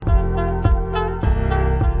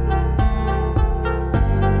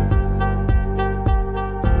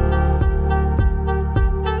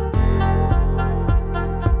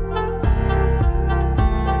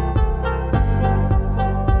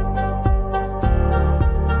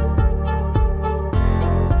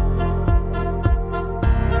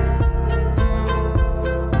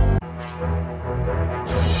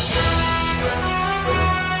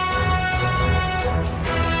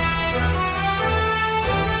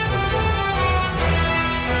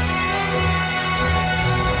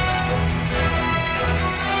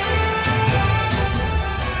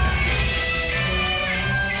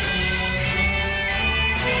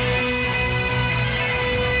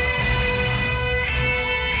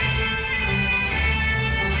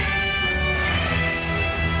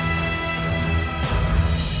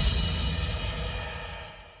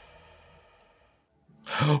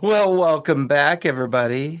Well, welcome back,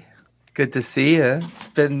 everybody. Good to see you. It's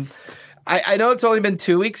been, I know it's only been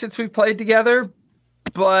 2 weeks since we've played together,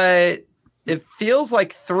 but it feels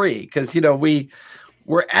like three because,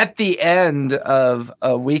 we're at the end of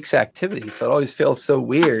a week's activity. So it always feels so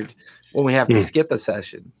weird when we have to skip a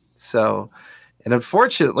session. So, and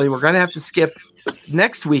unfortunately, we're going to have to skip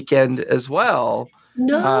next weekend as well.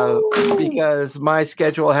 No. Because my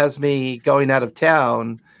schedule has me going out of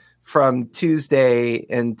town from Tuesday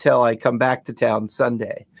until I come back to town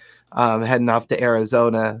Sunday. Heading off to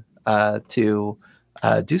Arizona to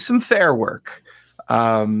do some fair work.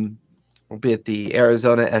 We'll be at the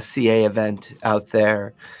Arizona SCA event out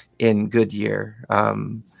there in Goodyear.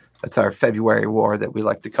 That's our February war that we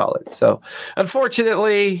like to call it. So,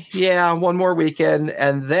 unfortunately, one more weekend.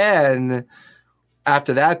 And then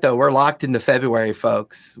after that, though, we're locked into February,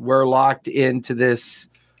 folks. We're locked into this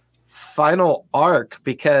final arc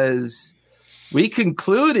because we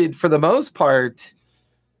concluded, for the most part,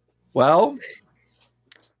 well,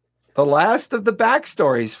 the last of the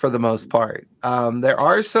backstories for the most part. There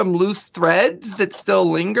are some loose threads that still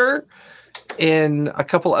linger in a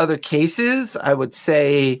couple other cases. I would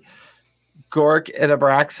say Gork and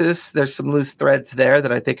Abraxas, there's some loose threads there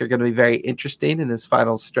that I think are going to be very interesting in this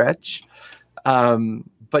final stretch.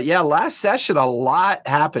 But yeah, last session, a lot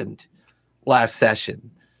happened last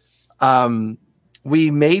session. We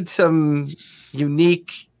made some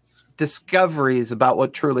unique discoveries about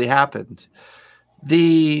what truly happened.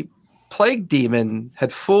 The plague demon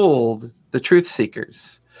had fooled the truth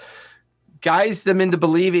seekers, guised them into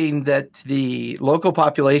believing that the local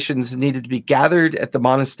populations needed to be gathered at the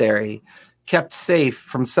monastery, kept safe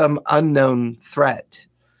from some unknown threat.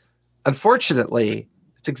 Unfortunately,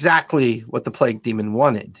 it's exactly what the plague demon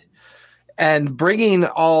wanted. And bringing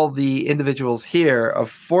all the individuals here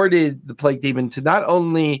afforded the plague demon to not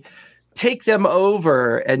only take them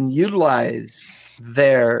over and utilize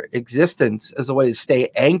their existence as a way to stay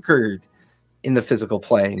anchored in the physical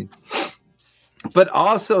plane, but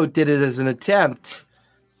also did it as an attempt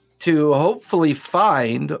to hopefully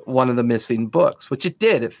find one of the missing books, which it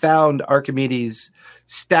did. It found Archimedes'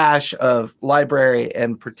 stash of library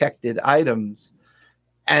and protected items.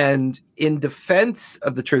 And in defense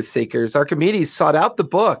of the truth seekers, Archimedes sought out the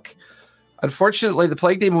book. Unfortunately, the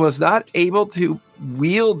plague demon was not able to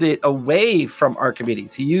wield it away from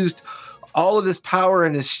Archimedes. He used all of his power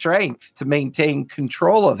and his strength to maintain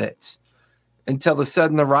control of it until the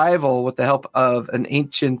sudden arrival, with the help of an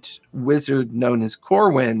ancient wizard known as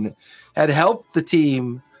Corwin, had helped the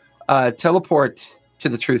team teleport to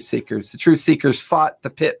the truth seekers. The truth seekers fought the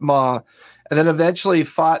pit maw and then eventually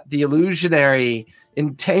fought the illusionary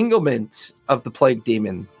entanglement of the plague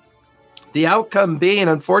demon. The outcome being,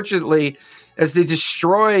 unfortunately, as they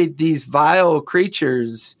destroyed these vile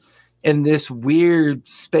creatures in this weird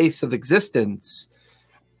space of existence,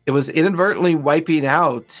 it was inadvertently wiping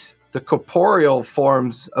out the corporeal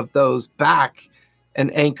forms of those back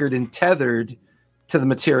and anchored and tethered to the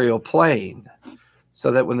material plane.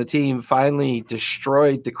 So that when the team finally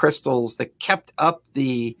destroyed the crystals that kept up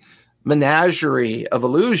the menagerie of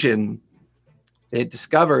illusion, they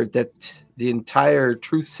discovered that the entire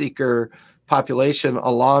truth seeker population,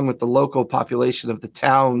 along with the local population of the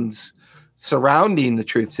towns surrounding the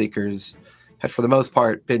truth seekers, had for the most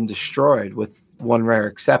part been destroyed, with one rare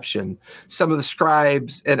exception. Some of the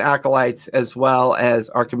scribes and acolytes, as well as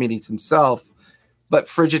Archimedes himself, but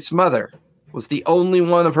Frigid's mother was the only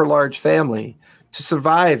one of her large family to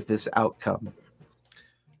survive this outcome.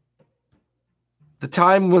 The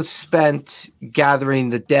time was spent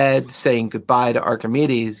gathering the dead, saying goodbye to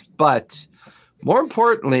Archimedes, but more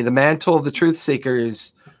importantly, the mantle of the truth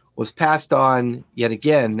seekers was passed on yet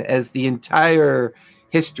again, as the entire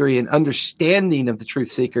history and understanding of the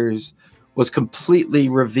truth seekers was completely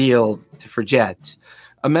revealed to Frigette.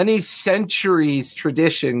 A many centuries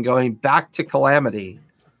tradition going back to Calamity,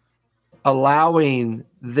 allowing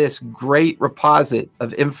this great repository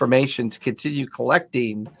of information to continue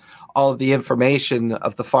collecting all of the information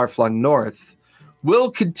of the far-flung north, will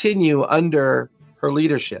continue under her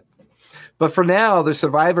leadership. But for now, the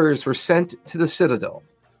survivors were sent to the Citadel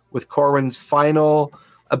with Corwin's final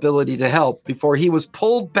ability to help before he was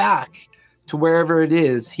pulled back to wherever it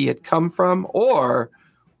is he had come from, or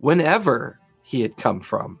whenever he had come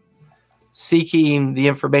from, seeking the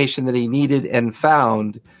information that he needed and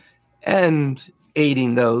found, and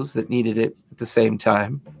aiding those that needed it at the same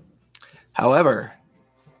time. However,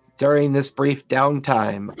 during this brief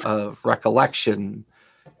downtime of recollection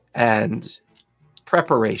and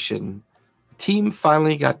preparation, the team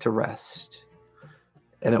finally got to rest.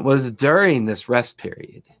 And it was during this rest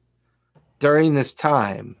period, during this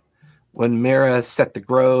time, when Mira set the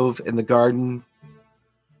grove in the garden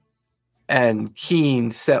and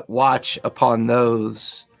Keen set watch upon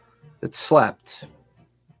those that slept,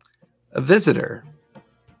 a visitor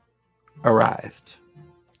arrived,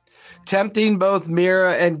 tempting both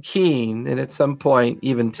Mira and Keen, and at some point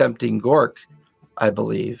even tempting Gork, I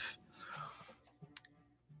believe.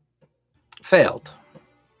 Failed.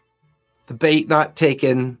 The bait not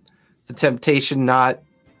taken, the temptation not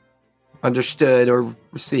understood or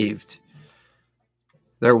received.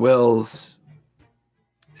 Their wills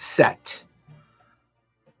set.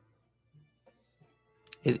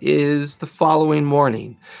 It is the following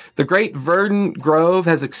morning. The great verdant grove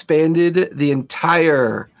has expanded the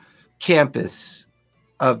entire campus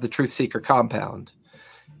of the Truth Seeker compound.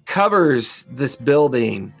 Covers this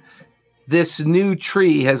building. This new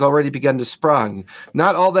tree has already begun to sprung.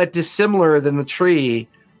 Not all that dissimilar than the tree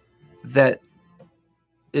that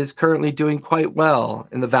is currently doing quite well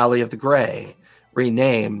in the Valley of the Gray,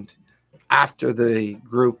 renamed after the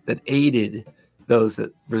group that aided those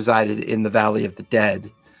that resided in the Valley of the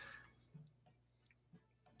Dead,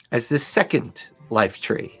 as this second life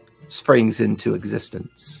tree springs into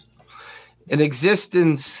existence. An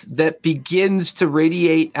existence that begins to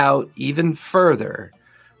radiate out even further,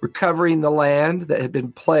 recovering the land that had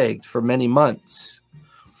been plagued for many months,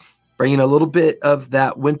 bringing a little bit of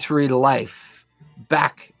that wintry life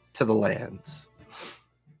back to the lands.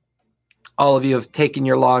 All of you have taken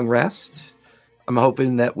your long rest. I'm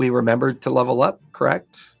hoping that we remembered to level up,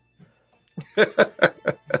 correct?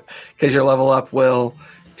 Because your level up will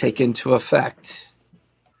take into effect.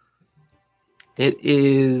 It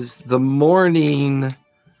is the morning,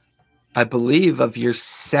 I believe, of your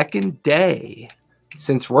second day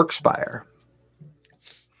since Workspire.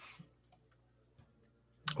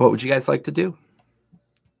 What would you guys like to do?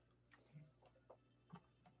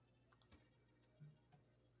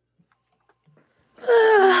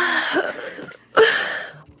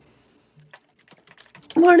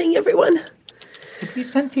 Morning, everyone. Did we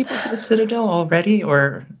send people to the Citadel already,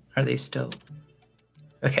 or are they still...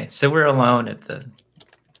 Okay, so we're alone at the...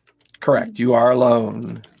 Correct, you are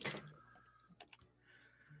alone.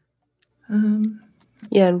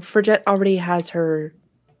 Yeah, and Frigette already has her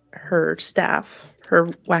staff, her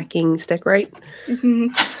whacking stick, right? Mm-hmm.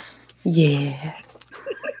 Yeah.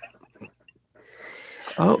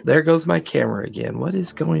 Oh, there goes my camera again. What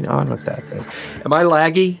is going on with that thing? Am I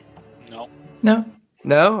laggy? No.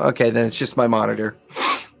 No? Okay, then it's just my monitor.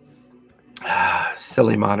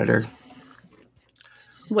 Silly monitor.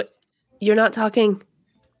 What? You're not talking?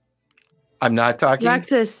 I'm not talking?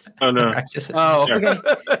 Raxus. Oh, no. Oh,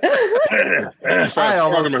 Okay. I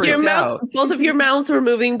almost Your freaked mouth, out. both of your mouths were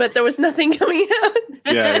moving, but there was nothing coming out.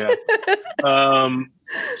 Yeah.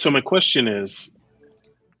 So my question is,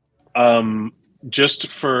 just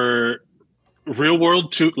for real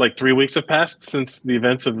world, 3 weeks have passed since the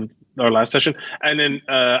events of our last session, and then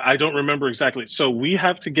I don't remember exactly. So we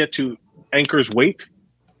have to get to Anchor's Weight.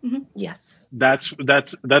 Mm-hmm. Yes. That's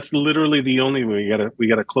literally the only way. We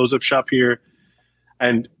gotta close up shop here,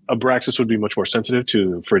 and Abraxas would be much more sensitive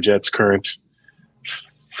to Frigette's current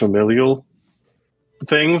familial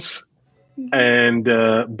things, and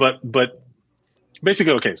but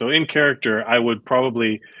basically, okay. So in character, I would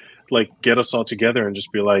probably get us all together and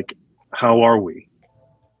just be like, "How are we?"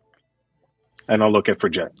 And I'll look at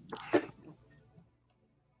Frigette.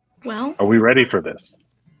 Well, are we ready for this?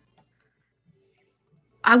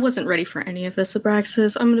 I wasn't ready for any of this,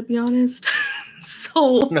 Abraxas. I'm going to be honest.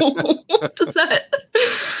 So, does that...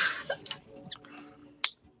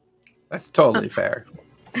 That's totally fair.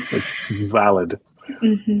 It's valid.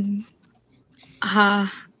 Mm-hmm.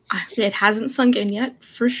 It hasn't sunk in yet,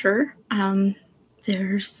 for sure.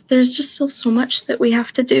 There's just still so much that we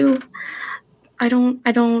have to do. I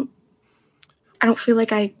don't feel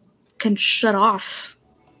like I can shut off.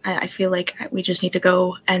 I feel like we just need to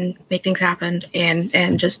go and make things happen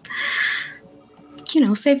and just,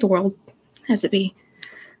 save the world as it be.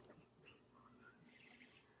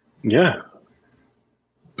 Yeah.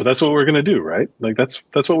 But that's what we're going to do, right? That's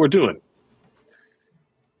what we're doing.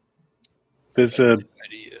 There's a...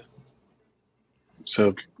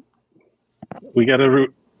 So we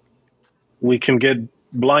can get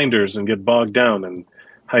blinders and get bogged down and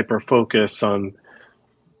hyper focus on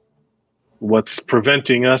what's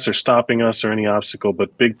preventing us or stopping us or any obstacle,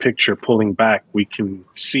 but big picture, pulling back, we can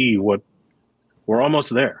see what we're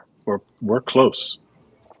almost there. We're close.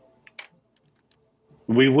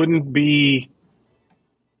 We wouldn't be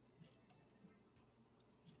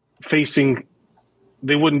facing,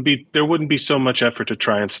 there wouldn't be so much effort to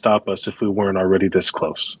try and stop us if we weren't already this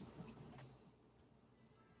close.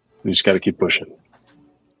 We just got to keep pushing.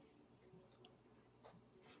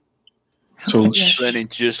 So Yeah. Planning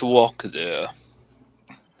to just walk there.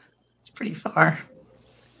 It's pretty far.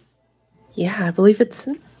 Yeah, I believe it's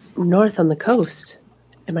north on the coast.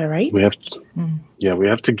 Am I right? we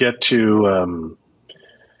have to get to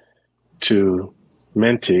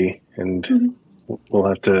Menti, and Mhm. we'll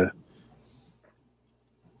have to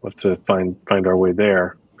find our way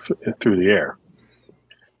there through the air.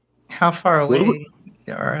 How far What do away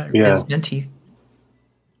Yeah. is Minty?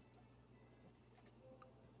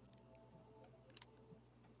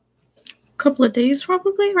 Couple of days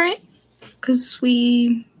probably, right? Because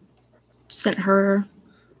we sent her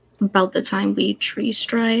about the time we tree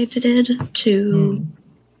strided to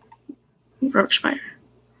Roachspire.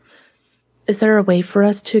 Is there a way for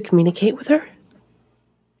us to communicate with her?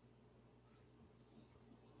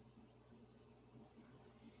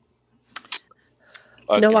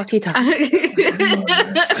 No Okay. walkie-talkie.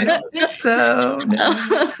 I don't think so. No.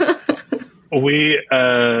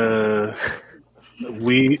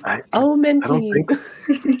 I Oh, Minty. don't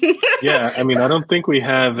think. Yeah, I mean, I don't think we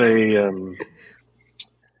have a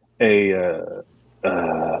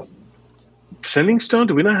sending stone.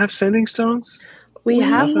 Do we not have sending stones? We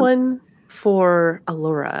have Nothing? one for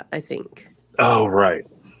Allura, I think. Oh, right.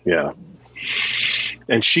 Yeah.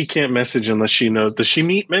 And she can't message unless she knows. Does she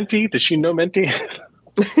meet Menti? Does she know Menti?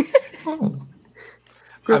 Oh.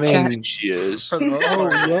 Group I chat. mean, She is. for the most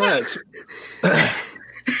part, yes.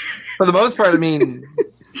 for the most part, I mean,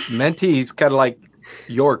 Menti's kind of like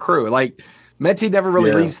your crew. Like Menti never really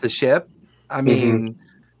Yeah. leaves the ship. I mean,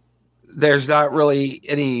 there's not really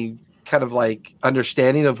any kind of like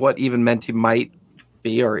understanding of what even Menti might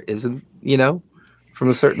be or isn't, from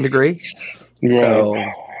a certain degree. So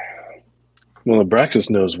Well, Abraxas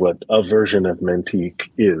knows what a version of Menti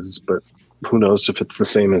is, but who knows if it's the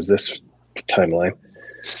same as this timeline.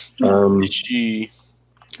 Did she?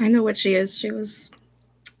 I know what she is.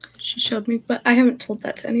 She showed me, but I haven't told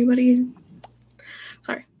that to anybody.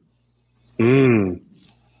 Sorry.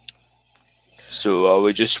 So are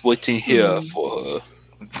we just waiting here for her?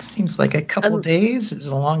 It seems like a couple days is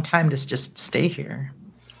a long time to just stay here.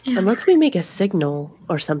 Yeah. Unless we make a signal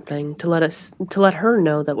or something to let her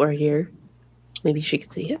know that we're here. Maybe she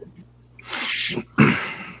could see it.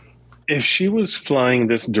 If she was flying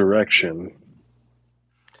this direction,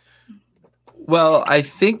 Well, I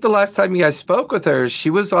think the last time you guys spoke with her, she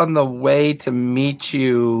was on the way to meet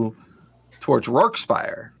you towards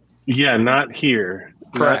Rourkespire. yeah, not here.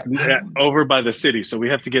 Correct. Over by the city. So we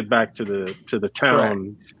have to get back to the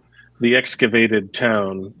town, the excavated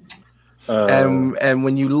town. And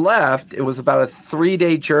when you left, it was about a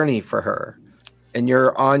 3-day journey for her. And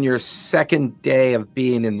you're on your second day of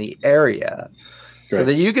being in the area. So Right.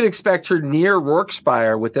 that you could expect her near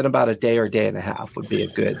Rourkespire within about a day or day and a half would be a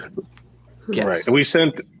good guess. Right.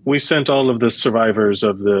 We sent all of the survivors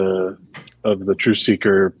of the True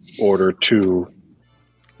Seeker order to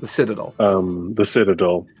The Citadel. the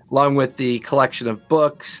Citadel. Along with the collection of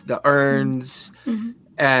books, the urns, Mhm.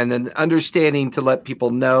 and an understanding to let people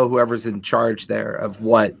know, whoever's in charge there, of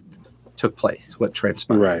what took place, what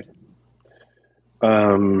transpired. Right.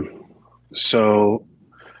 So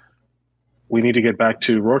we need to get back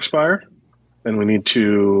to Rourkespire, and we need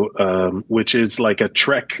to, which is like a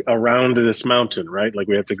trek around this mountain, right? Like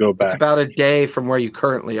we have to go It's back. about a day from where you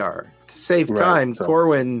currently are. To save Right, time, so-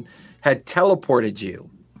 Corwin had teleported you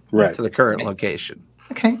Right. to the current location.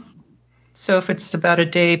 Okay. So if it's about a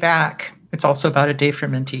day back, it's also about a day for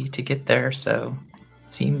Minty to get there. So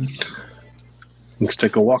seems Let's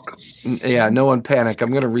take a walk. Yeah, no one panic.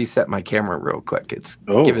 I'm going to reset my camera real quick. It's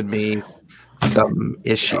Oh. giving me some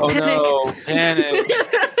issue. Oh Panic. no!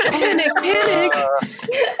 Panic! Panic!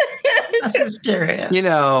 that's so scary.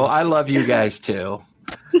 I love you guys too.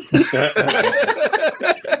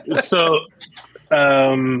 So,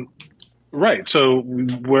 right. So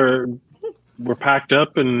we're packed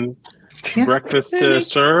up and Yeah. breakfast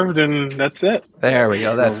served, and that's it. There we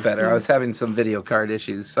go. That's better. I was having some video card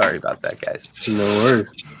issues. Sorry about that, guys. No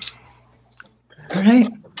worries. All right.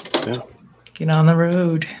 Yeah. Get on the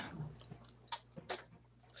road.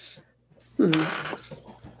 I think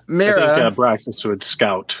Mira, Braxis would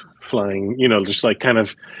scout flying, just like kind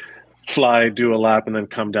of fly, do a lap, and then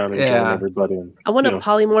come down and join Yeah. everybody. And, I want to you know.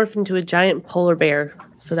 polymorph into a giant polar bear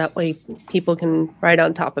so that way people can ride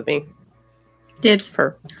on top of me. Dibs.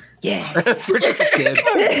 Yeah. for just a kid.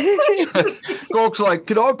 Gork's like,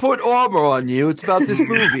 can I put armor on you? It's about this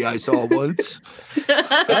movie I saw once.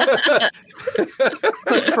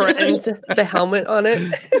 Put friends, the helmet on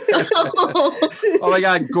it. Oh my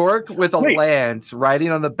God, Gork with a Wait. lance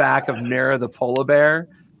riding on the back of Mira the polar bear.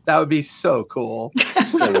 That would be so cool.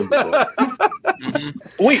 Mhm.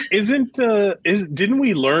 Wait, didn't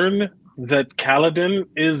we learn that Kaladin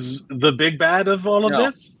is the big bad of all of No.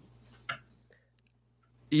 this?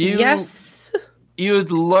 Yes.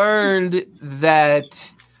 You'd learned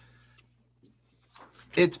that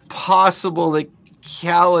it's possible that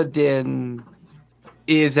Kaladin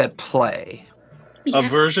is at play. A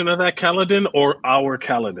version of that Kaladin or our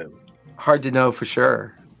Kaladin? Hard to know for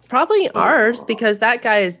sure. Probably ours, because that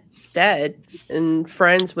guy is dead, and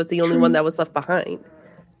Friends was the only one that was left behind.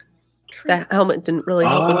 That helmet didn't really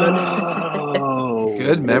help him. Oh,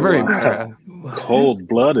 Good memory, wow. Mara.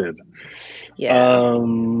 Cold-blooded. Yeah.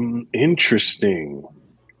 Interesting.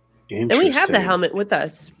 And we have the helmet with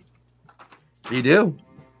us. You do.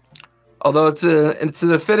 Although it's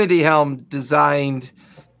an affinity helm designed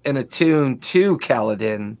and attuned to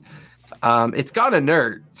Kaladin. It's gone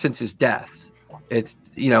inert since his death. It's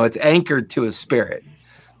it's anchored to his spirit.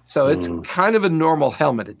 So it's kind of a normal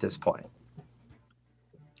helmet at this point.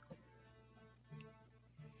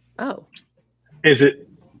 Oh. Is it?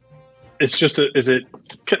 It's just is it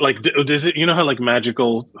like? Does it? You know how like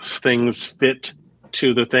magical things fit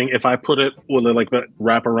to the thing? If I put it, will it like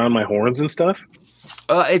wrap around my horns and stuff?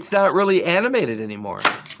 It's not really animated anymore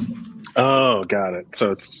Oh, got it.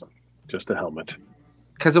 So it's just a helmet.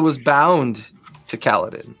 because it was bound to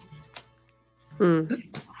Kaladin.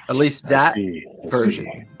 At least that I version.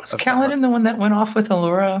 see. Was Kaladin the one that went off with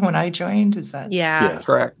Allura when I joined? Is that Yeah. Yes.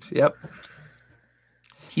 Correct. Yep.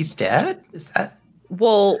 he's dead? Is that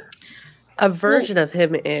Well, a version of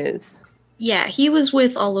him is. Yeah, he was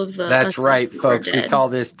with all of the. That's us right, that were folks. We dead. call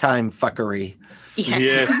this time fuckery. Yeah.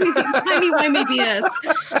 Yes. Timey-wimey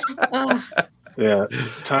BS. Yeah.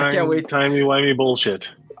 can't wait. Timey-wimey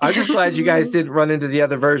bullshit. I'm just glad you guys didn't run into the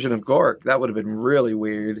other version of Gork. That would have been really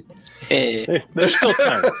weird. Hey, Hey, there's still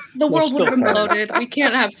time. The world still would have time. imploded. We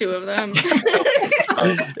can't have two of them.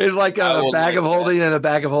 It's like I a will bag of like that. holding and a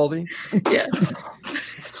bag of holding. Yeah.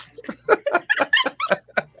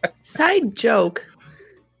 Side joke.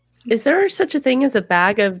 Is there such a thing as a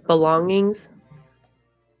bag of belongings?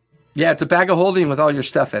 Yeah, it's a bag of holding with all your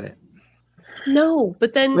stuff in it. No,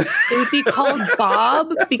 but then it would be called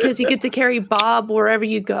Bob because you get to carry Bob wherever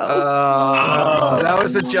you go. That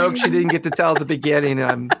was a joke she didn't get to tell at the beginning.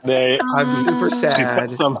 I'm super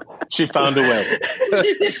sad. She found a way.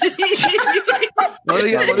 Let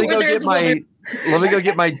me Where go there's let me go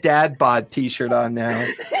get my dad bod T-shirt on now.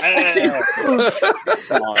 come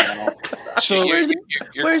on now. So Where's-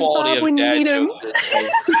 your where's quality Bob of when you dad need him? jokes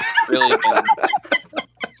has really been.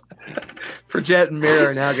 Forget and Mirror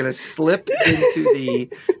are now going to slip into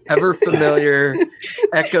the ever familiar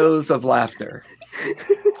echoes of laughter.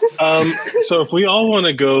 So if we all want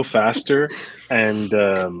to go faster and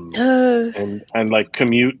like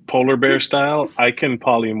commute polar bear style, I can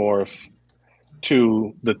polymorph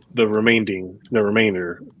to the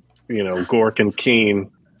remainder, Gork and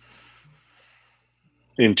Keen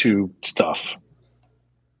into stuff.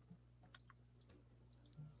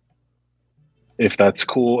 If that's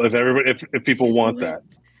cool, if people want that.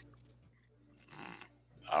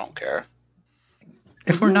 I don't care.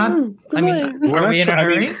 if we're not? I mean, We're are not we in a try- I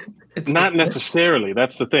hurry? mean, Not necessarily.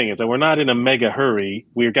 That's the thing. Is that we're not in a mega hurry.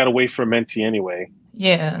 We've got to wait for Menti anyway.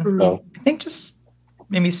 Yeah, So I think just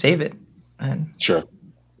maybe save it. And sure.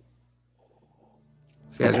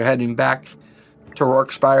 So you guys are heading back to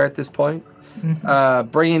Rorkspire at this point.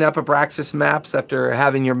 Bringing up Abraxas maps after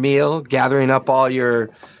having your meal, gathering up all your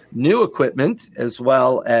new equipment, as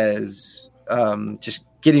well as just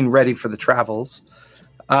getting ready for the travels.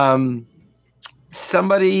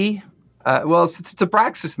 Somebody, since it's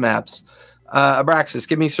Abraxas maps, Abraxas,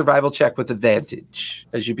 give me a survival check with advantage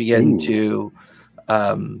as you begin to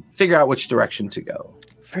figure out which direction to go.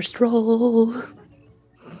 First roll.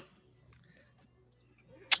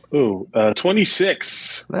 Ooh,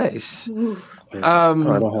 26. Nice. I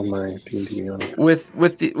don't have my D&D on.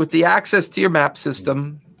 With the access to your map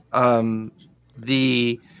system, once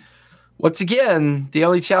again, the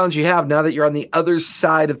only challenge you have now that you're on the other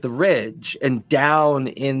side of the ridge and down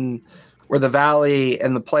in where the valley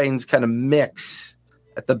and the plains kind of mix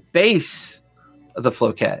at the base of the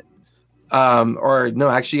Floquet. Or no,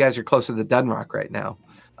 actually you guys are close to the Dunrock right now.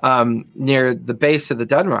 Near the base of the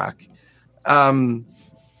Dunrock.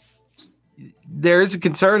 There is a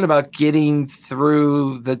concern about getting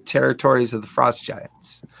through the territories of the Frost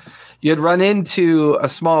Giants. You had run into a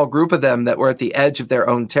small group of them that were at the edge of their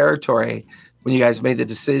own territory when you guys made the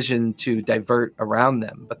decision to divert around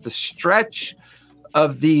them. But the stretch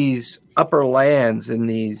of these upper lands and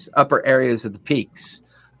these upper areas of the peaks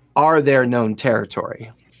are their known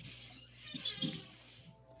territory.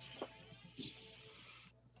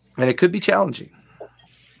 And it could be challenging.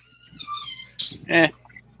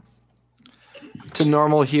 to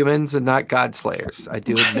normal humans and not God slayers. I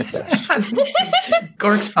do admit that.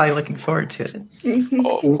 Gork's probably looking forward to it.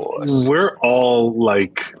 Oh, of course. We're all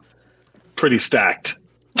like pretty stacked,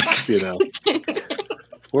 you know.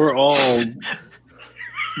 We're all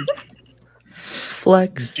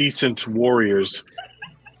Flex. decent warriors.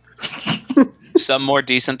 Some more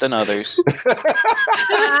decent than others.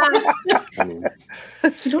 I mean,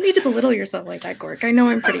 You don't need to belittle yourself like that, Gork. I know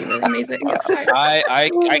I'm pretty really amazing. It's fine.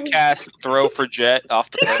 I cast throw for jet off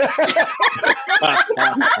the plane.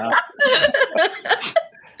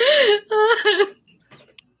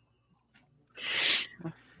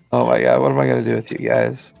 Oh my god, what am I gonna do with you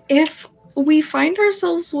guys? If we find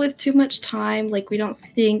ourselves with too much time, like we don't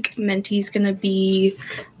think Menti's gonna be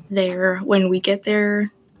there when we get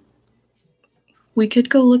there, we could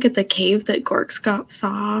go look at the cave that Gork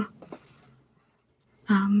saw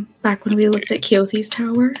back when we looked at Keothi's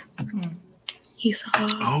tower. He saw.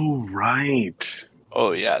 oh, right.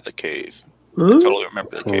 Oh yeah, the cave. I totally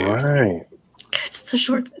remember the cave. Right. It's the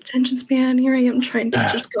short attention span. Here I am trying to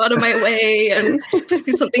just go out of my way and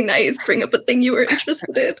do something nice, bring up a thing you were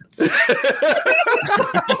interested in.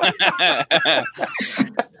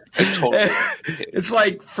 It's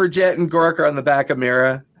like Fridget and Gork are on the back of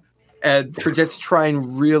Mira, and Fridget's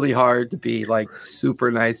trying really hard to be like super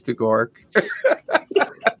nice to Gork.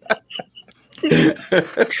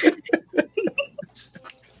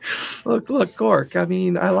 Look, Gork. I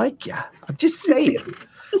mean, I like you. I'm just saying.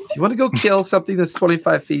 If you want to go kill something that's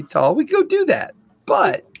 25 feet tall, we can go do that.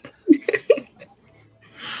 But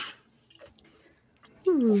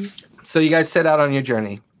so you guys set out on your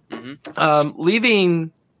journey,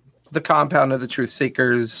 leaving the compound of the Truth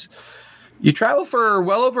Seekers. You travel for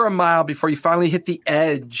well over a mile before you finally hit the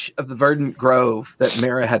edge of the verdant grove that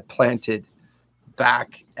Mira had planted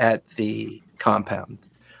back at the compound.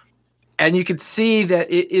 And you could see that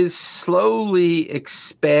it is slowly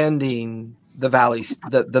expanding the valley,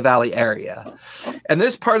 the valley area. And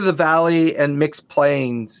this part of the valley and mixed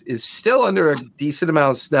plains is still under a decent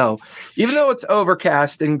amount of snow, even though it's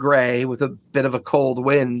overcast and gray with a bit of a cold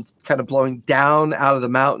wind kind of blowing down out of the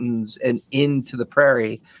mountains and into the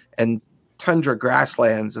prairie and tundra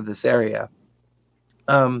grasslands of this area.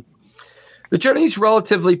 The journey is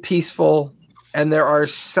relatively peaceful, and there are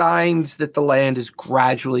signs that the land is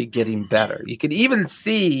gradually getting better. You can even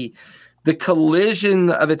see the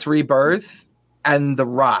collision of its rebirth and the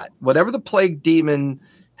rot. Whatever the plague demon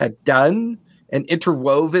had done and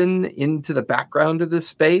interwoven into the background of this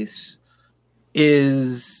space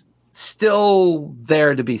is still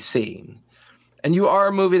there to be seen. And you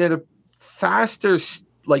are moving at a faster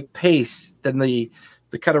pace than the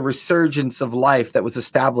kind of resurgence of life that was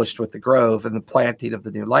established with the grove and the planting of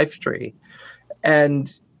the new life tree.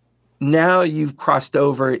 And now you've crossed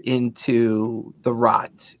over into the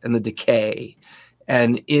rot and the decay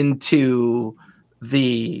and into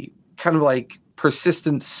the kind of like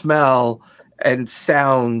persistent smell and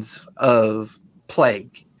sounds of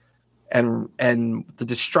plague and the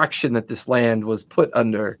destruction that this land was put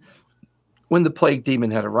under when the plague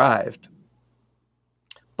demon had arrived.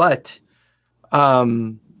 But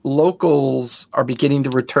locals are beginning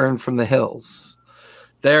to return from the hills.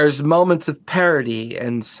 There's moments of parody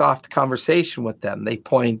and soft conversation with them. They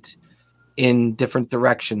point in different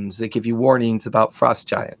directions. They give you warnings about frost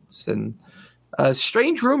giants and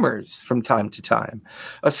strange rumors from time to time.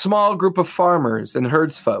 A small group of farmers and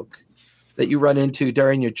herdsfolk that you run into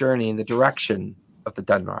during your journey in the direction of the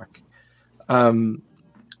Dunrock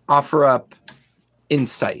offer up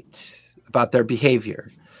insight about their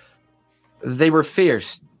behavior. They were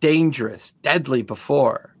fierce, dangerous, deadly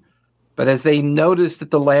before. But as they noticed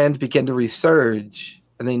that the land began to resurge,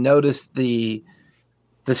 and they noticed the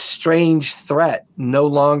strange threat no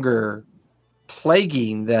longer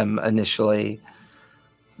plaguing them initially,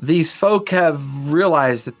 these folk have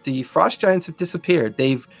realized that the frost giants have disappeared.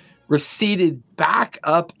 They've receded back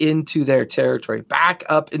up into their territory, back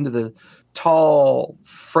up into the tall,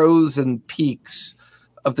 frozen peaks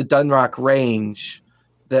of the Dunrock Range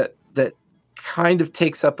that kind of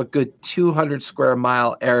takes up a good 200 square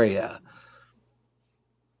mile area.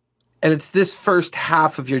 And it's this first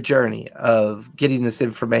half of your journey of getting this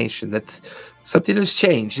information that's something has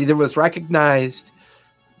changed. Either was recognized,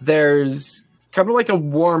 there's kind of like a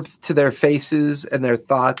warmth to their faces and their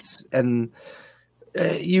thoughts. And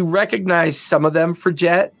you recognize some of them,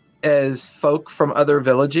 Fridget, as folk from other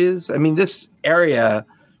villages. I mean, this area,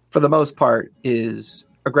 for the most part, is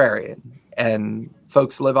agrarian. And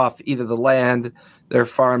folks live off either the land, their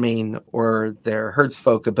farming, or their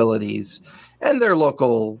herdsfolk abilities, and their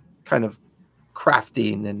local kind of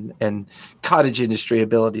crafting and cottage industry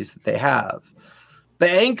abilities that they have. The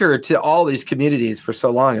anchor to all these communities for so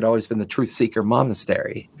long had always been the Truth Seeker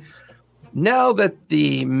Monastery. Now that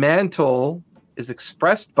the mantle is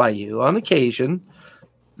expressed by you on occasion,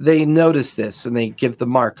 they notice this and they give the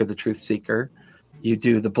mark of the Truth Seeker. You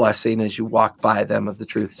do the blessing as you walk by them of the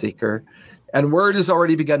Truth Seeker. And word has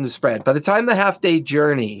already begun to spread. By the time the half-day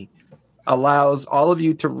journey allows all of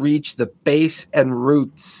you to reach the base and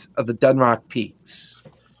roots of the Dunrock Peaks,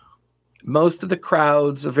 most of the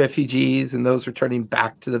crowds of refugees and those returning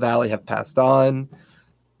back to the valley have passed on.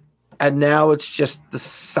 And now it's just the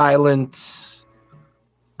silence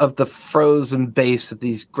of the frozen base of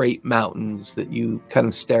these great mountains that you kind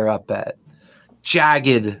of stare up at.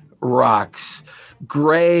 Jagged rocks,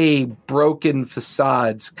 gray, broken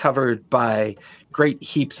facades covered by great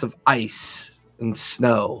heaps of ice and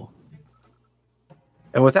snow.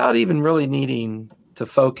 And without even really needing to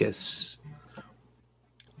focus,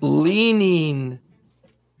 leaning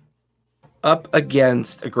up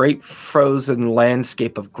against a great frozen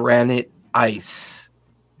landscape of granite ice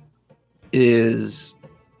is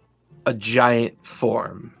a giant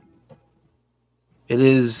form. It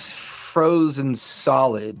is frozen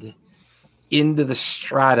solid into the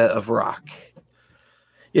strata of rock.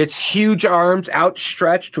 Its huge arms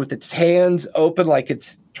outstretched with its hands open like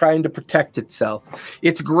it's trying to protect itself.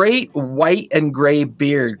 Its great white and gray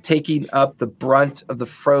beard taking up the brunt of the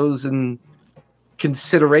frozen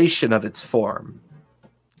consideration of its form.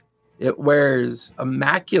 It wears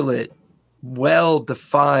immaculate,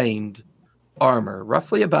 well-defined armor,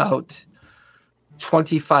 roughly about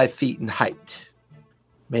 25 feet in height,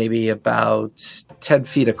 maybe about 10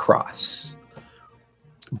 feet across.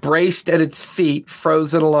 Braced at its feet,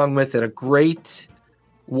 frozen along with it, a great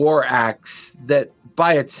war axe that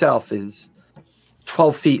by itself is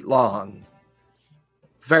 12 feet long,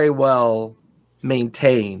 very well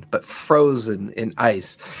maintained, but frozen in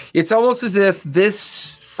ice. It's almost as if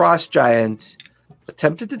this frost giant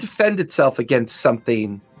attempted to defend itself against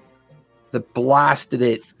something that blasted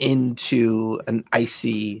it into an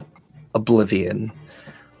icy oblivion.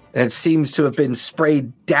 And it seems to have been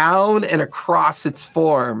sprayed down and across its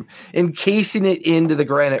form, encasing it into the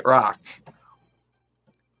granite rock.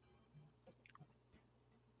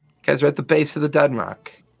 You guys are at the base of the Dunrock.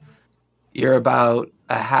 You're about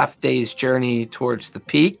a half day's journey towards the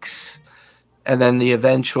peaks, and then the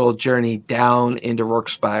eventual journey down into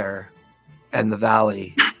Rourkespire and the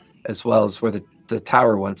valley, as well as where the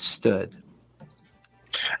tower once stood.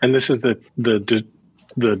 And this is the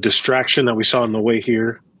distraction that we saw on the way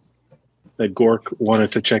here that Gork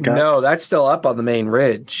wanted to check out? No, that's still up on the main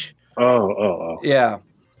ridge. Oh. Yeah.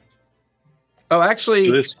 Oh,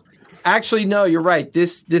 actually, So no, you're right.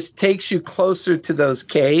 This takes you closer to those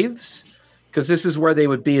caves because this is where they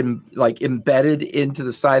would be embedded into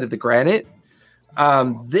the side of the granite.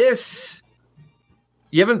 You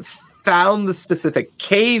haven't found the specific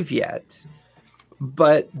cave yet,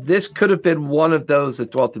 but this could have been one of those that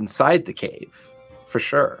dwelt inside the cave, for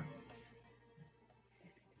sure.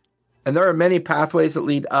 And there are many pathways that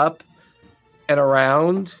lead up and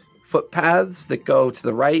around, footpaths that go to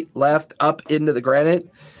the right, left, up into the granite.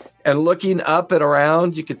 And looking up and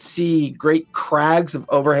around, you could see great crags of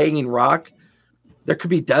overhanging rock. There could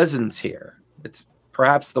be dozens here. It's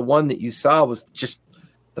perhaps the one that you saw was just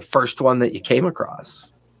the first one that you came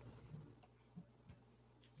across.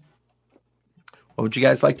 What would you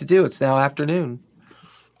guys like to do? It's now afternoon.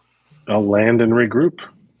 I'll land and regroup.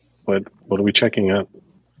 What are we checking out?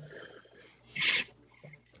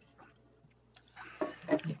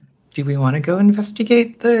 Do we want to go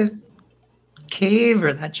investigate the cave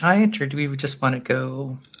or that giant, or do we just want to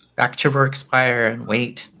go back to Rourkespire and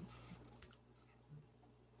wait?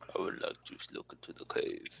 I would like to look into the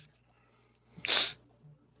cave.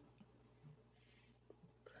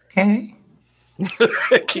 Okay.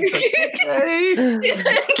 Okay.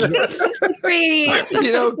 Great.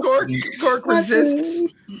 Gork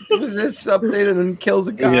resists something and then kills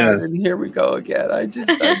a guy, Yeah. and here we go again.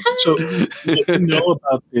 So what you know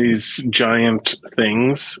about these giant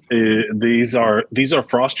things? These are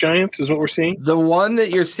frost giants, is what we're seeing. The one that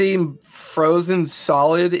you're seeing frozen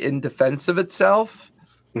solid in defense of itself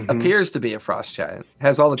appears to be a frost giant.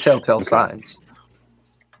 Has all the telltale signs.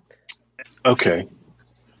 Okay.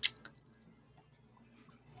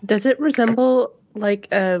 Does it resemble like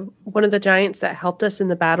one of the giants that helped us in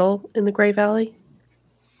the battle in the Grey Valley?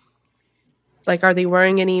 Like, are they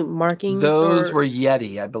wearing any markings? Those were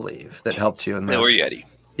Yeti, I believe, that helped you in They that. were Yeti.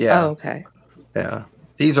 Yeah. Oh, okay. Yeah.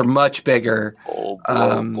 These are much bigger. Oh,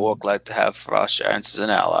 Um, like to have frost giants as an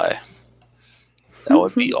ally. That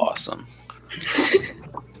would be awesome.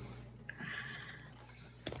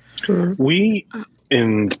 We,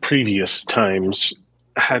 in previous times,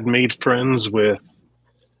 had made friends with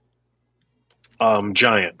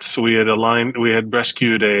giants. We had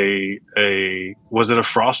rescued a was it a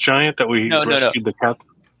frost giant that we rescued the cat?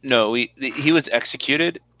 No, he was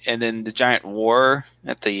executed, and then the giant war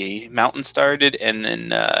at the mountain started, and then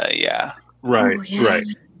Right, Oh, yeah. right.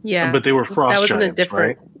 Yeah. But they were frost That was giants, in a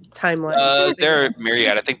different timeline. There are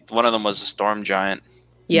myriad. I think one of them was a storm giant.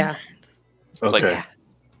 Yeah. right? Like- Okay,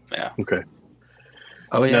 Yeah. okay.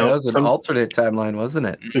 Oh yeah, Now, that was an some- alternate timeline, wasn't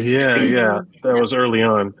it? Yeah, that was early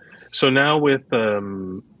on. So now with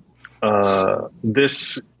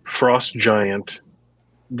this frost giant,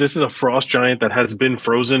 this is a frost giant that has been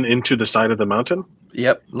frozen into the side of the mountain.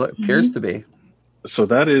 Yep, appears to be. So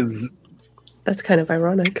that is, That's kind of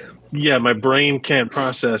ironic. yeah, my brain can't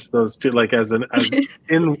process those two. Like as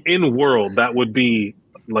in world, that would be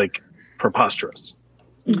like preposterous.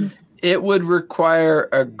 It would require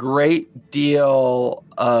a great deal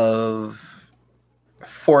of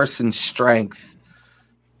force and strength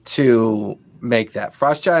to make that.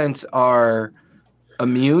 Frost giants are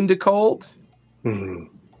immune to cold. Mhm.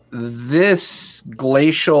 This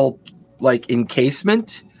glacial like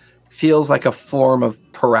encasement feels like a form of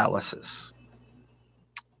paralysis.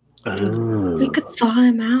 We could thaw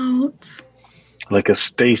him out. Like a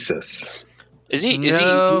stasis. Is he?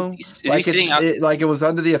 No, Is like he sitting out? like it was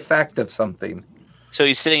under the effect of something. So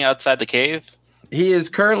he's sitting outside the cave. He is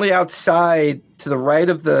currently outside to the right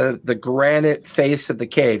of the granite face of the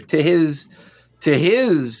cave. To his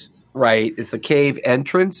right is the cave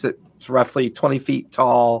entrance that's roughly 20 feet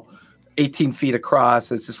tall, 18 feet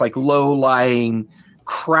across. It's this like low-lying,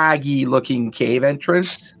 craggy-looking cave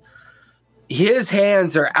entrance. His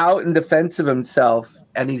hands are out in defense of himself,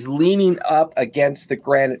 and he's leaning up against the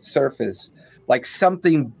granite surface like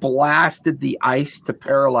something blasted the ice to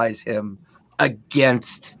paralyze him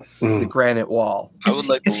against the granite wall. I would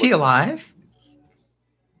like to Is he alive?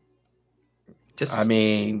 Just I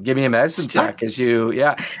mean, give me a medicine Stop. check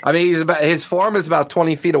I mean, his form is about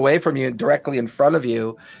 20 feet away from you, directly in front of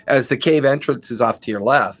you, as the cave entrance is off to your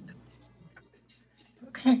left.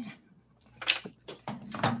 okay.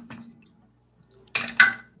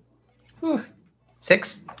 Whew.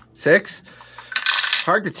 6. 6.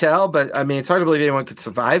 Hard to tell, but I mean, it's hard to believe anyone could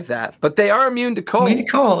survive that. But they are immune to cold. Immune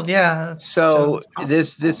to cold, yeah. So it's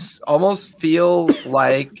possible. this almost feels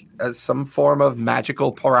like some form of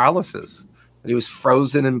magical paralysis. That he was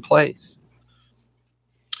frozen in place.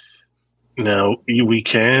 Now we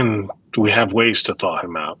have ways to thaw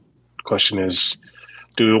him out. The question is,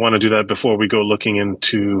 do we want to do that before we go looking?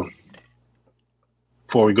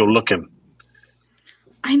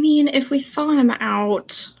 I mean, if we thaw him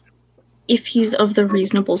out, if he's of the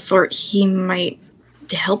reasonable sort, he might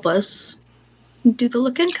help us do the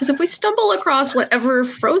look in. Because if we stumble across whatever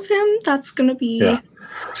froze him, that's going to be... Yeah.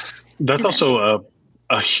 That's also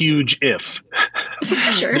a huge if.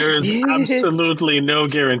 Sure. There is absolutely no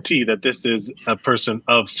guarantee that this is a person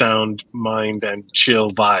of sound mind and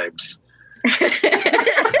chill vibes.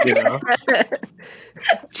 You know?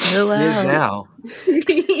 Chill He is out. now.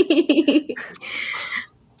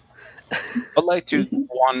 I'd like to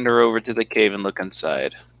wander over to the cave and look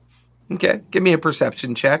inside. Okay, give me a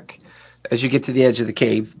perception check as you get to the edge of the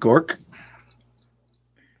cave, Gork.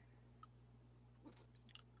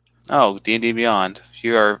 Oh, D&D Beyond,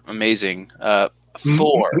 you are amazing.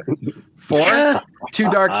 4. 4. Too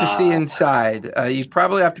dark to see inside. You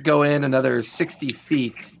probably have to go in another 60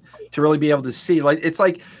 feet to really be able to see. Like it's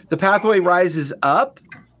like the pathway rises up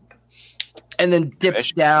and then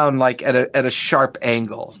dips down like at a sharp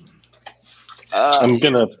angle. I'm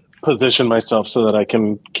gonna position myself so that I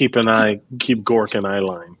can keep Gork in eye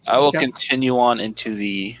line. I will Okay. continue on into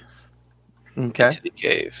the Okay.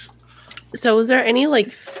 cave. So, is there any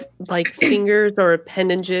like fingers or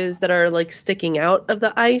appendages that are like sticking out of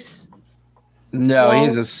the ice? No, Well-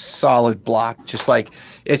 he's a solid block. Just like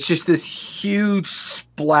it's just this huge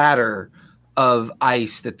splatter of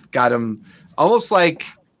ice that's got him almost like.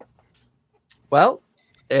 Well,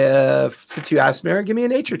 since you asked, Mary, give me a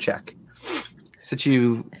nature check. Since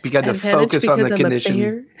you begun to Advantage focus on the because I'm a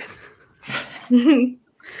condition. bear?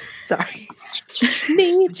 Sorry.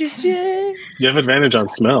 Nature check. You have advantage on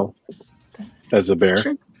smell as a bear.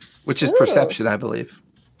 True. Which is Ooh. perception, I believe.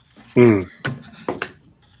 Hmm.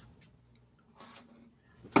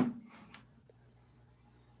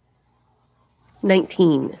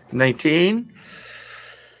 19. 19.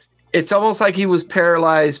 It's almost like he was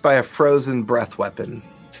paralyzed by a frozen breath weapon.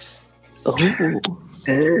 Oh.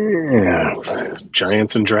 Yeah.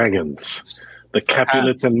 Giants and dragons. The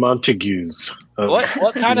Capulets and Montagues. of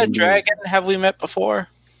What kind of D&D. dragon have we met before?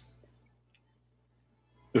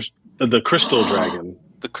 The crystal dragon.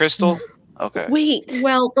 The crystal? Okay. Wait.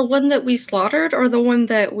 Well, the one that we slaughtered or the one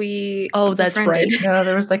that we Oh, that's befriended? right. No,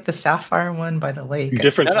 there was like the sapphire one by the lake.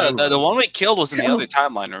 Different No, timeline. the one we killed was in the other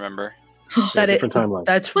timeline. Remember? Yeah, different timeline.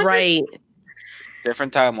 That's Was it? right.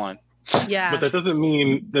 Different timeline. Yeah. But that doesn't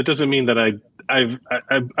mean that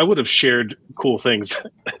I would have shared cool things.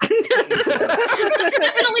 That's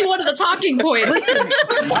definitely one of the talking points.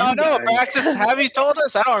 I don't know, Braxis. Have you told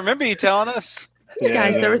us? I don't remember you telling us. Hey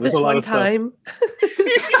guys, there was there's this a lot one of stuff. time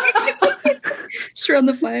Just around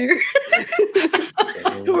the fire.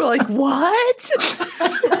 we were like, what?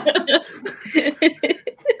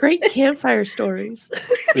 Great campfire stories.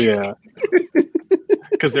 Yeah.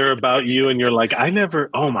 Because they're about you, and you're like, I never.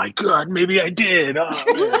 Oh my god, maybe I did.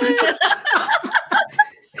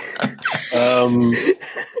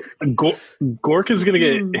 Gork is gonna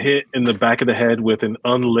get hit in the back of the head with an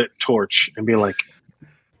unlit torch, and be like,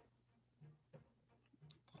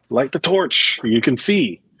 "Light the torch. You can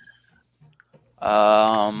see."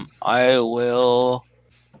 I will.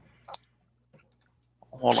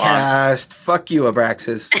 Hold on. Cast. Fuck you,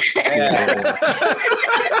 Abraxas. Yeah.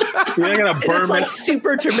 You're gonna And burn it's like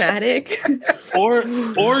super dramatic. or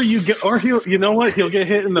he'll, you know what? He'll get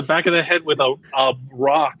hit in the back of the head with a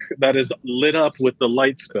rock that is lit up with the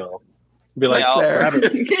light spell. Be like, Yeah, Fair. grab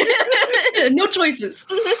it. No choices.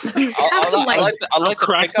 Have some I light. like I'll to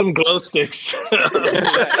crack pick some glow sticks.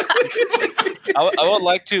 I would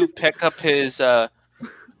like to pick up his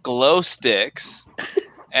glow sticks,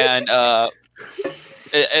 and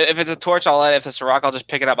if it's a torch, I'll let it. If it's a rock, I'll just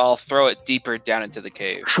pick it up. I'll throw it deeper down into the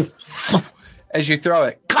cave. As you throw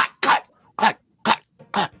it, clack, clack, clack, clack,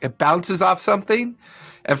 clack, it bounces off something,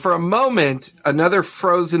 and for a moment, another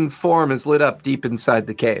frozen form is lit up deep inside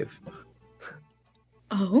the cave.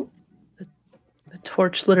 Oh, The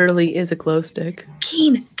torch literally is a glow stick.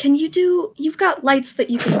 Keen, can you do? You've got lights that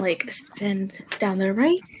you can like send down there,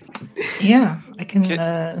 right? Yeah, I can.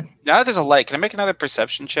 Now that there's a light, can I make another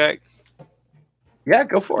perception check? Yeah,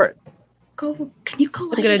 go for it. Go. Can you go? I'm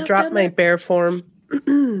light it gonna up drop down my there? bear form.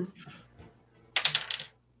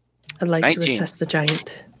 I'd like 19. to assess the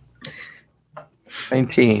giant.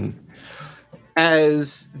 19.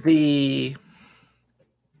 As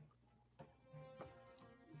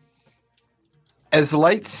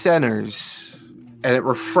light centers and it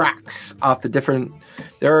refracts off the different,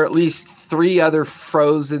 there are at least 3 other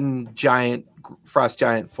frozen frost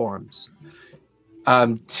giant forms.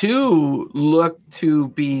 2 look to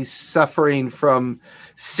be suffering from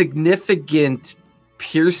significant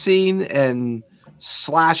piercing and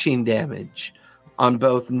slashing damage on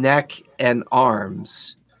both neck and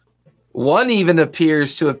arms. 1 even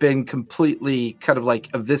appears to have been completely kind of like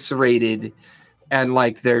eviscerated, and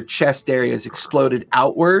like their chest areas exploded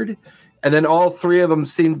outward. And then all 3 of them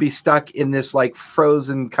seem to be stuck in this like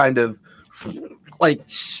frozen kind of like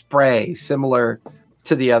spray similar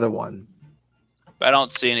to the other one. I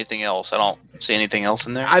don't see anything else. I don't see anything else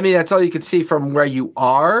in there. I mean, that's all you can see from where you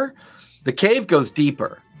are. The cave goes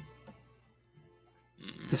deeper.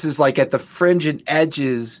 This is like at the fringe and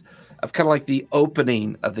edges of kind of like the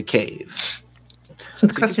opening of the cave. So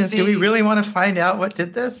the you question can is, do we see- really want to find out what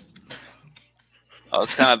did this? I'll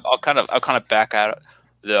kind of back out.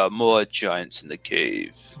 There are more giants in the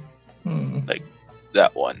cave.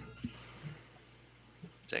 That one.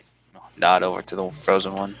 Like, nod over to the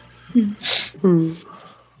frozen one.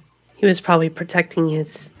 He was probably protecting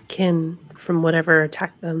his kin from whatever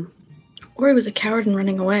attacked them. Or he was a coward and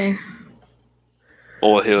running away.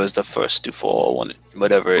 Or he was the first to fall when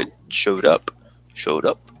whatever it showed up.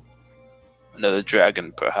 Another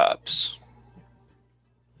dragon, perhaps.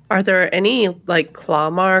 Are there any like claw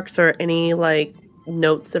marks or any like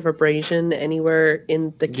notes of abrasion anywhere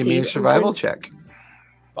in the Give me a cave survival entrance? check.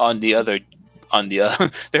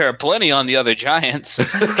 There are plenty on the other giants.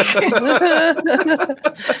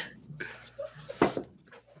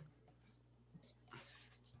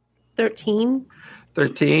 13.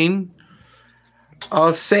 13.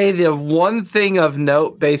 I'll say the one thing of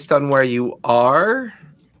note based on where you are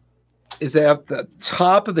is that at the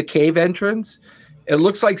top of the cave entrance, it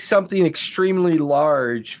looks like something extremely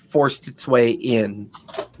large forced its way in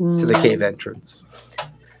to the cave entrance.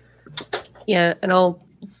 Yeah, and I'll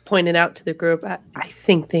point it out to the group. I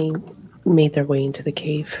think they made their way into the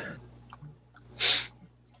cave.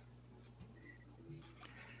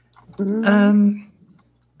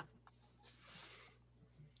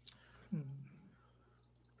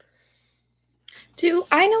 Do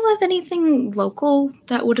I know of anything local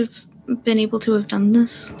that would have been able to have done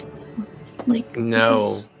this? Like,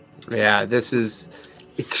 No. Yeah, this is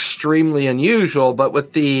extremely unusual, but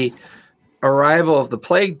with the arrival of the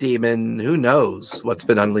plague demon, who knows what's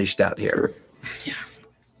been unleashed out here.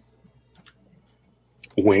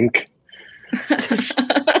 Wink.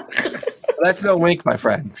 That's no wink, my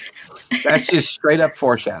friends. That's just straight up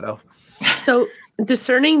foreshadow. So,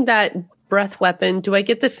 discerning that breath weapon, do I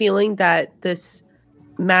get the feeling that this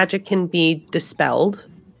magic can be dispelled?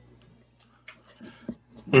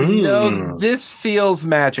 No, this feels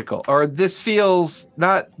magical, or this feels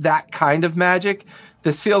not that kind of magic.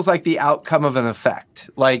 This feels like the outcome of an effect.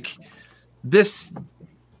 Like this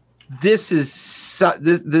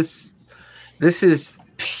is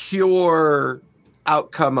pure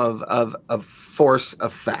outcome of force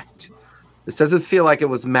effect. This doesn't feel like it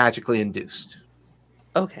was magically induced.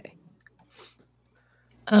 Okay.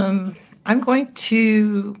 I'm going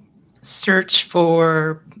to search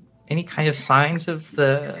for any kind of signs of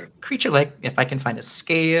the creature, like if I can find a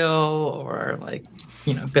scale or like,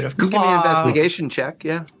 a bit of claw. Give me an investigation check,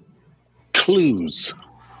 yeah. Clues.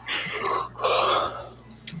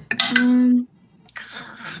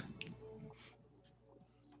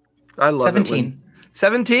 I love 17. it.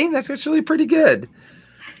 17? That's actually pretty good.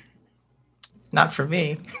 Not for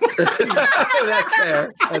me. That's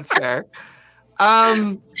fair. That's fair.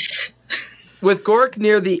 With Gork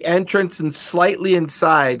near the entrance and slightly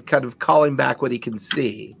inside, kind of calling back what he can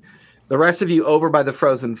see, the rest of you over by the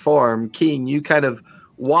frozen form, Keen, you kind of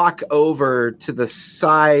walk over to the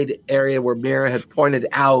side area where Mira had pointed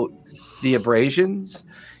out the abrasions.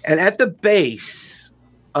 And at the base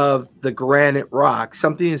of the granite rock,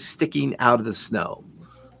 something is sticking out of the snow.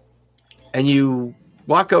 And you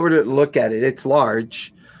walk over to it and look at it. It's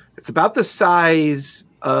large. It's about the size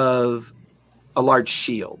of a large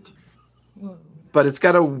shield. But it's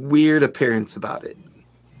got a weird appearance about it.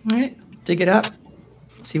 All right, dig it up.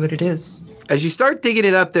 See what it is. As you start digging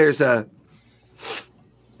it up, there's a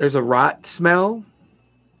rot smell.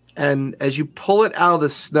 And as you pull it out of the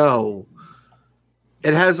snow,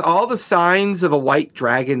 it has all the signs of a white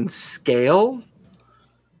dragon scale.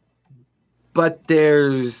 But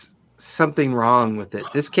there's something wrong with it.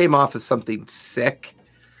 This came off as something sick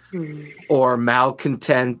or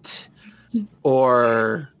malcontent,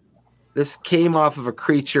 or this came off of a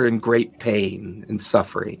creature in great pain and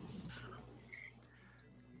suffering.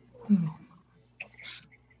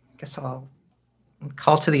 Guess I'll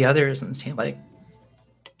call to the others and say, like,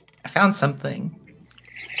 I found something.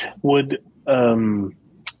 Would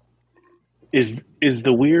is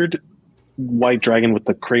the weird white dragon with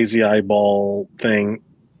the crazy eyeball thing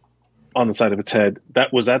on the side of its head,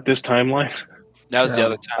 that was at this timeline? That was the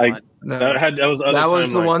other timeline. No. That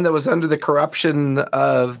was The one that was under the corruption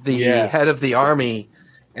of the head of the army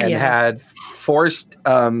and had forced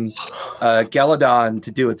Geladon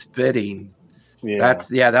to do its bidding.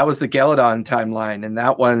 Yeah. That was the Geladon timeline, and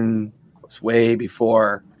that one was way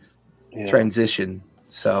before transition.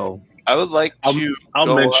 So I would like to.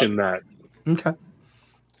 I'll mention that. Okay.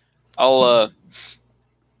 I'll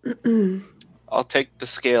take the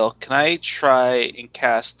scale. Can I try and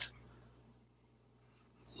cast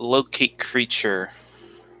locate creature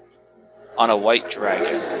on a white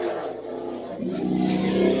dragon?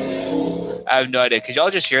 I have no idea. Could y'all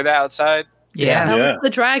just hear that outside? Yeah. That was the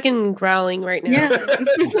dragon growling right now. Yeah,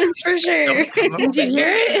 for sure. Did you hear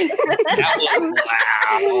it? That was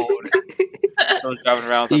loud. Someone's driving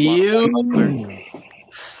around with a You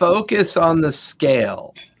focus on the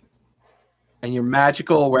scale, and your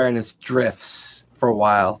magical awareness drifts for a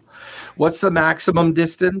while. What's the maximum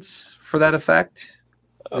distance for that effect?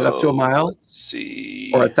 Is it up to a mile? Let's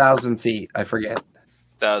see. Or 1,000 feet? I forget.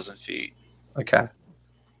 1,000 feet. Okay.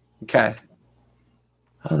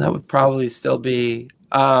 Oh, that would probably still be.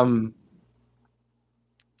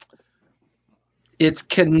 It's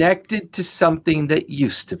connected to something that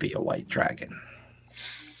used to be a white dragon.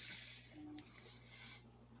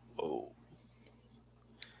 Oh.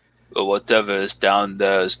 But whatever is down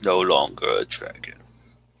there is no longer a dragon.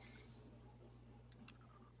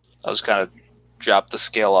 I was kind of drop the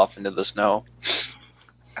scale off into the snow.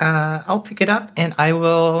 I'll pick it up, and I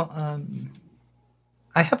will.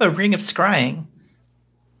 I have a ring of scrying.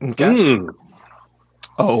 Okay.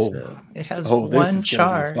 So it has one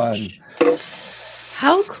charge.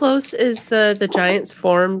 How close is the giant's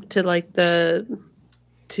form to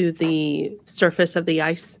the surface of the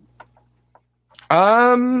ice?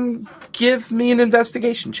 Give me an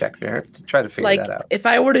investigation check, Merrick, to try to figure that out. If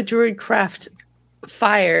I were to druidcraft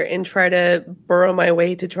fire and try to burrow my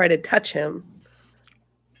way to try to touch him,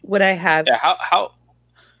 would I have? Yeah, how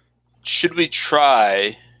should we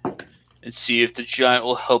try and see if the giant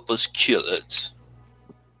will help us kill it?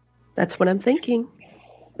 That's what I'm thinking.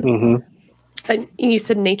 Mm-hmm. And you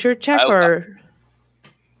said nature check or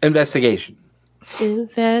investigation?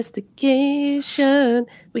 Investigation.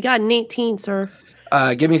 We got an 18, sir.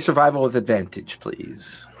 Give me survival with advantage,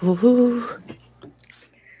 please. Ooh.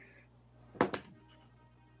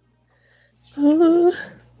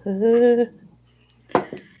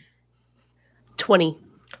 20.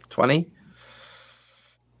 20.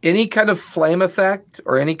 Any kind of flame effect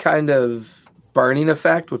or any kind of burning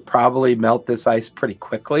effect would probably melt this ice pretty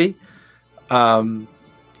quickly.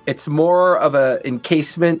 It's more of a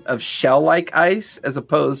encasement of shell-like ice as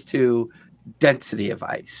opposed to density of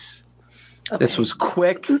ice. Okay. This was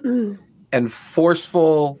quick and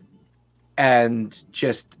forceful and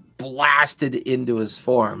just blasted into his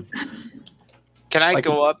form. Can I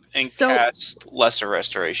go up and cast Lesser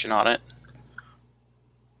Restoration on it?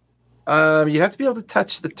 You have to be able to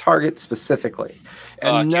touch the target specifically.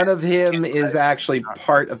 And none of him is actually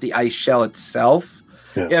part of the ice shell itself.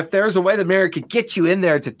 Yeah. If there's a way the mirror could get you in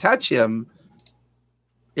there to touch him,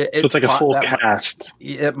 so it's like a full cast.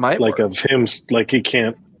 It might like work. Of him, like he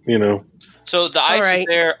can't, So the ice is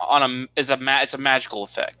there it's a magical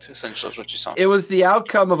effect. Essentially, is what you're saying. It was the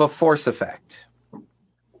outcome of a force effect.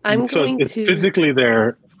 It's physically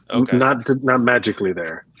there, not magically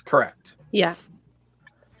there. Correct. Yeah.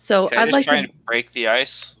 So I'd like to break the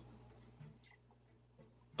ice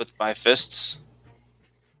with my fists.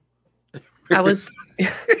 I was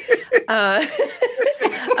I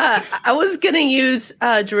was gonna use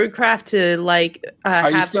Druidcraft to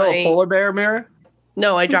Are you still a polar bear mirror?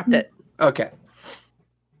 No, I dropped it. Okay.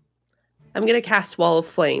 I'm gonna cast Wall of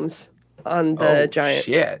Flames on the giant.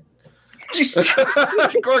 Shit.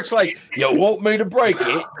 Gork's like, you want me to break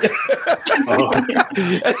it? And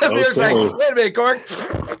the bear's like, wait a minute, Gork.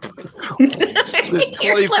 This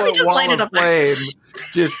 20-foot wall of flame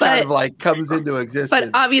just kind of like comes into existence.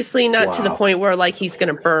 But obviously not to the point where he's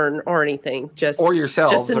going to burn or anything. Or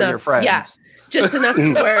yourselves just enough, or your friends. Yeah, just enough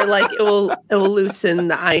to where it will loosen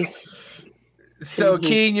the ice. So,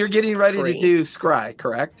 Keen, you're getting ready to do Scry,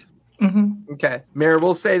 correct? Mm-hmm. Okay. Mira,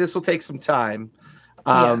 we'll say this will take some time.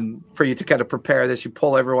 For you to kind of prepare this. You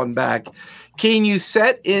pull everyone back. Keen, you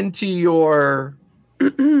set into your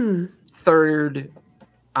third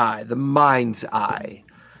eye, the mind's eye.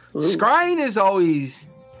 Ooh. Scrying is always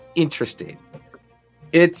interesting.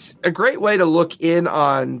 It's a great way to look in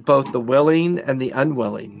on both the willing and the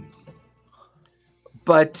unwilling.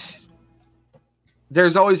 But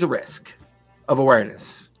there's always a risk of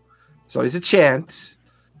awareness. There's always a chance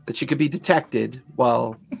that you could be detected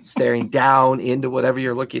while staring down into whatever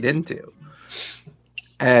you're looking into.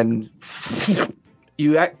 And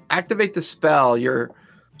you activate the spell, your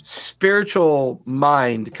spiritual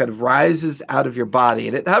mind kind of rises out of your body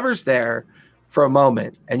and it hovers there for a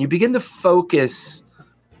moment. And you begin to focus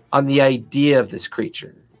on the idea of this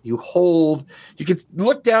creature. You can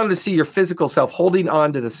look down to see your physical self holding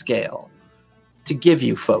on to the scale to give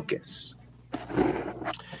you focus.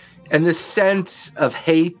 And this sense of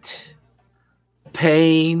hate,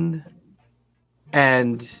 pain,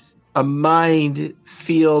 and a mind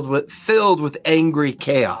filled with angry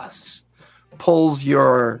chaos pulls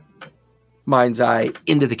your mind's eye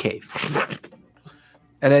into the cave.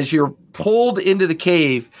 And as you're pulled into the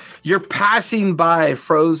cave, you're passing by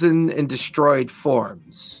frozen and destroyed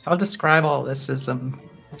forms. I'll describe all this as I'm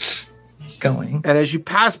going. And as you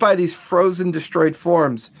pass by these frozen, destroyed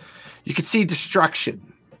forms, you can see destruction.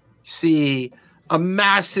 See a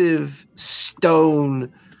massive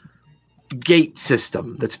stone gate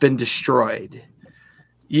system that's been destroyed.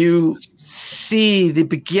 You see the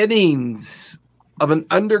beginnings of an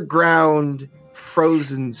underground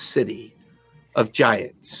frozen city of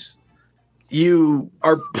giants. You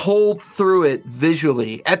are pulled through it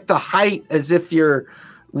visually at the height as if you're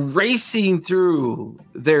racing through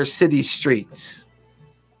their city streets.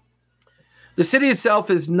 The city itself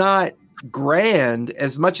is not grand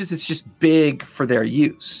as much as it's just big for their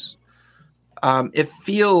use. It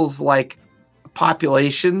feels like a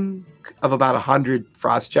population of about 100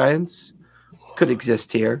 frost giants could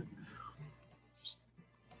exist here.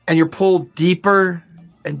 And you're pulled deeper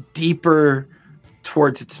and deeper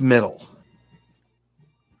towards its middle.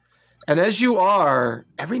 And as you are,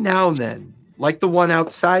 every now and then, like the one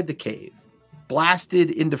outside the cave,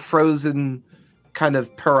 blasted into frozen kind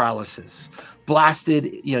of paralysis. Blasted,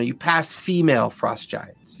 you pass female frost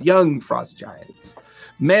giants, young frost giants,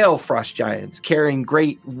 male frost giants carrying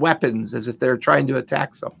great weapons as if they're trying to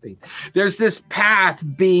attack something. There's this path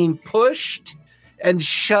being pushed and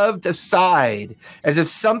shoved aside as if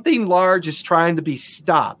something large is trying to be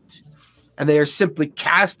stopped, and they are simply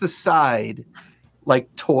cast aside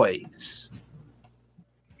like toys.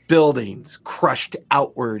 Buildings crushed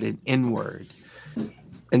outward and inward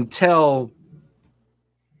until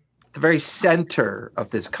the very center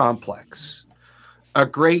of this complex, a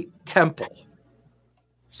great temple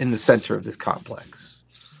in the center of this complex.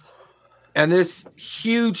 And this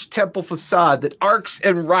huge temple facade that arcs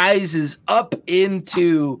and rises up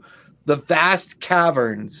into the vast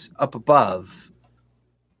caverns up above,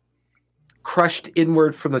 crushed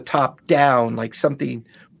inward from the top down like something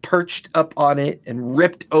perched up on it and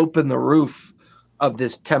ripped open the roof of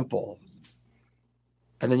this temple.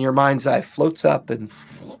 And then your mind's eye floats up and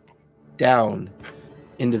down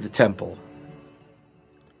into the temple.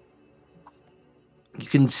 You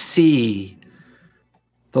can see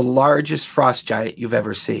the largest frost giant you've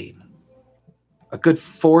ever seen. A good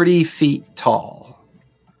 40 feet tall.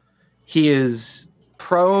 He is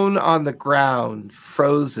prone on the ground,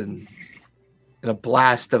 frozen in a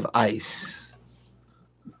blast of ice.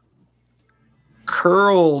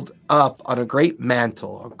 Curled up on a great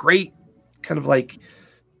mantle, a great kind of like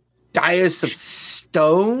dais of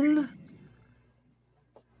stone.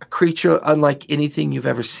 A creature unlike anything you've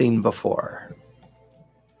ever seen before.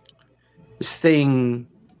 This thing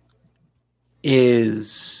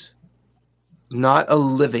is not a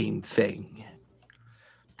living thing.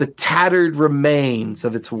 The tattered remains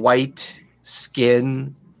of its white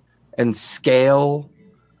skin and scale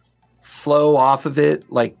flow off of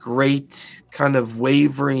it like great kind of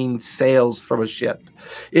wavering sails from a ship.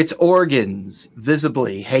 Its organs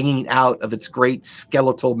visibly hanging out of its great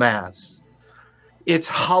skeletal mass. Its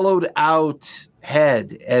hollowed out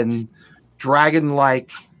head and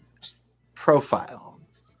dragon-like profile.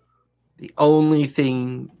 The only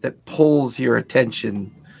thing that pulls your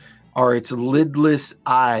attention are its lidless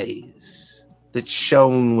eyes that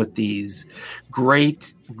shone with these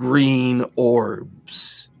great green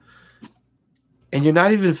orbs. And you're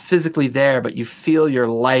not even physically there, but you feel your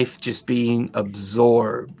life just being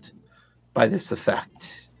absorbed by this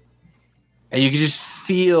effect. And you can just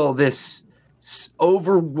feel this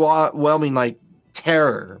overwhelming like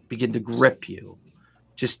terror begin to grip you.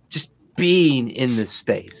 Just being in this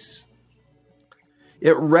space.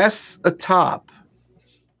 It rests atop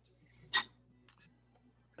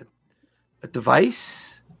a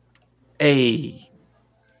device,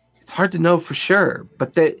 it's hard to know for sure,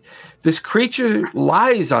 but that this creature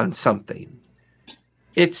lies on something.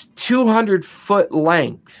 It's 200-foot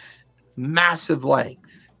length, massive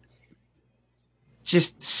length,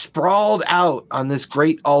 just sprawled out on this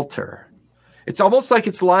great altar. It's almost like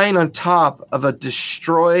it's lying on top of a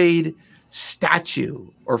destroyed statue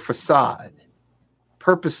or facade,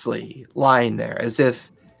 purposely lying there as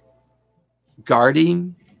if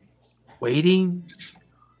guarding, waiting,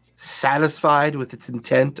 satisfied with its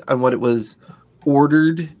intent on what it was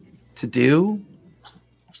ordered to do.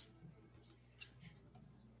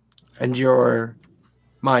 And your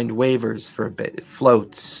mind wavers for a bit. It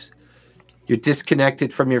floats. You're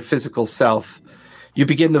disconnected from your physical self. You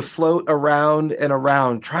begin to float around and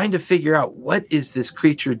around, trying to figure out what is this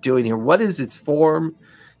creature doing here? What is its form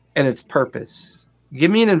and its purpose? Give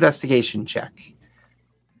me an investigation check.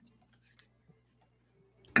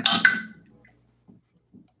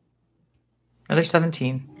 Another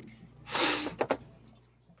 17.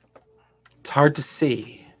 It's hard to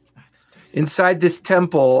see. Inside this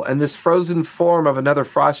temple and this frozen form of another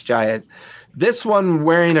frost giant, this one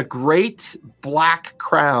wearing a great black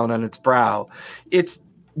crown on its brow. Its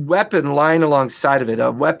weapon lying alongside of it,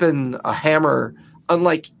 a hammer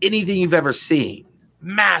unlike anything you've ever seen.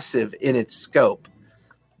 Massive in its scope.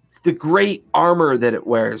 The great armor that it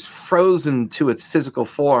wears, frozen to its physical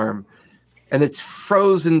form, and it's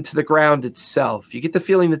frozen to the ground itself. You get the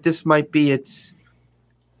feeling that this might be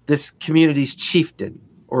this community's chieftain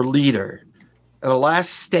or leader. And a last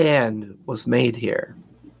stand was made here.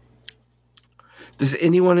 Does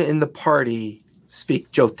anyone in the party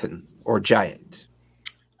speak Jotun or Giant?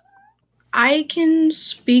 I can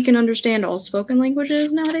speak and understand all spoken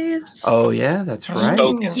languages nowadays. Oh, yeah, that's right.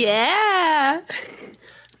 Oh. Yeah.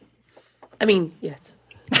 I mean, yes.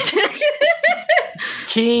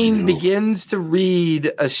 Keen begins to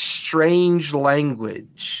read a strange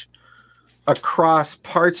language across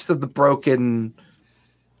parts of the broken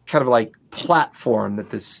kind of like platform that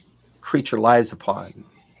this creature lies upon.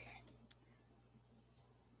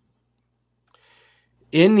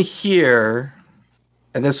 In here,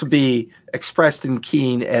 and this would be expressed in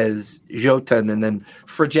Keen as Jotun, and then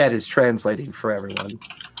Frigette is translating for everyone.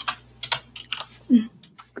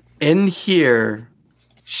 In here,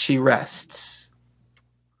 she rests.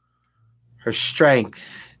 Her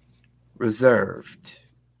strength reserved.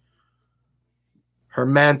 Her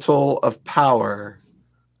mantle of power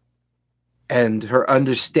and her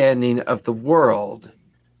understanding of the world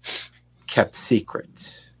kept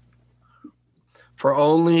secret. For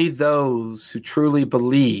only those who truly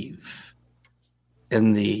believe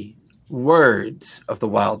in the words of the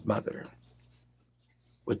Wild Mother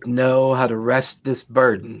would know how to rest this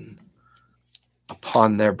burden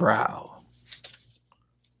upon their brow.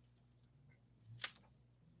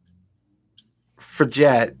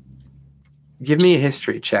 Fridget, give me a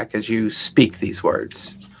history check as you speak these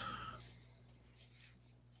words.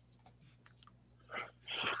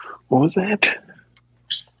 What was that?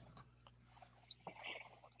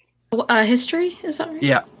 History? Is that right?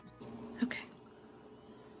 Yeah. Okay.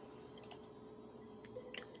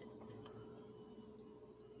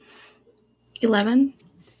 $11.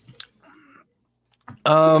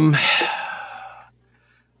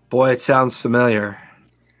 Boy, it sounds familiar.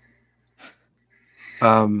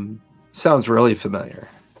 Sounds really familiar.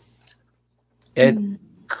 It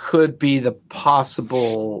could be the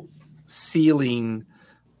possible sealing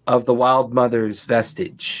of the Wild Mother's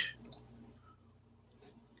vestige.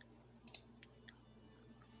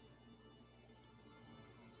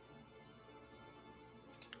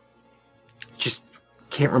 Just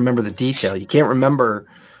can't remember the detail. You can't remember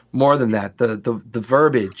more than that, the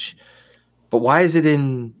verbiage. But why is it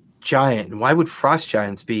in Giant? And why would Frost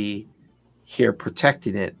Giants be here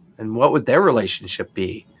protecting it? And what would their relationship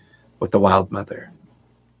be with the Wild Mother?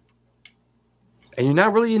 And you're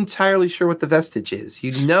not really entirely sure what the vestige is.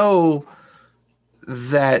 You know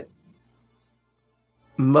that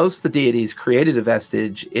most of the deities created a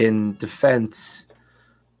vestige in defense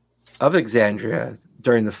of Exandria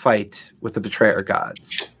during the fight with the Betrayer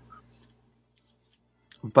gods.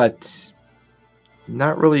 But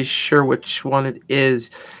not really sure which one it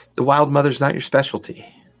is. The Wild Mother's not your specialty.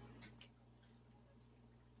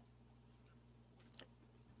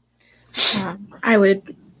 I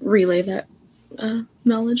would relay that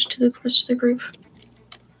knowledge to the rest of the group.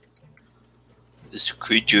 This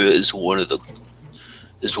creature is one of the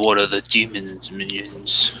demon's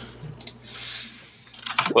minions.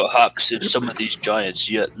 Perhaps if some of these giants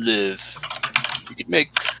yet live, we could make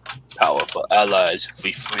powerful allies if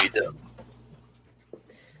we free them.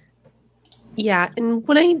 Yeah, and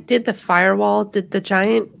when I did the firewall, did the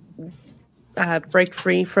giant break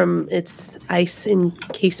free from its ice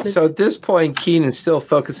encasement? So at this point, Keen is still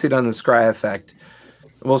focusing on the scry effect.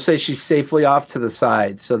 We'll say she's safely off to the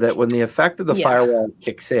side so that when the effect of the firewall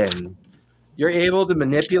kicks in, you're able to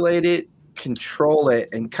manipulate it, control it,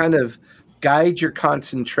 and kind of guide your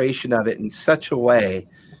concentration of it in such a way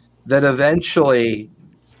that eventually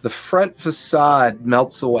the front facade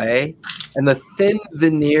melts away and the thin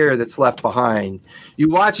veneer that's left behind. You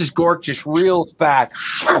watch as Gork just reels back,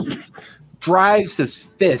 drives his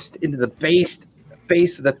fist into the base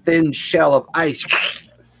of the thin shell of ice,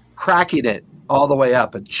 cracking it all the way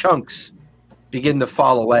up, and chunks begin to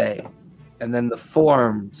fall away. And then the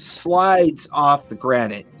form slides off the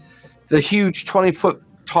granite. The huge 20-foot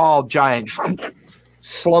tall giant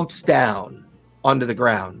slumps down onto the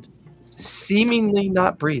ground, seemingly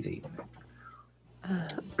not breathing.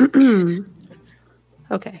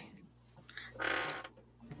 Okay.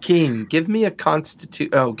 Keen, give me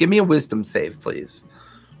a wisdom save, please.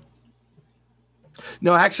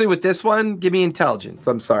 No, actually, with this one, give me intelligence.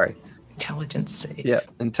 I'm sorry. Intelligence save. Yeah,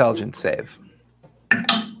 intelligence save.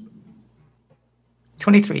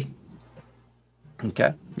 23.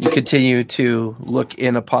 Okay. You continue to look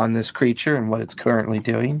in upon this creature and what it's currently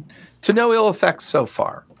doing. To no ill effects so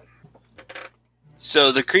far.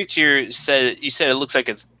 So the creature you said it looks like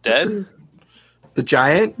it's dead? The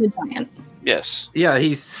giant? The giant. Yes. Yeah,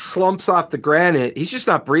 he slumps off the granite. He's just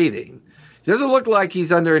not breathing. He doesn't look like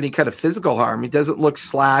he's under any kind of physical harm. He doesn't look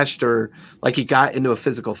slashed or like he got into a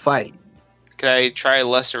physical fight. Can I try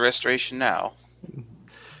lesser restoration now?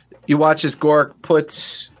 You watch as Gork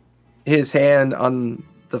puts his hand on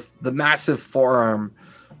the massive forearm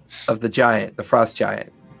of the giant, the frost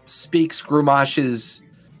giant, speaks Grumash's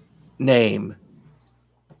name.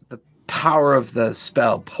 The power of the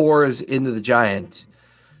spell pours into the giant.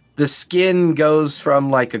 The skin goes from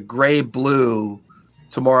like a gray blue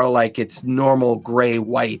to more like its normal gray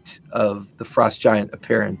white of the frost giant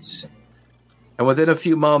appearance. And within a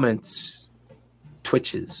few moments,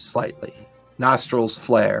 twitches slightly. Nostrils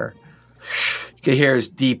flare. You can hear his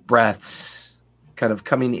deep breaths kind of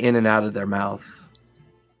coming in and out of their mouth.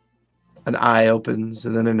 An eye opens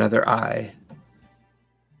and then another eye.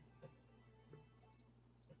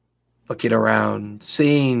 Looking around,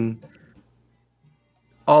 seeing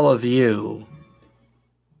all of you.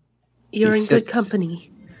 You're in good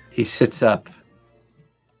company. He sits up.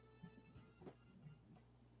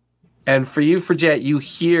 And for you, Fridget, you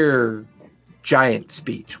hear giant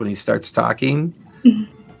speech when he starts talking.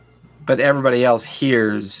 Mm-hmm. But everybody else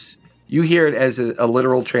hears. You hear it as a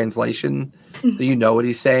literal translation, so you know what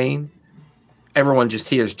he's saying. everyone just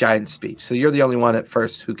hears giant speech. So you're the only one at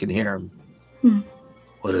first who can hear him.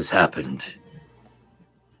 What has happened?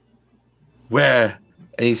 Where?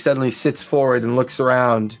 And he suddenly sits forward and looks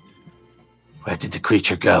around. Where did the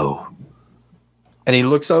creature go? And he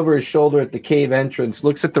looks over his shoulder at the cave entrance,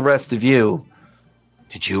 looks at the rest of you.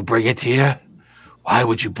 Did you bring it here? Why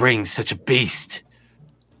would you bring such a beast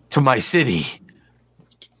to my city?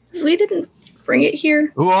 We didn't bring it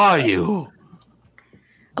here. Who are you?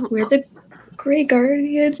 We're the Grey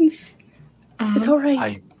Guardians. It's all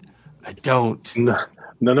right. I don't.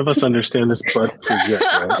 None of us understand this, but Forget,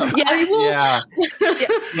 right? Yeah.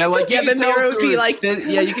 Like you can tell Miro would through be his like,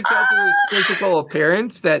 you can tell through his physical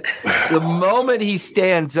appearance that the moment he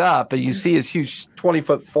stands up and you see his huge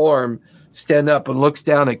 20-foot form stand up and looks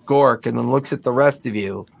down at Gork and then looks at the rest of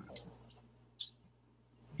you,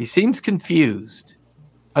 he seems confused,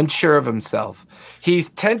 unsure of himself.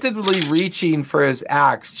 He's tentatively reaching for his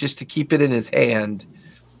axe just to keep it in his hand,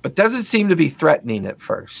 but doesn't seem to be threatening at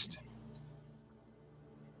first.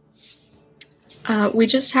 We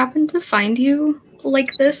just happened to find you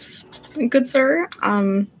like this, good sir.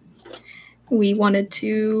 We wanted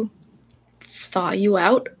to thaw you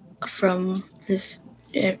out from this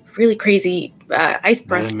really crazy ice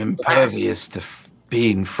breath. I'm impervious to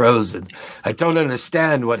being frozen. I don't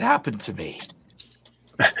understand what happened to me.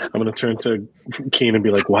 I'm going to turn to Keen and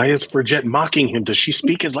be like, why is Forget mocking him? Does she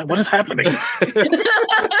speak his what is happening? I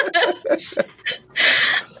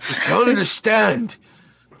don't understand.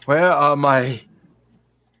 Where are my...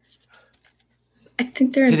 I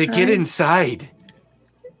think they're inside. Did it get inside?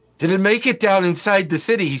 Did it make it down inside the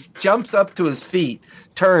city? He jumps up to his feet,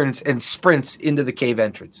 turns, and sprints into the cave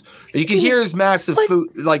entrance. You can hear his massive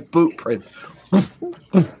boot print.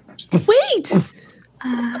 Wait!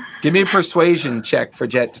 Give me a persuasion check for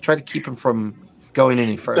Jet to try to keep him from going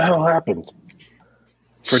any What further. the hell happened?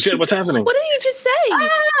 Forget, what's happening? What did you just say?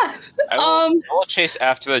 I will chase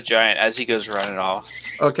after the giant as he goes running off.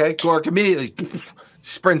 Okay, Gork immediately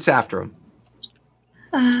sprints after him.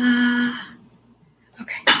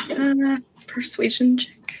 Okay. Persuasion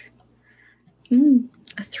check.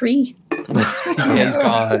 A 3. He's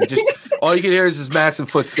gone. Just all you can hear is his massive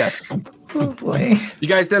footsteps. Oh boy. You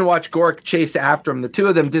guys then watch Gork chase after him. The two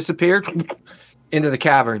of them disappeared into the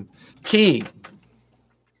cavern. Key,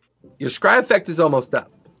 your scry effect is almost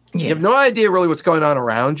up. Yeah. You have no idea really what's going on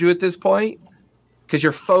around you at this point because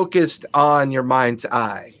you're focused on your mind's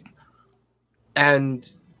eye.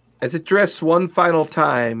 And as it drifts one final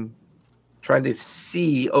time, trying to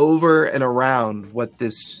see over and around what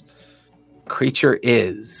this creature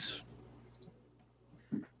is.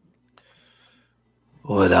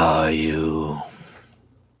 What are you?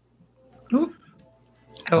 Oop.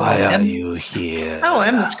 Why are you here? Oh,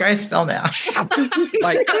 I'm the scry spell now.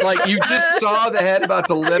 like you just saw the head about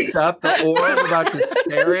to lift up, the orb about to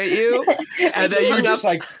stare at you, and then you're just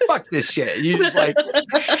like, fuck this shit. You just like...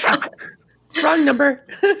 Wrong number.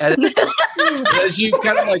 And as you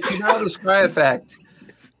kind of like, the scry effect,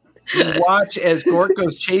 you watch as Gork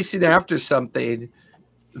goes chasing after something.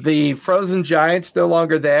 The frozen giant's no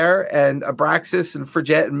longer there, and Abraxas and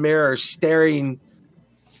Forget and Mirror are staring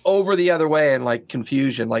over the other way in like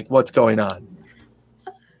confusion, like what's going on.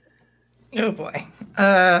 Oh boy.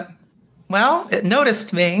 Well, it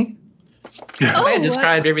noticed me. I had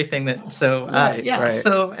described everything that. So Right.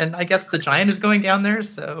 So, and I guess the giant is going down there,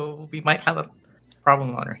 so we might have a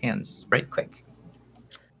problem on our hands right quick.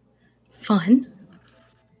 Fun.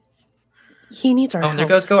 He needs our Oh, help. and there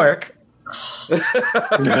goes Gork.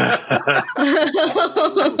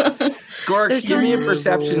 Gork, give me a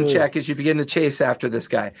perception check as you begin to chase after this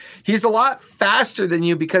guy. He's a lot faster than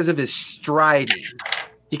you because of his striding.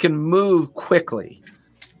 He can move quickly.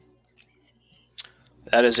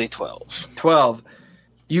 That is a 12. 12.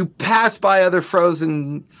 You pass by other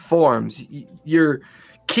frozen forms. You're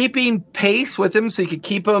keeping pace with him so you can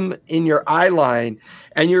keep him in your eye line,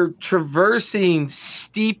 and you're traversing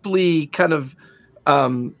steeply kind of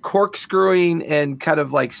corkscrewing and kind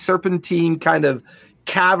of like serpentine kind of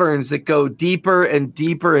caverns that go deeper and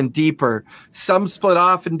deeper and deeper. Some split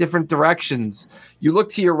off in different directions. You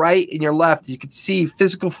look to your right and your left, you can see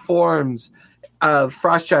physical forms of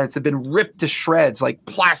frost giants have been ripped to shreds, like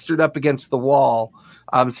plastered up against the wall.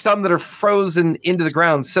 Some that are frozen into the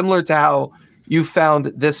ground, similar to how you found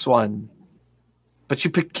this one. But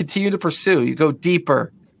you continue to pursue. You go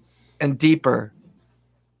deeper and deeper.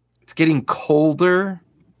 It's getting colder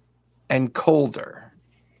and colder.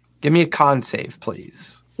 Give me a con save,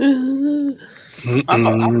 please. I'm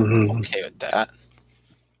okay with that.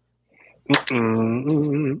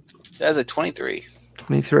 That's a 23.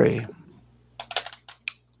 23.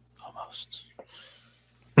 Almost.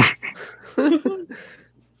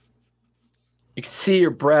 You can see your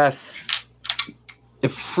breath. It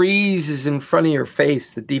freezes in front of your face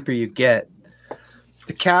the deeper you get.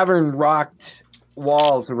 The cavern rocked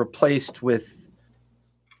walls are replaced with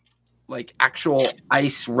like actual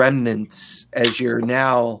ice remnants as you're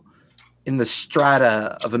now in the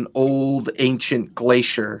strata of an old ancient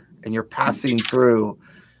glacier and you're passing through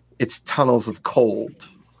its tunnels of cold.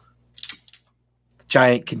 The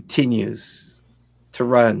giant continues to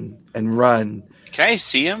run and run. Can I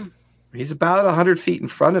see him? He's about 100 feet in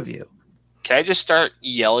front of you. Can I just start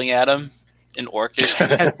yelling at him in Orcish?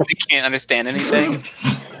 He can't understand anything.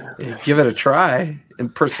 Give it a try.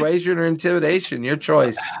 And persuasion or intimidation, your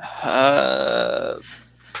choice.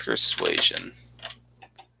 Persuasion.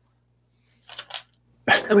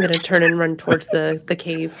 I'm gonna turn and run towards the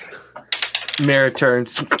cave. Mara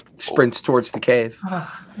turns, sprints towards the cave.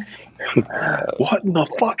 What in the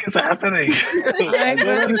fuck is happening?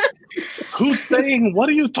 Who's saying? What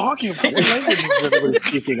are you talking about? What language is everybody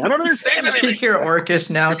speaking? I don't understand I can anything. hear Orcish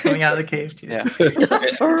now coming out of the cave too. Yeah.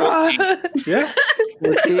 Yeah.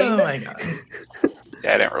 14? Oh my god.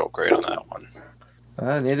 Yeah, I didn't roll great on that one.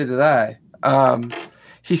 Neither did I.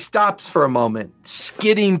 He stops for a moment,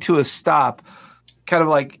 skidding to a stop, kind of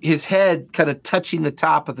like his head kind of touching the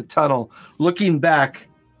top of the tunnel, looking back.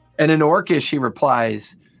 And in Orcish, he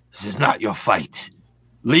replies, "This is not your fight.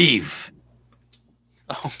 Leave."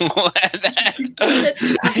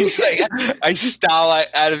 He's like, I style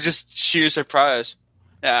out of just sheer surprise.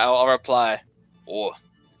 Yeah, I'll reply. Oh,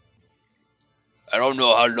 I don't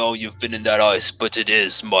know how long you've been in that ice, but it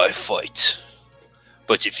is my fight.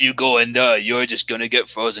 But if you go in there, you're just gonna get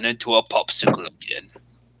frozen into a popsicle again.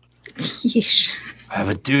 Yeesh. I have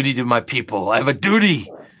a duty to my people. I have a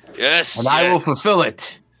duty, Yes, and I will fulfill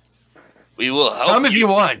it. We will help Come if you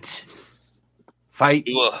want. Fight.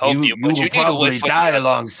 We will help you, You but will you need to probably wait for die the-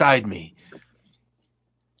 alongside me.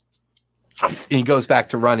 And he goes back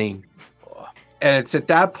to running. And it's at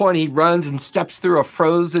that point he runs and steps through a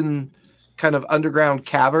frozen kind of underground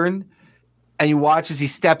cavern. And you watch as he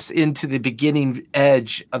steps into the beginning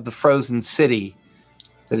edge of the frozen city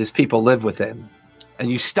that his people live within. And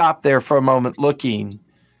you stop there for a moment looking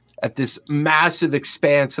at this massive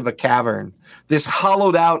expanse of a cavern, this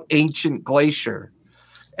hollowed out ancient glacier.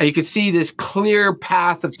 And you can see this clear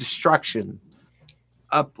path of destruction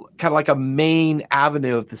up kind of like a main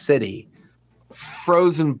avenue of the city.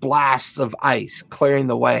 Frozen blasts of ice clearing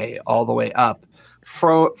the way all the way up.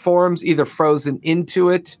 Forms either frozen into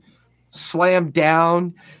it, slammed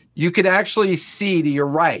down. You can actually see to your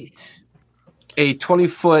right a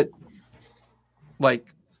 20-foot like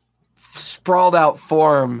sprawled out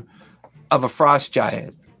form of a frost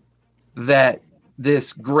giant that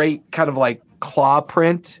this great kind of like claw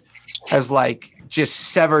print has like just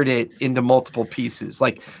severed it into multiple pieces.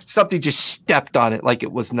 Like something just stepped on it like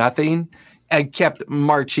it was nothing and kept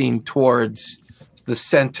marching towards the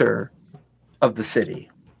center of the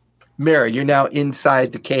city. Mara, you're now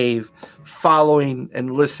inside the cave, following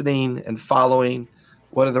and listening and following.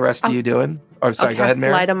 What are the rest of you doing? Oh, I'm sorry, I'll go ahead, cast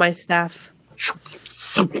Mara. light on my staff.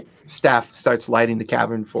 Staff starts lighting the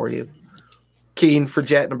cavern for you. Keen, for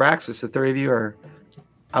Jet, and Abraxas, the three of you are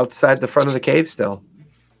outside the front of the cave still.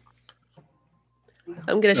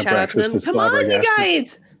 I'm gonna shout out to Abraxas them. is Come on, you flabbergasted.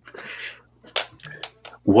 guys!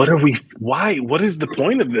 What are we? Why? What is the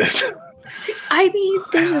point of this? I mean,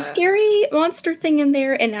 there's a scary monster thing in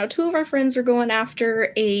there, and now two of our friends are going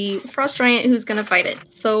after a frost giant who's gonna fight it.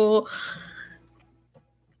 So,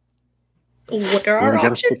 what are our We gotta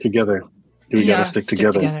options? stick together. We gotta stick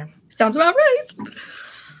together. Sounds about right.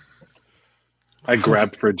 I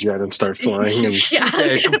grab for a jet and start flying, and Yeah.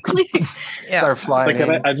 Yeah. Start flying. like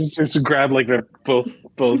in. I just grab like they're both,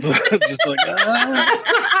 just like.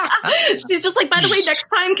 She's just like, by the way, next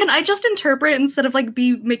time, can I just interpret instead of like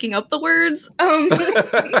be making up the words?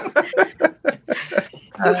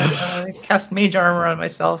 Cast mage armor on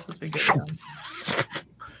myself as we go down.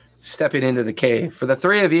 Stepping into the cave. For the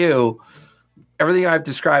three of you, everything I've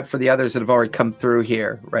described for the others that have already come through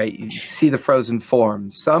here, right? You see the frozen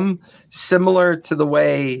forms, some similar to the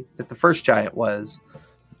way that the first giant was,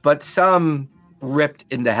 but some ripped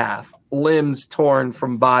into half, limbs torn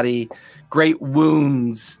from body, great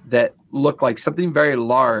wounds that look like something very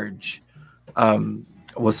large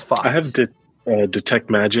was fought. I have detect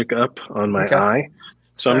magic up on my Okay. eye,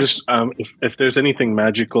 so I'm Fair. just if there's anything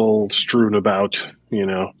magical strewn about,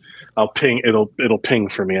 I'll ping. It'll ping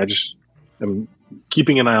for me. I'm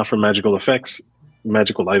keeping an eye out for magical effects,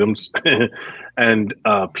 magical items, and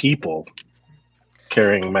people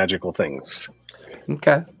carrying magical things.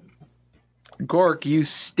 Okay. Gork, you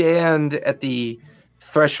stand at the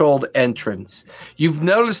threshold entrance. You've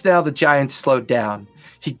noticed now the giant slowed down.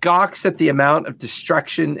 He gawks at the amount of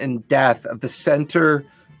destruction and death of the center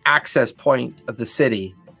access point of the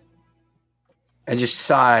city and just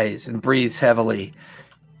sighs and breathes heavily.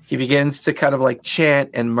 He begins to kind of like chant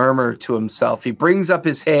and murmur to himself. He brings up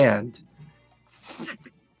his hand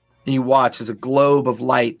and you watch as a globe of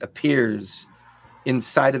light appears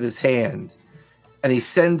inside of his hand and he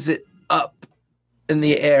sends it up in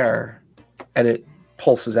the air and it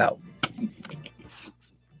pulses out.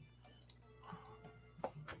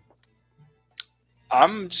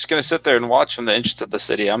 I'm just gonna sit there and watch from the entrance of the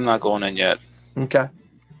city. I'm not going in yet. Okay.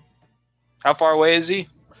 How far away is he?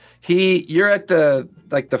 You're at the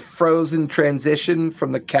frozen transition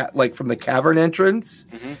from the cavern entrance.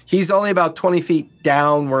 Mm-hmm. He's only about 20 feet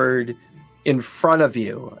downward in front of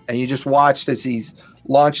you, and you just watched as he's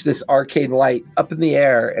launched this arcane light up in the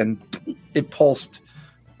air, and it pulsed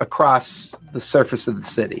across the surface of the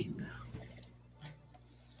city.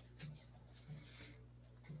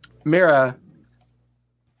 Mira,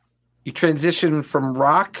 you transition from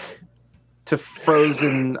rock to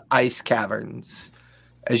frozen ice caverns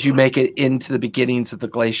as you make it into the beginnings of the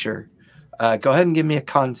glacier. Go ahead and give me a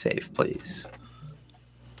con save, please.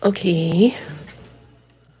 Okay.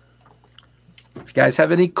 If you guys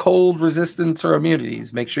have any cold resistance or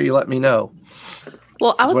immunities, make sure you let me know.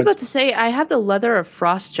 Well, I was about to say, I have the leather of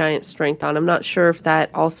frost giant strength on. I'm not sure if that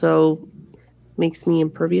also makes me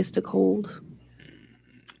impervious to cold.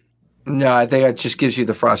 No, I think it just gives you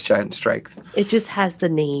the frost giant strength. It just has the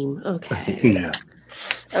name. Okay. Yeah.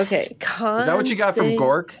 Okay. Con Is that what you got from save.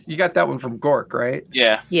 Gork? You got that one from Gork, right?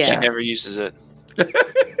 Yeah. Yeah. She never uses it.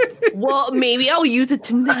 Well, maybe I'll use it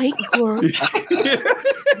tonight, Gork.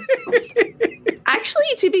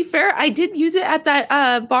 Actually, to be fair, I did use it at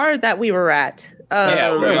that bar that we were at.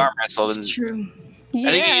 Yeah, we arm wrestled. It's true.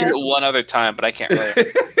 I think you used it one other time, but I can't remember.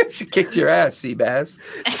 She kicked your ass, Seabass.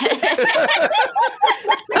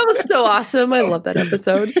 That was so awesome. I love that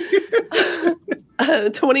episode.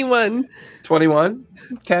 21. 21.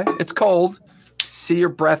 Okay. It's cold. See your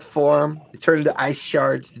breath form. They turn into ice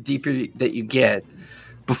shards the deeper that you get.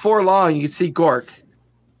 Before long, you see Gork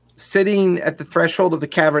sitting at the threshold of the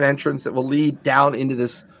cavern entrance that will lead down into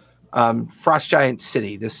this frost giant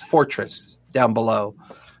city, this fortress down below.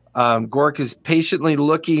 Gork is patiently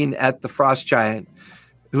looking at the frost giant,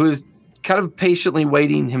 who is kind of patiently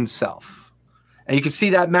waiting himself. And you can see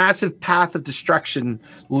that massive path of destruction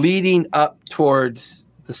leading up towards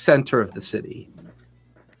the center of the city.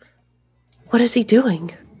 What is he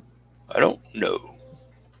doing? I don't know.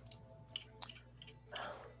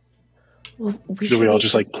 Well, Do we all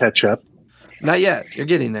just like catch up? Not yet. You're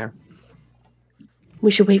getting there.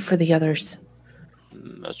 We should wait for the others.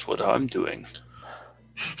 That's what I'm doing.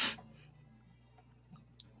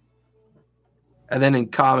 And then in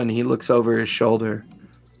common, he looks over his shoulder.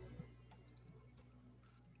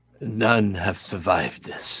 None have survived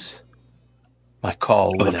this. My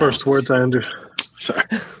call went The first out. words I Sorry.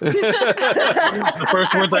 The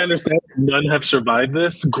first words I understand. None have survived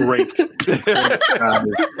this. Great.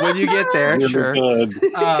 When you get there, really sure.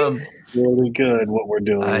 Good. Really good. What we're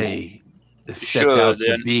doing. I set Sure, out the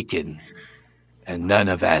then. beacon, and none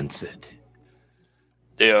have answered.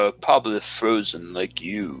 They are probably frozen like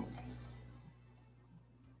you.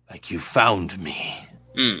 Like you found me.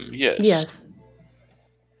 Yes. Yes.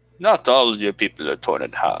 Not all of your people are torn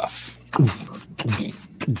in half.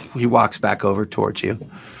 He walks back over towards you,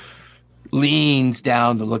 leans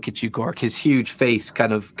down to look at you, Gork, his huge face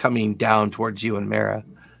kind of coming down towards you and Mara.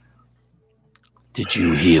 Did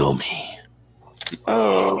you heal me?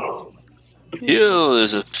 Oh. Heal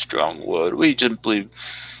is a strong word. We simply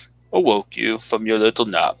awoke you from your little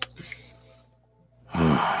nap.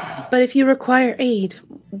 But if you require aid,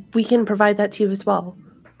 we can provide that to you as well.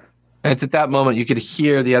 And it's at that moment you could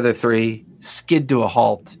hear the other three skid to a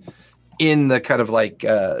halt in the kind of like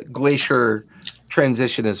glacier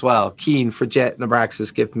transition as well. Keen, Fridget, and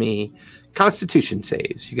Abraxas give me Constitution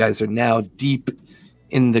saves. You guys are now deep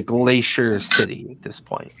in the glacier city at this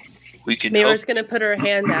point. We can Mira's help. going to put her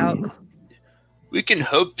hand out. We can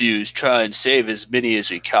help you try and save as many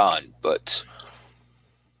as we can, but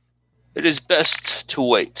it is best to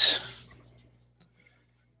wait.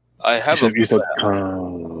 I have you said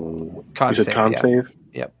Con you said save, con yeah. save?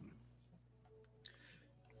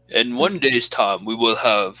 In one day's time, we will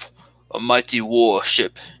have a mighty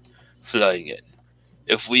warship flying in.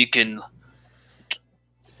 If we can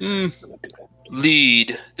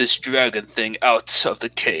lead this dragon thing out of the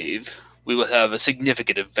cave, we will have a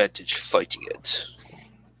significant advantage fighting it.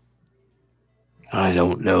 I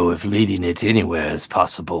don't know if leading it anywhere is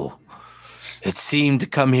possible. It seemed to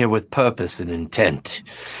come here with purpose and intent.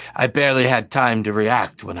 I barely had time to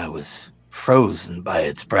react when I was frozen by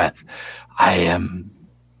its breath. I am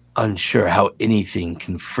unsure how anything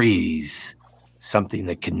can freeze something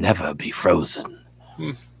that can never be frozen.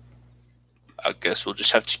 I guess we'll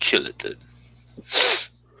just have to kill it then.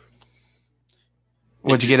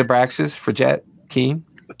 What'd you get, Abraxas, for Jet, Keen?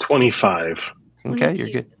 25. Okay, you're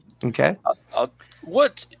good. Okay.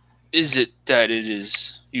 What is it that it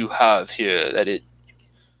is you have here that it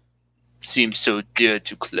seems so dear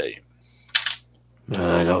to claim?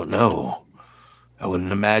 I don't know. I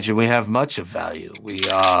wouldn't imagine we have much of value.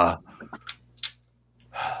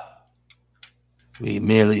 We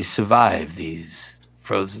merely survive these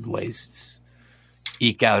frozen wastes,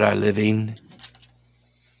 eke out our living.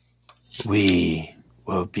 We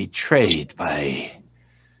were betrayed by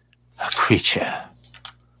a creature,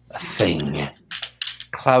 a thing,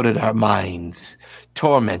 clouded our minds,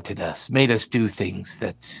 tormented us, made us do things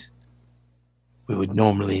that we would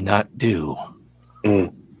normally not do.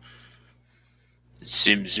 It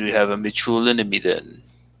seems we have a mutual enemy then.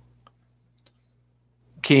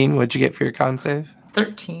 Keen, what'd you get for your con save?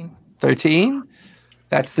 13. 13?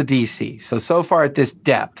 That's the DC. So far at this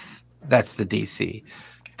depth, that's the DC.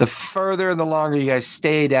 The further and the longer you guys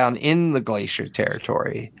stay down in the glacier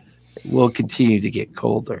territory, it will continue to get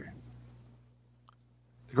colder.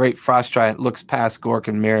 The great frost giant looks past Gork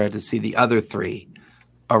and Mira to see the other three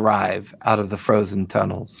arrive out of the frozen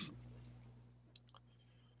tunnels.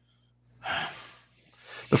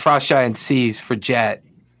 The frost giant sees for Jet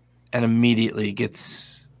and immediately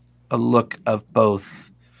gets a look of both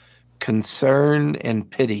concern and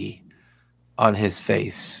pity on his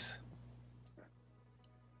face.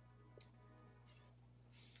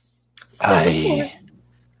 I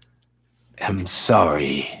am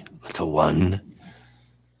sorry, little one.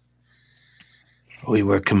 We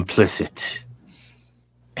were complicit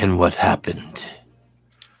in what happened.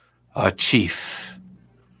 Our chief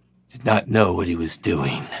did not know what he was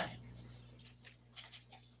doing.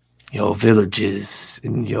 Your villages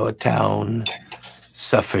in your town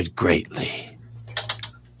suffered greatly.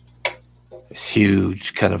 This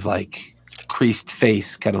huge, kind of like creased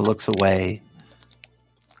face kind of looks away.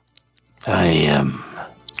 I am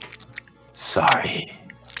sorry.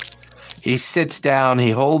 He sits down,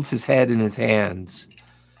 he holds his head in his hands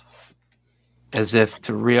as if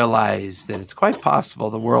to realize that it's quite possible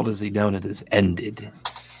the world as he known it has ended.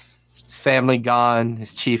 His family gone,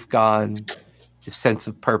 his chief gone, his sense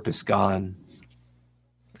of purpose gone.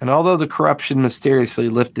 And although the corruption mysteriously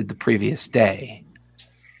lifted the previous day,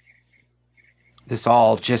 this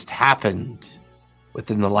all just happened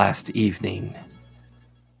within the last evening.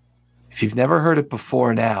 If you've never heard it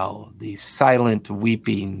before now, the silent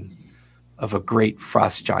weeping of a great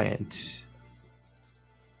frost giant.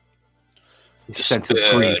 The sense of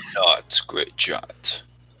grief. Not, great giant.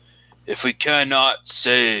 If we cannot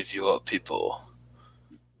save your people,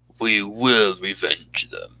 we will revenge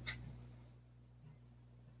them.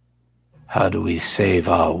 How do we save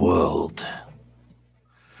our world?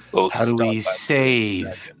 Both How do we start by-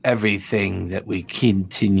 save everything that we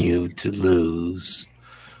continue to lose?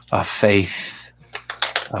 Our faith,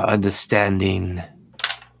 our understanding.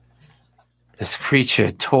 This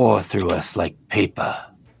creature tore through us like paper.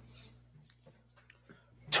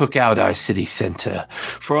 Took out our city center.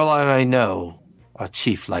 For all I know, our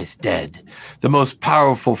chief lies dead. The most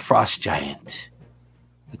powerful frost giant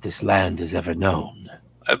that this land has ever known.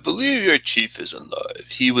 I believe your chief is alive.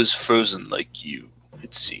 He was frozen like you,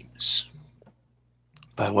 it seems.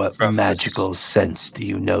 By what From magical sense do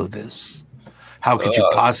you know this? How could you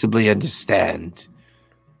possibly understand?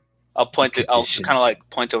 I'll kind Condition. of like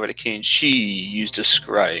point over to Kane. She used a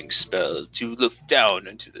scrying spell to look down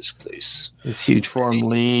into this place. This huge form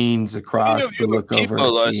leans across Many of to your look over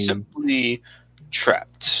people at are Keen. simply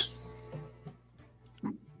trapped.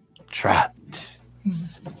 Trapped.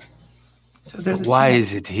 So there's But a why chance-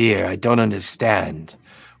 is it here? I don't understand.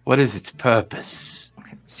 What is its purpose?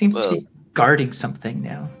 It seems Well- to be guarding something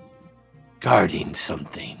now. Guarding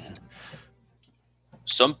something.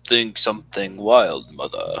 Something wild,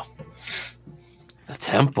 mother. The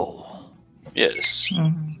temple. Yes.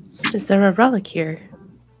 Is there a relic here?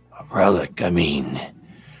 A relic, I mean.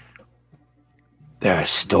 There are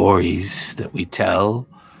stories that we tell.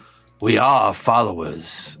 We are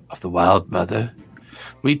followers of the Wild Mother.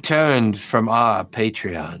 We turned from our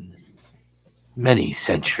Patreon many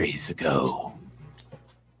centuries ago.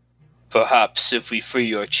 Perhaps if we free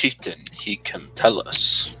your chieftain, he can tell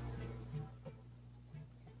us.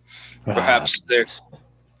 Perhaps there-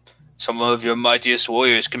 Some of your mightiest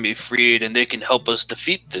warriors can be freed, and they can help us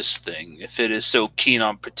defeat this thing. If it is so keen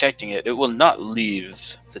on protecting it, it will not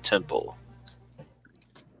leave the temple.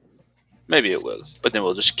 Maybe it will, but then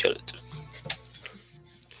we'll just kill it.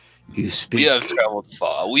 You speak We have traveled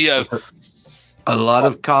far. We have... a lot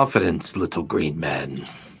of confidence, little green man.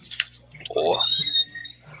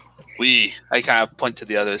 I kind of point to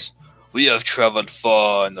the others. We have traveled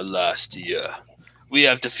far in the last year. We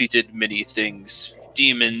have defeated many things.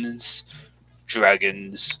 Demons,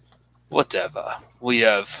 dragons, whatever. We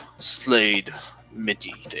have slayed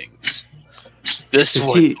many things. This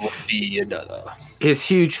one will be another. His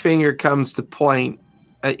huge finger comes to point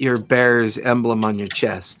at your bear's emblem on your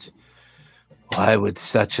chest. Why would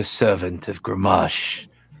such a servant of Gramash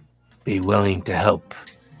be willing to help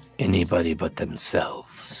anybody but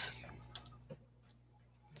themselves?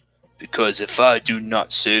 Because if I do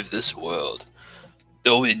not save this world,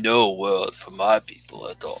 there will be no world for my people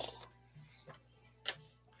at all.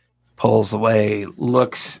 Pulls away,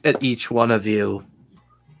 looks at each one of you.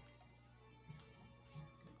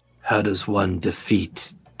 How does one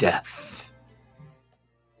defeat death?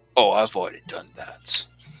 Oh, I've already done that.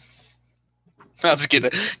 I'll just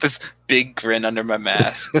get this big grin under my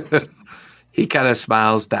mask. He kind of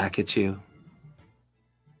smiles back at you.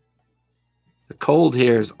 The cold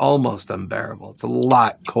here is almost unbearable. It's a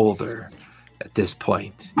lot colder at this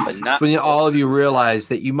point. But not It's when all of you realize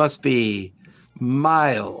that you must be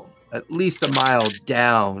at least a mile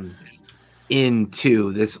down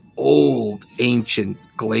into this old ancient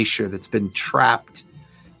glacier that's been trapped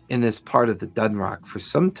in this part of the Dunrock for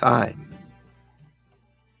some time.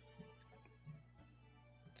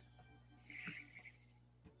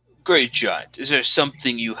 Great Giant, is there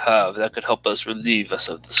something you have that could help us relieve us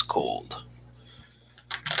of this cold?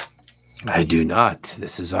 I do not.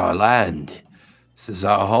 This is our land. This is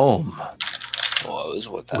our home. Oh, I was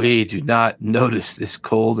what that We do not notice this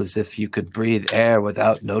cold as if you could breathe air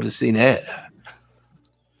without noticing air.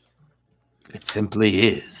 It simply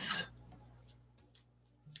is.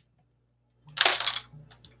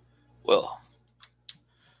 Well,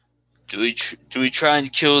 do we try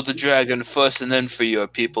and kill the dragon first and then for your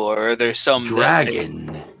people, or are there some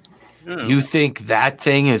Dragon? You think that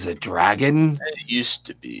thing is a dragon? It used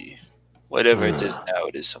to be. Whatever it is now,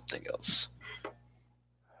 it is something else.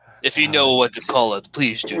 If you know what to call it,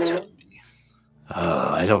 please do tell me.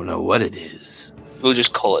 I don't know what it is. We'll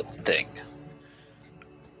just call it thing.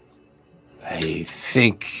 I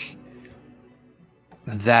think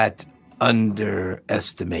that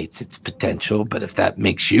underestimates its potential, but if that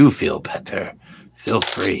makes you feel better, feel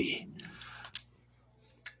free.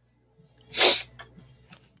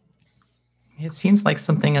 It seems like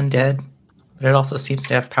something undead, but it also seems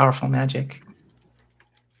to have powerful magic.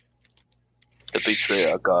 The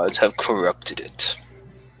betrayer gods have corrupted it.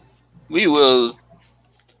 We will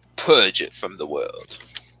purge it from the world.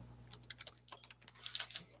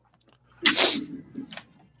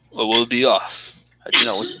 Or we'll be off. I do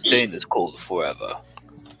not want to stay in this cold forever.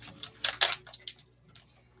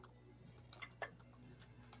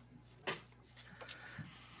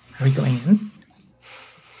 Are we going in?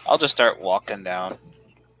 I'll just start walking down.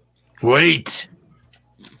 Wait!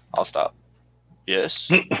 I'll stop. Yes?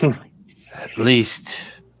 At least,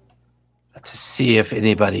 let's see if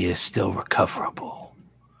anybody is still recoverable.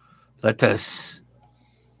 Let us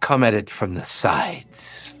come at it from the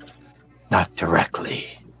sides, not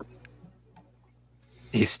directly.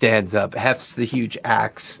 He stands up, hefts the huge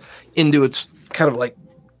axe into its kind of like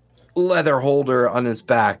leather holder on his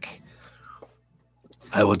back.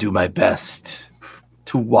 I will do my best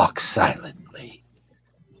to walk silently.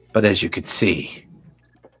 But as you can see,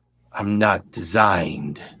 I'm not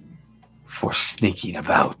designed for sneaking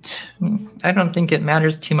about. I don't think it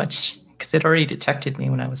matters too much, because it already detected me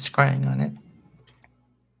when I was scrying on it.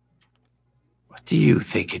 What do you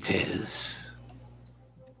think it is?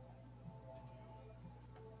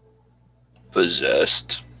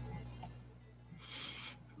 Possessed.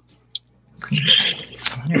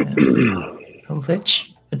 I don't know. A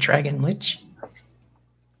lich? A dragon lich?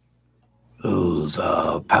 Those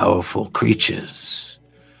are powerful creatures.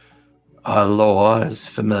 Our lore is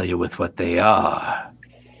familiar with what they are.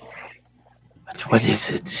 But what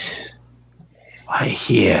is it? I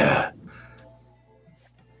hear.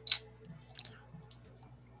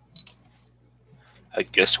 I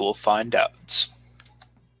guess we'll find out.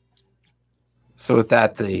 So with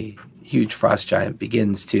that, the huge frost giant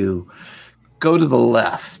begins to go to the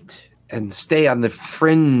left and stay on the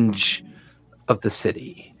fringe of the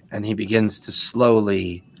city. And he begins to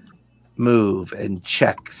slowly move and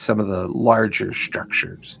check some of the larger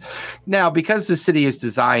structures. Now, because the city is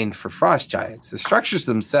designed for frost giants, the structures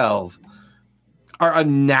themselves are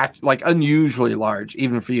unusually large,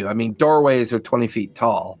 even for you. I mean, doorways are 20 feet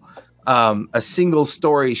tall. A single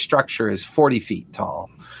story structure is 40 feet tall.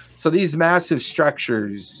 So these massive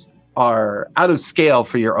structures are out of scale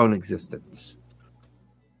for your own existence.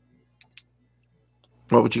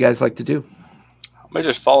 What would you guys like to do? I might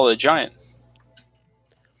just follow the giant.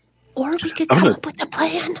 Or we could come up with a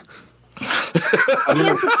plan.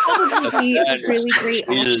 Yeah, would probably be a really great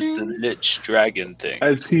He is option. the Lich Dragon thing.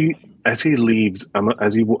 As he leaves,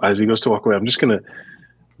 as he goes to walk away, I'm just gonna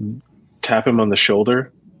tap him on the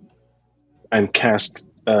shoulder and cast.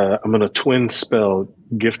 I'm gonna twin spell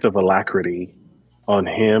Gift of Alacrity on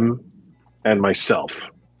him and myself.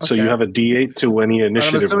 So Okay. you have a D8 to any I'm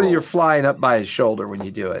initiative assuming roll. you're flying up by his shoulder when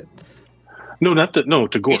you do it. No, to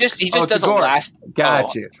Gork. He just Oh, does to a Gork. last. Got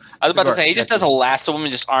oh, you. I was about to Gork, say he just got does a last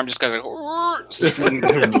woman. Just arm just goes like.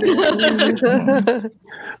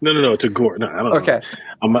 No, to Gork. No, I don't know. Okay.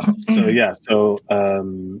 I'm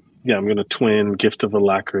gonna twin Gift of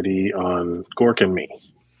Alacrity on Gork and me.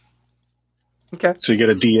 Okay. So you get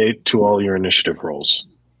a D8 to all your initiative rolls,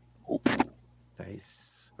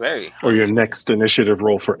 Nice. Very. or your next initiative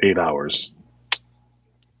roll for 8 hours.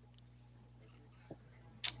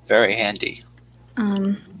 Very handy.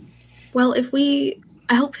 Well, if we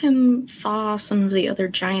help him thaw some of the other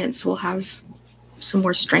giants, we'll have some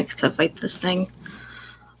more strength to fight this thing.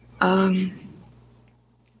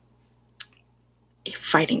 If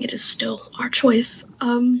fighting it is still our choice.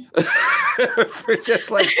 We're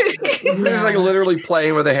just like literally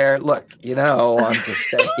playing with the hair. Look, I'm just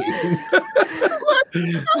saying.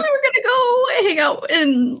 We were gonna go hang out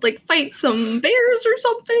and like fight some bears or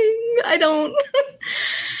something. I don't.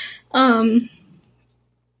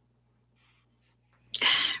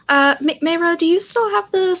 Mayra, do you still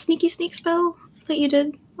have the sneaky sneak spell that you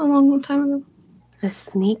did a long time ago? The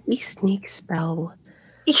sneaky sneak spell.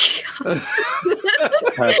 Yeah.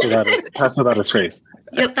 Pass without a trace.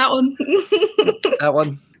 Yep, that one. That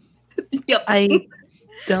one. Yep. I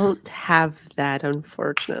don't have that,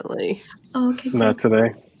 unfortunately. Oh, okay. Not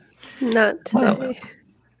today. Not today.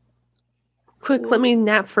 Quick, let me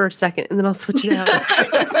nap for a second and then I'll switch it out.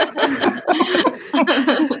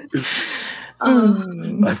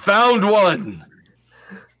 I found one.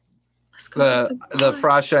 Let's go. The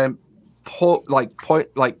frost giant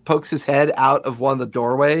pokes his head out of one of the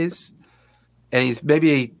doorways, and he's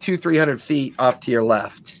maybe 200-300 feet off to your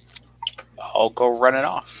left. I'll go running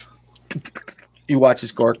off. You watch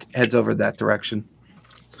as Gork heads over that direction.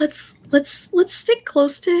 Let's stick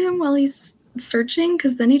close to him while he's searching,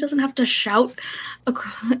 because then he doesn't have to shout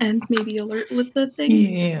and maybe alert with the thing.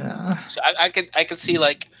 Yeah. So I could see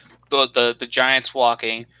like the giants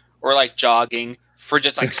walking or like jogging. For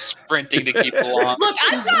just like sprinting to keep along. Look,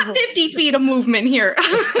 I've got 50 feet of movement here.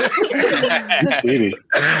 Sweetie.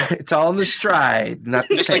 It's all in the stride, not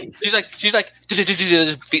the Just like pace. she's like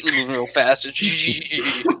feet moving real fast.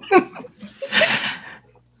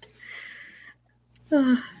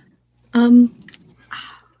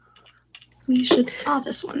 We should thaw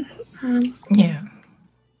this one. Yeah.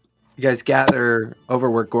 You guys gather over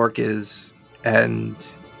where Gork is, and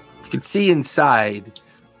you can see inside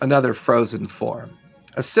another frozen form.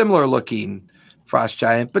 A similar looking frost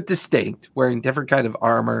giant, but distinct, wearing different kind of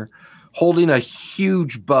armor, holding a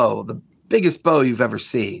huge bow, the biggest bow you've ever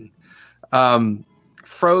seen.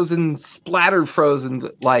 Splattered frozen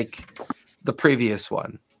like the previous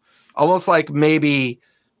one. Almost like maybe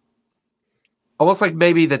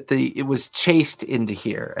that it was chased into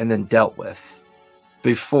here and then dealt with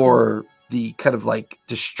before the kind of like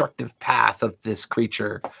destructive path of this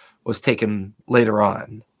creature was taken later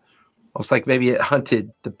on. Almost like maybe it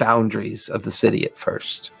hunted the boundaries of the city at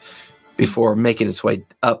first before making its way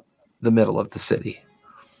up the middle of the city.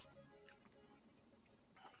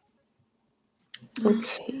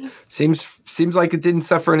 Okay. Seems like it didn't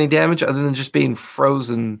suffer any damage other than just being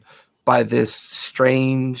frozen by this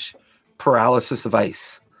strange paralysis of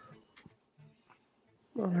ice.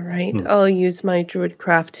 All right. I'll use my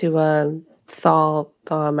druidcraft to thaw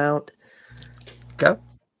him out. Okay.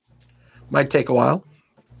 Might take a while.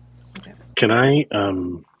 Can I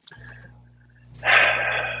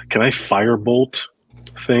firebolt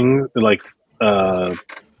thing like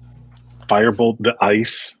firebolt the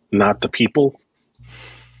ice, not the people?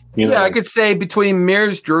 I could say between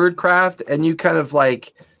Mir's druidcraft and you kind of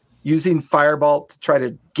like using firebolt to try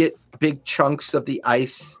to get big chunks of the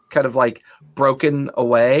ice kind of like broken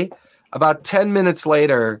away. About 10 minutes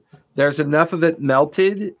later, there's enough of it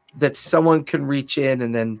melted that someone can reach in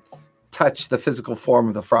and then touch the physical form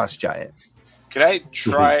of the frost giant. Could I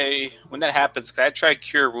try when that happens? Could I try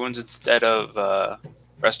cure wounds instead of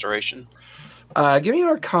restoration? Give me an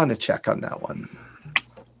Arcana check on that one.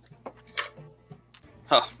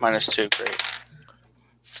 Oh, -2, great.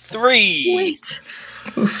 3. Wait.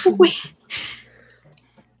 Wait.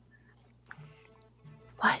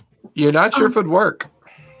 What? You're not sure if it'd work.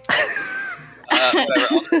 Whatever.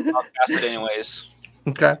 I'll cast it anyways.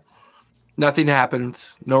 Okay. Nothing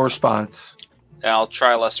happens. No response. And I'll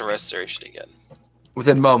try lesser restoration again.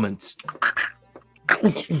 Within moments,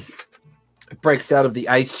 it breaks out of the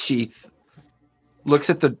ice sheath, looks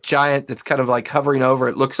at the giant that's kind of like hovering over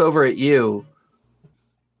it, looks over at you,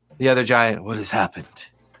 the other giant. What has happened?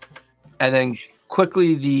 And then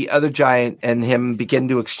quickly the other giant and him begin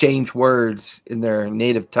to exchange words in their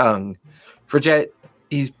native tongue. Fridget,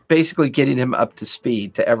 he's basically getting him up to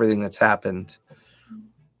speed to everything that's happened.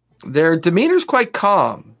 Their demeanor's quite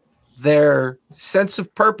calm. Their sense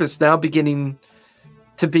of purpose now beginning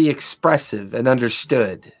to be expressive and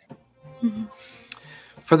understood. Mhm.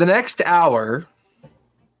 For the next hour,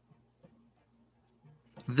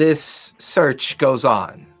 this search goes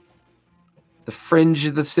on. The fringe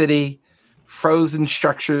of the city, frozen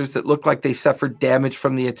structures that look like they suffered damage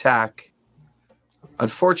from the attack.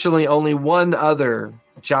 Unfortunately, only one other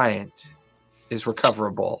giant is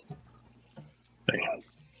recoverable.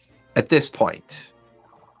 At this point,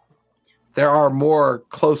 there are more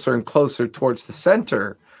closer and closer towards the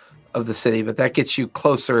center of the city, but that gets you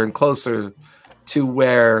closer and closer to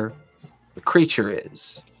where the creature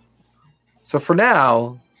is. So for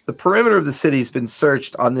now, the perimeter of the city has been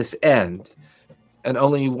searched on this end, and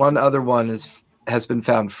only one other one has been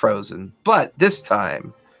found frozen. But this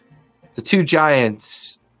time, the two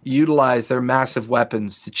giants utilize their massive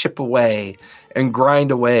weapons to chip away and grind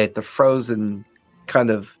away at the frozen kind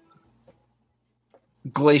of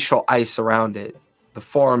glacial ice around it, the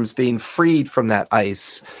forms being freed from that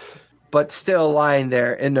ice, but still lying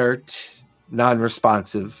there inert,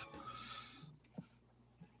 non-responsive.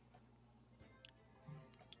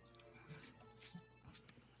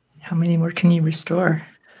 How many more can you restore?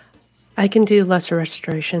 I can do lesser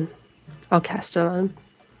restoration. I'll cast it on.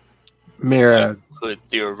 Mira, Could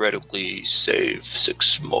theoretically save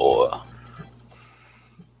 6 more.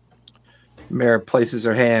 Mira places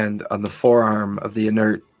her hand on the forearm of the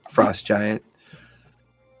inert frost giant.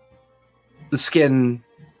 The skin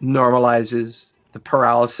normalizes, the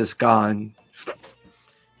paralysis gone.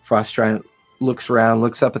 Frost giant looks around,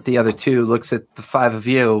 looks up at the other two, looks at the 5 of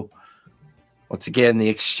you. Once again, the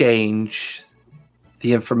exchange,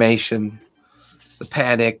 the information, the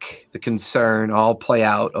panic, the concern all play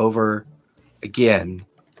out over again.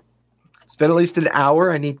 It's been at least an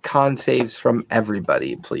hour. I need con saves from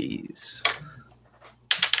everybody, please.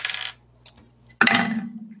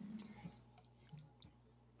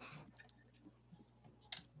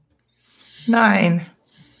 Nine.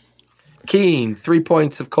 Keen, 3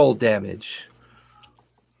 points of cold damage.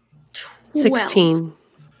 16.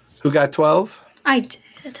 Who got 12? I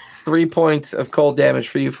did. 3 points of cold damage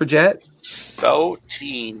for you for Jet.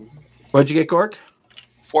 14. What'd you get, Gork?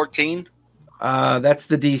 14. That's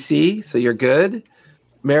the DC, so you're good.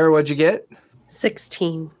 Mara, what'd you get?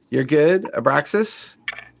 16. You're good. Abraxas,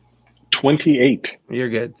 28. you're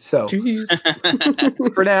good. So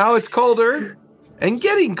Jeez. for now, it's colder and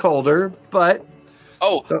getting colder, but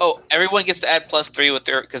Everyone gets to add +3 with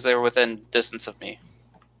because they're within distance of me.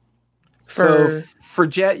 so for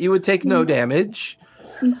Jet, you would take no damage.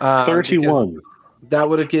 31. That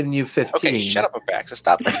would have given you 15. Okay, shut up, Abraxas.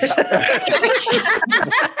 Stop that.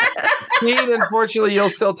 Keen, unfortunately, you'll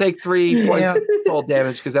still take 3 points of cold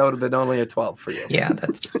damage because that would have been only a 12 for you. Yeah,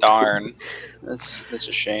 that's Darn. That's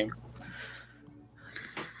a shame.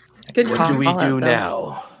 Good What call. do we I'll do have them.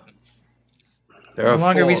 now? There the are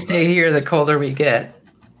longer 4 we of stay us. here, the colder we get.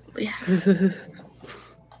 Yeah.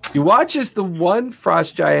 You watch as the one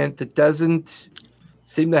frost giant that doesn't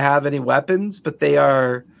seem to have any weapons, but they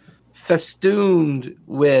are festooned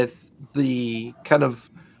with the kind of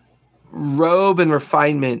robe and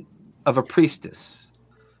refinement of a priestess.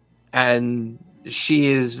 And she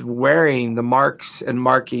is wearing the marks and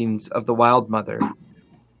markings of the Wild Mother.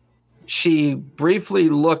 She briefly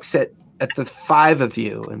looks at the 5 of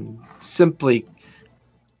you and simply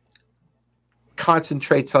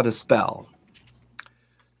concentrates on a spell.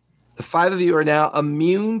 The 5 of you are now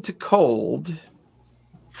immune to cold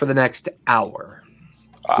for the next hour.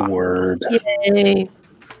 Word. Yay.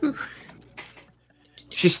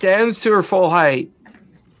 She stands to her full height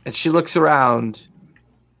and she looks around.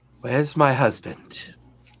 Where's my husband?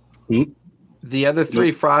 The other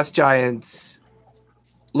 3 frost giants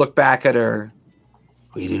look back at her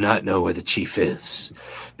We do not know where the chief is.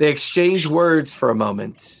 They exchange words for a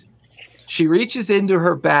moment. She reaches into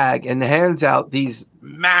her bag and hands out these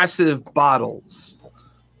massive bottles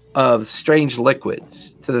of strange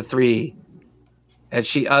liquids to the three. And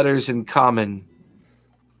she utters in common,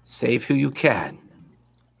 "Save who you can.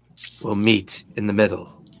 We'll meet in the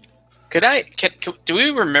middle." Do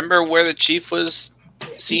we remember where the chief was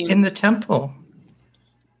seen? In the temple.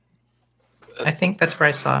 I think that's where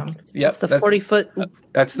I saw him. Yep, It's the 40-foot.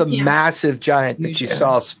 That's the massive giant that you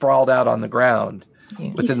saw sprawled out on the ground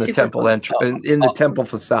within He's the super temple entrance, in the temple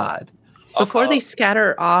facade. Before they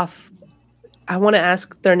scatter off, I want to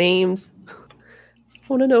ask their names. I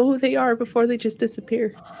want to know who they are before they just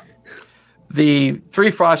disappear. The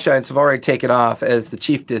three frost giants have already taken off as the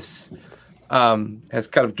chiefess has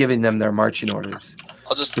kind of given them their marching orders.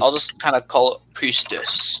 I'll just kind of call it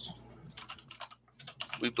priestess.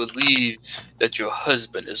 We believe that your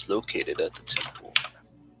husband is located at the temple.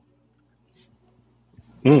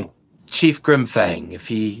 Chief Grimfang, if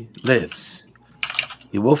he lives,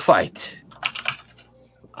 he will fight.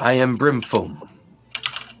 I am Brimfum,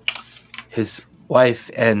 his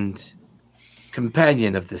wife and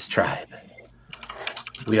companion of this tribe.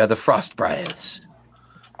 We are the Frostbriars.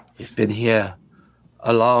 We've been here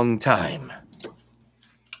a long time.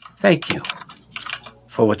 Thank you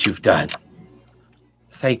for what you've done.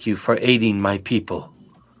 Thank you for aiding my people.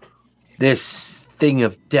 This thing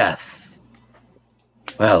of death,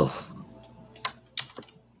 well,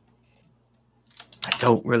 I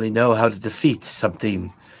don't really know how to defeat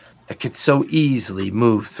something that could so easily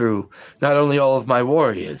move through not only all of my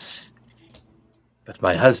warriors, but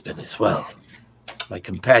my husband as well, my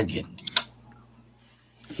companion.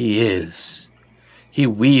 He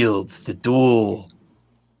wields the dual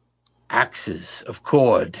axes of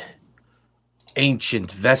Cord,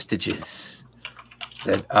 ancient vestiges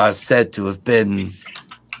that are said to have been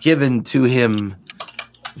given to him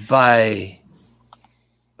by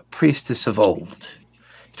a priestess of old.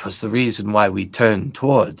 It was the reason why we turned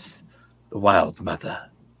towards the Wild Mother,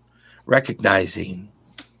 recognizing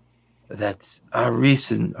that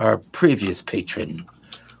our previous patron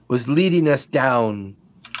was leading us down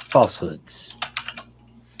falsehoods,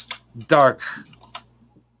 dark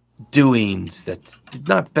doings that did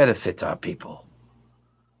not benefit our people.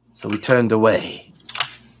 So we turned away.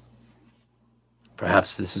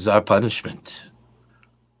 Perhaps this is our punishment.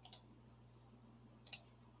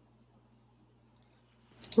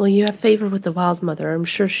 Well, you have favor with the Wild Mother. I'm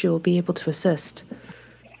sure she will be able to assist.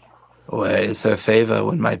 Where is her favor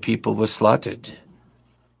when my people were slaughtered?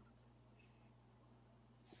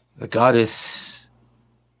 The goddess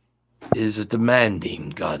is a demanding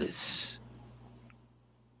goddess.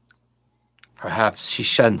 Perhaps she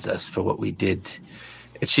shuns us for what we did.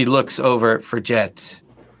 And she looks over at Fridget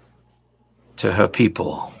to her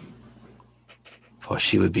people, for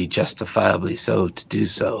she would be justifiably so to do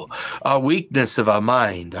so. Our weakness of our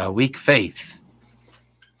mind, our weak faith,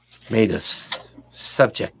 made us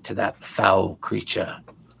subject to that foul creature.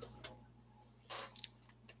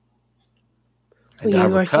 And our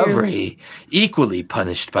recovery equally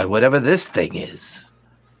punished by whatever this thing is.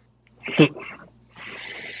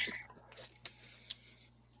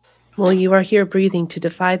 Well, you are here breathing to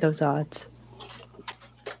defy those odds.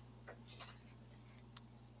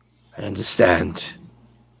 I understand.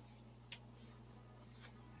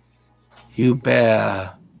 You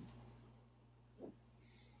bear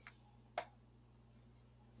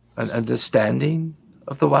an understanding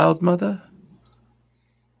of the Wild Mother?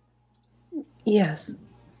 Yes.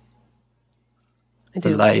 I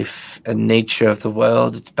do. The life and nature of the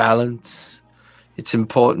world, its balance, its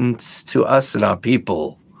importance to us and our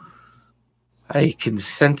people. I can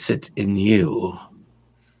sense it in you.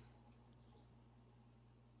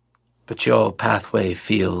 But your pathway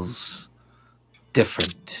feels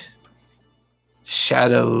different.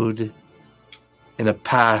 Shadowed in a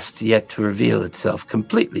past yet to reveal itself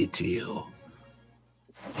completely to you.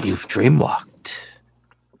 You've dreamwalked.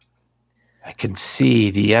 I can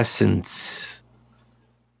see the essence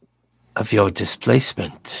of your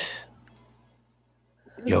displacement.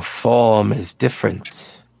 Your form is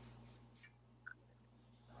different.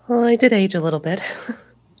 Well, I did age a little bit.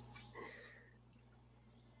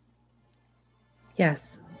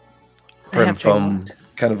 Yes. Brimfoam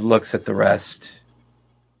kind of looks at the rest.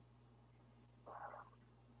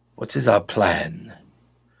 What is our plan?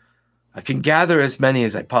 I can gather as many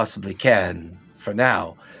as I possibly can for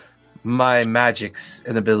now. My magic's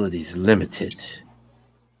and abilities limited.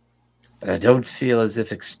 But I don't feel as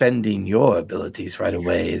if expending your abilities right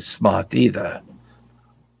away is smart either.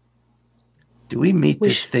 Do we meet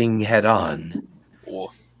this thing head on?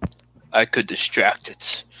 I could distract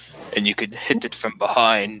it, and you could hit it from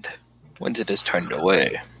behind once it is turned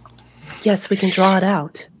away. Yes, we can draw it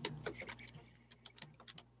out.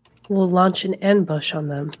 We'll launch an ambush on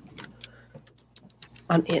them.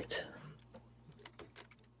 On it.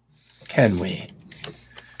 Can we?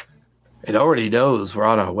 It already knows we're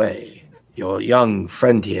on our way. Your young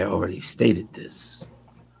friend here already stated this.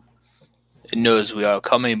 It knows we are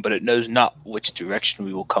coming, but it knows not which direction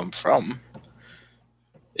we will come from.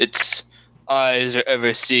 Its eyes are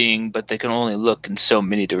ever seeing, but they can only look in so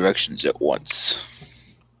many directions at once.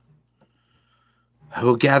 I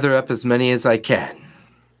will gather up as many as I can.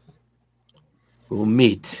 We will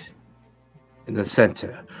meet in the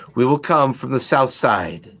center. We will come from the south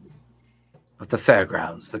side of the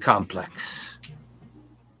fairgrounds, the complex.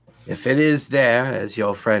 If it is there, as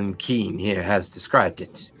your friend Keen here has described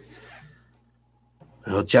it,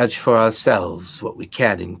 we'll judge for ourselves what we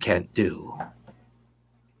can and can't do.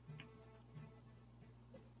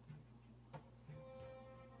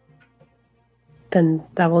 Then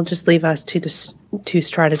that will just leave us to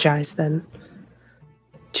strategize then.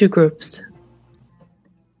 2 groups.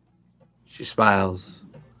 She smiles.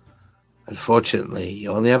 Unfortunately,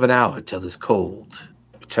 you only have an hour till this cold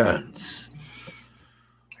returns.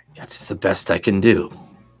 That's the best I can do.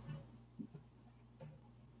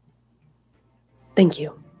 Thank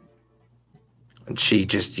you. And she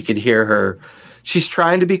just, you could hear her, she's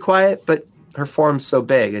trying to be quiet, but her form's so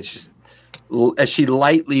big, it's just, as she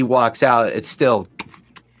lightly walks out, it's still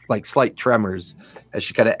like slight tremors as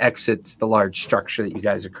she kind of exits the large structure that you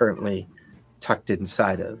guys are currently tucked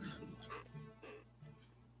inside of.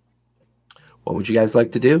 What would you guys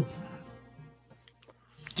like to do?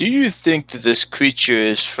 Do you think that this creature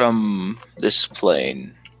is from this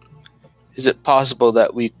plane? Is it possible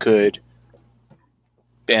that we could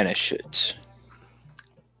banish it?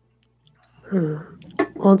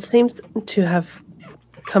 Well, it seems to have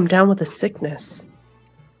come down with a sickness.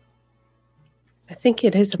 I think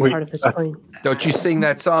it is a part of this plane. Don't you sing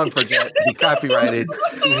that song for Jet. Be copyrighted.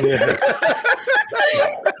 Yeah.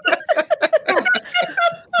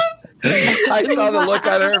 I saw the look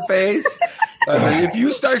on her face. I mean, if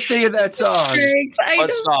you start singing that song.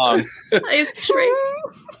 What song? I'm straight.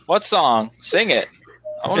 What song? Sing it.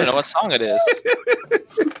 I want to know what song it is.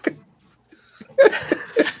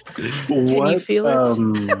 Can you feel it?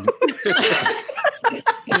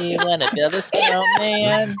 You want to build a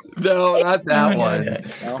snowman? No, not that one.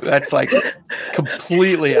 No? That's like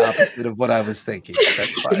completely opposite of what I was thinking.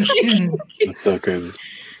 That's fine. That's so crazy.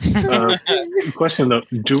 Question though,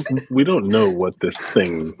 we don't know what this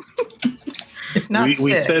thing. It's not sick.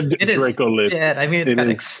 We said it is Dracolich. dead. I mean, it's got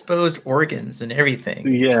exposed organs and everything.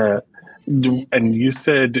 Yeah, and you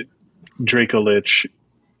said Dracolich.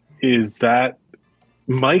 Is that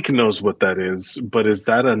Mike knows what that is? But is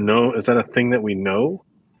that a thing that we know?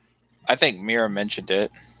 I think Mira mentioned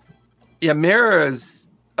it. Yeah, Mira's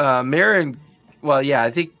Mira. Well, yeah, I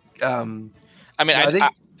think. I mean,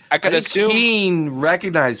 I could assume Keen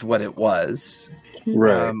recognized what it was.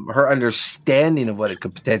 Right. Her understanding of what it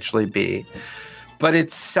could potentially be. But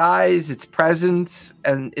its size, its presence,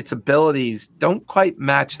 and its abilities don't quite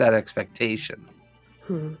match that expectation.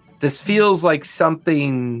 This feels like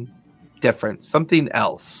something different, something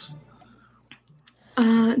else.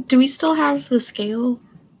 Do we still have the scale?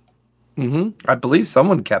 I believe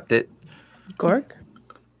someone kept it. Gork?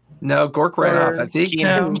 No, Gork ran off. I think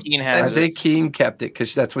Keen has I think Keen kept it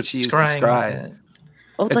because that's what she used to scry.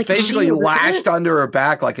 Oh, It's like a basically shield, isn't lashed it? under her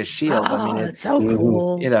back like a shield. Oh, I mean, it's so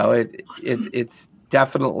cool. you know, it's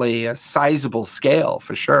definitely a sizable scale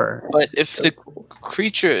for sure. But if the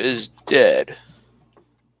creature is dead,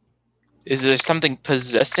 is there something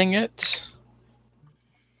possessing it?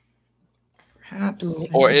 Perhaps.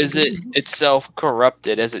 Or is it itself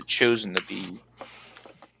corrupted as it's chosen to be?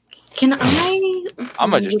 Can I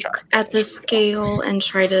I'm gonna just look try. at the scale and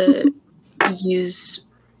try to use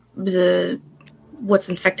what's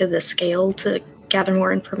infected the scale to gather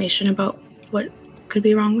more information about what could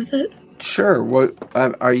be wrong with it? Sure. What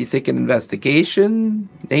are you thinking? Investigation,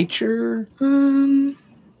 nature?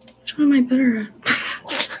 Which one am I better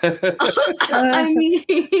at? I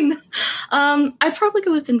mean, I'd probably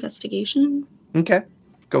go with investigation. Okay,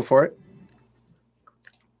 go for it.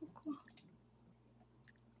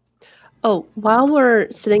 Oh, while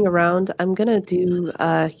we're sitting around, I'm gonna do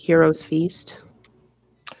Hero's Feast.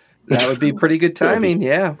 That would be pretty good timing.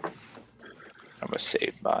 Yeah. I'm gonna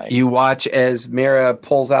save mine. You watch as Mira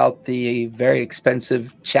pulls out the very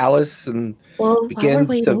expensive chalice and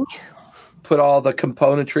begins to put all the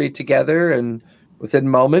componentry together, and within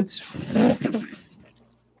moments,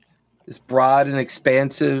 this broad and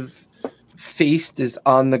expansive feast is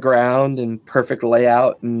on the ground in perfect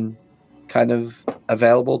layout and kind of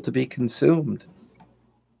available to be consumed.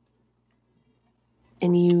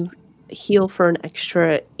 And you heal for an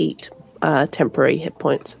extra 8 temporary hit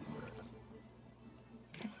points.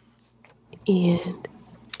 And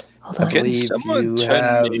hold on. Can believe someone you turn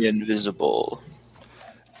have- me invisible?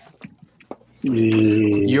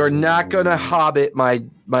 You're not going to hobbit my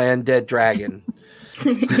undead dragon.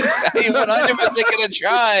 I'm 100% gonna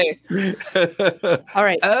try. All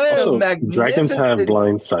right. Oh, Also, dragons have magnificent.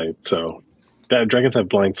 blind sight, so dragons have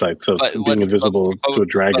blind sight. So But being what's- invisible but- to a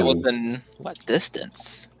dragon. But within what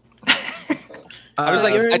distance? I was Uh,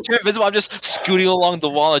 like, I turn invisible. I'm just scooting along the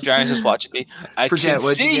wall. The dragon's just watching me. I Forget can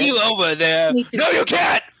what you see get. you over there. Me too. No, you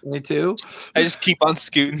can't. Me too. I just keep on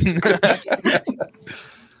scooting.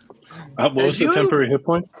 What was the you- temporary hit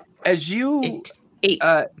points? As you 8. 8.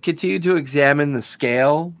 continue to examine the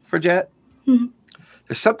scale for Jet, Mhm.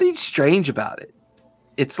 there's something strange about it.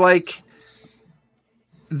 It's like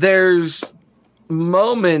there's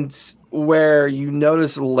moments where you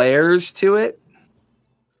notice layers to it,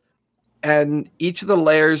 and each of the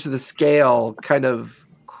layers of the scale kind of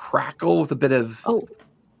crackle with a bit of Oh.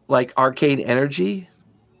 like arcane energy.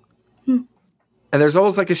 Hmm. And there's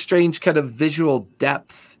almost like a strange kind of visual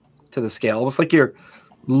depth to the scale, almost like you're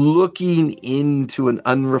looking into an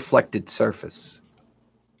unreflected surface.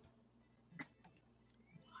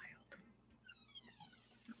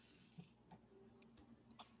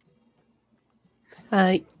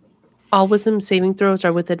 All wisdom saving throws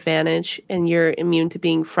are with advantage, and you're immune to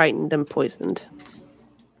being frightened and poisoned.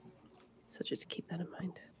 So just keep that in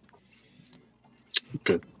mind.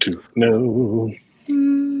 Good to know.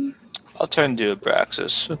 Mm, I'll turn to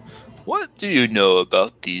Abraxas. What do you know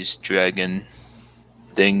about these dragon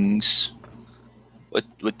things? What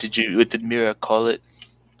did Mira call it?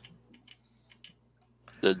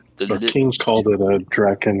 The Our lich- king called it a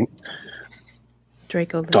dragon.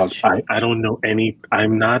 Draco Dog, Lich. I don't know any.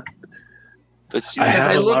 I'm not. But you I Because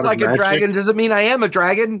have I a lot look of like a magic. dragon doesn't mean I am a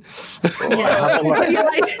dragon. I have a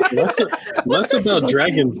lot- less about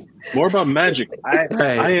dragons, more about magic.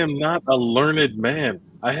 I am not a learned man.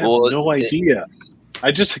 I have Well, no idea.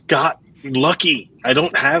 I just got lucky. I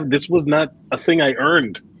don't have. This was not a thing I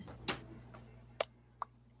earned.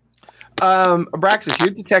 Abraxas,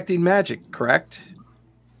 you're detecting magic, correct?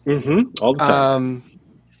 Mm-hmm. All the time.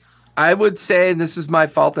 I would say, and this is my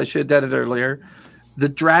fault, I should have done it earlier, the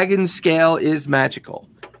dragon scale is magical.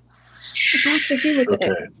 Abraxas, you look at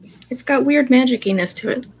Okay. it. It's got weird magiciness to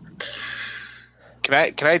it. Can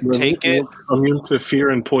I take it? Immune to fear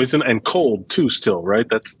and poison and cold too. Still, right?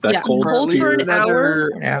 That's that Yeah. cold. Cold for an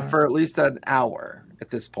hour? For at least an hour at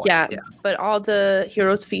this point. Yeah, but all the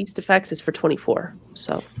Hero's Feast effects is for 24.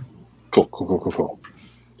 So Cool.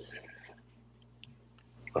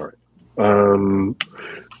 All right.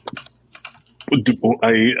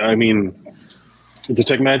 I mean,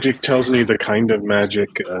 detect magic tells me the kind of magic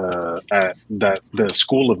at that the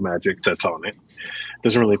school of magic that's on it.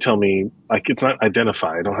 Doesn't really tell me, like, it's not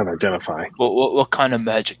identify. I don't have identify. What kind of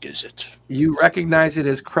magic is it? You recognize it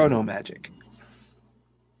as chrono magic.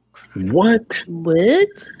 What?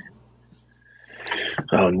 what?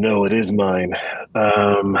 Oh no, it is mine.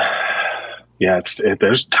 Yeah,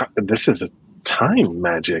 this is a time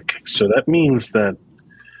magic, so that means that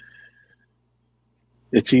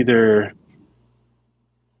it's either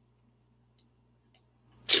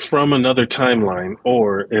from another timeline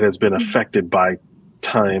or it has been affected by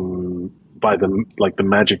time, by the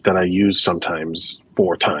magic that I use sometimes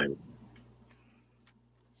for time.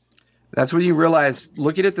 That's when you realize,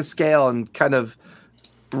 looking at the scale and kind of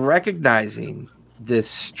recognizing this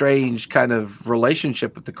strange kind of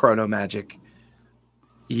relationship with the chrono magic,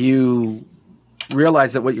 you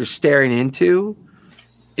realize that what you're staring into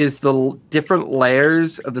is the different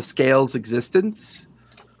layers of the scale's existence,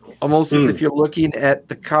 almost as if you're looking at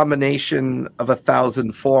the combination of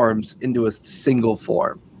 1,000 forms into a single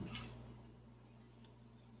form.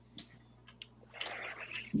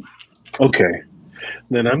 Okay,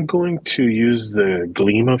 then I'm going to use the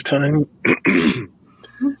gleam of time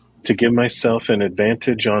to give myself an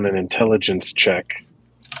advantage on an intelligence check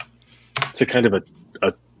to kind of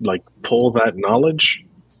like pull that knowledge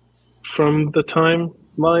from the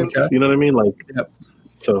timelines. Okay. You know what I mean? Like, Yep.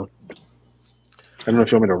 So I don't know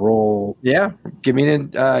if you want me to roll. Yeah, give me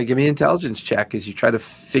an intelligence check as you try to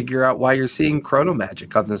figure out why you're seeing chrono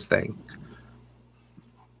magic on this thing.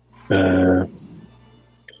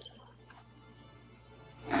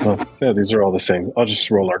 Well, yeah, these are all the same. I'll just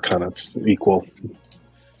roll Arcana. It's equal,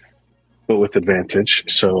 but with advantage.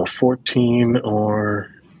 So a 14 or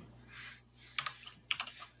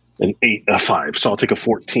a 5. So I'll take a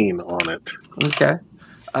 14 on it. Okay.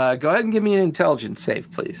 Go ahead and give me an intelligence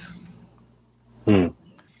save, please.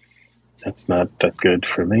 That's not that good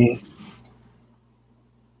for me.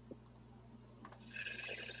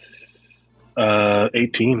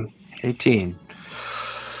 18. 18.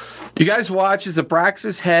 You guys watch as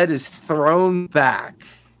Abraxas' head is thrown back.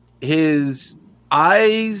 His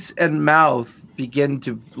eyes and mouth begin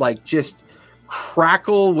to just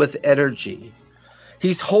crackle with energy.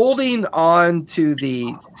 He's holding on to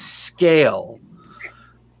the scale.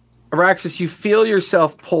 Abraxas, you feel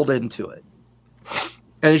yourself pulled into it.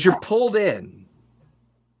 And as you're pulled in,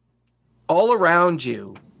 all around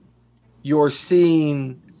you, you're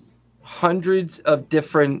seeing hundreds of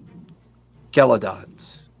different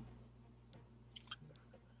Geladons.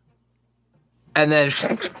 And then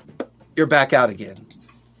you're back out again.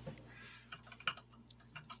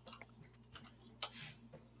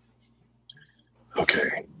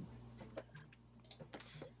 Okay.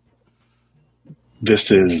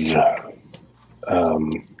 This is,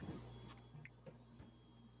 I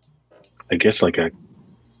guess, like an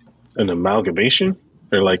amalgamation?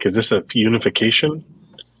 Or is this a unification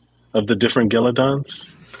of the different Geladons?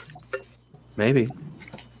 Maybe.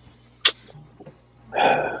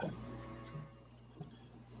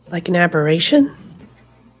 Like an aberration?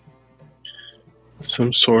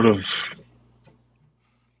 Some sort of...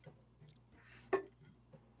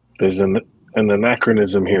 There's an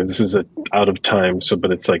anachronism here. This is out of time,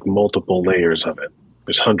 but it's like multiple layers of it.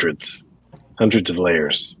 There's hundreds of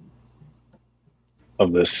layers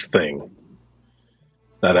of this thing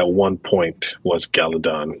that at one point was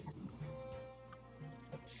Galadon.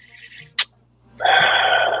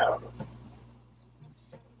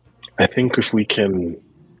 I think if we can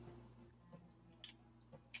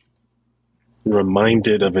remind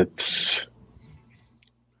it of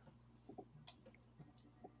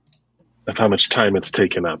how much time it's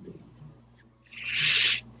taken up.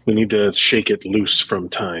 We need to shake it loose from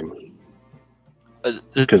time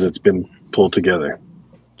because it's been pulled together.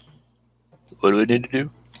 What do we need to do?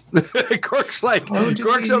 Gork's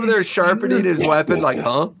over there sharpening his weapon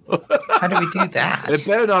huh? How do we do that? It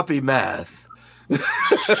better not be math.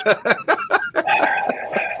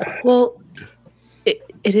 Well,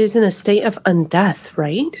 it is in a state of undeath,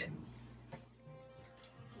 right?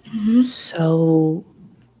 Mm-hmm. So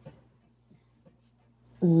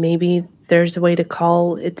maybe there's a way to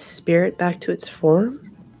call its spirit back to its form?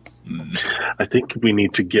 I think we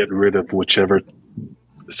need to get rid of whichever...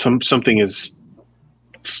 Something is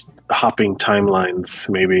hopping timelines,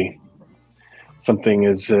 maybe. Something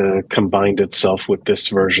is combined itself with this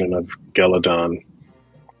version of Galadon.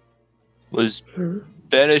 Was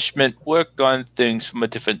banishment work on things from a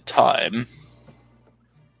different time?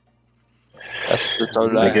 That's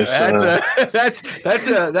all I guess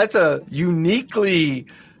that's a uniquely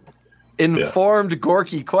informed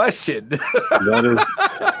Gorky question.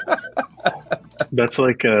 That's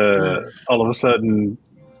like all of a sudden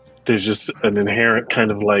there's just an inherent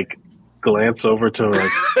kind of glance over to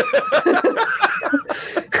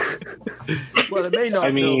well, it may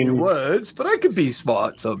not know your words, but I could be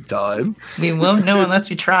smart sometime. We won't know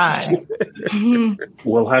unless we try.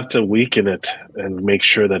 We'll have to weaken it and make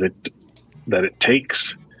sure that it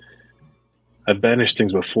takes. I've banished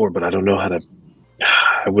things before, but I don't know how to.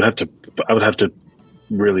 I would have to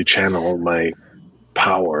really channel my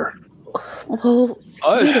power. Well,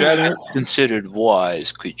 dragons considered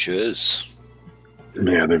wise creatures.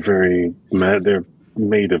 Yeah, they're very mad. They're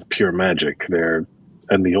made of pure magic.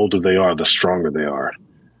 And the older they are, the stronger they are.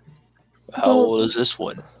 How old is this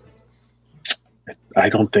one? I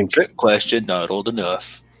don't think. Trick question. Not old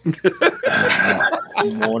enough.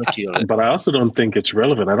 Want to kill it. But I also don't think it's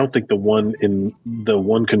relevant. I don't think the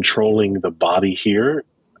one controlling the body here,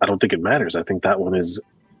 I don't think it matters. I think that one is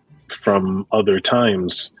from other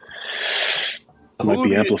times. Might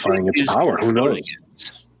be amplifying its power. Who knows?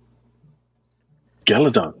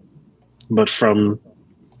 Galadon, but from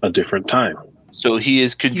a different time. So he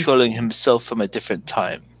is controlling himself from a different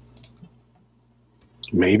time.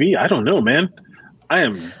 Maybe. I don't know, man. I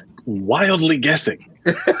am wildly guessing.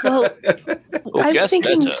 Well, I'm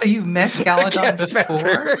thinking. So you met Galadon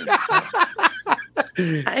before?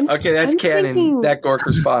 Okay, that's canon. That Gork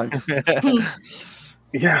response.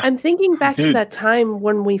 Yeah. I'm thinking back to that time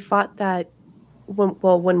when we fought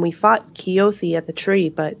when we fought Keothi at the tree,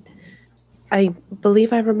 but I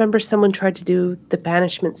believe I remember someone tried to do the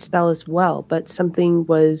banishment spell as well, but something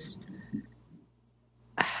was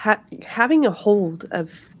having a hold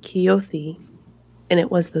of Keothi, and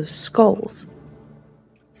it was those skulls.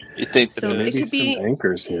 You think so? It could be some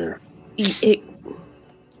anchors here.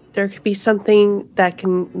 there could be something that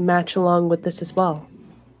can match along with this as well.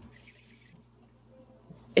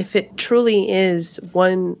 If it truly is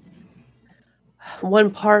one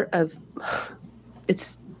part of,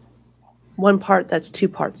 it's one part that's two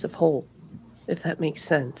parts of whole, if that makes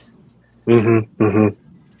sense. Mm-hmm. Mm-hmm.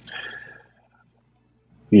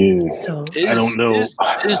 Yeah. So I don't know. Is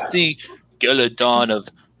the Geladon of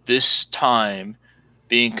this time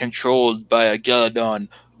being controlled by a Geladon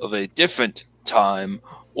of a different time,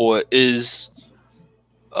 or is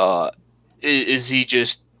he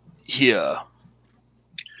just here?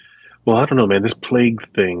 Well, I don't know, man. This plague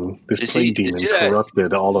thing, this Is plague he- demon is he that-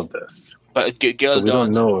 corrupted all of this. But So we don't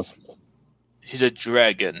Geladon, know if he's a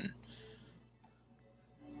dragon,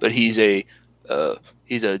 but he's a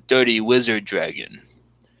dirty wizard dragon.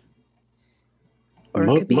 or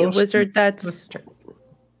it could be most- a wizard that's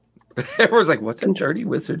Everyone's like, "What's a dirty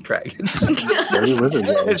wizard dragon?" Dirty wizard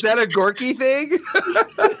dragon. Is that a Gorky thing?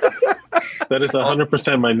 That is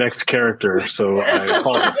 100% my next character, so I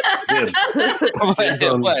call it dibs. Dibs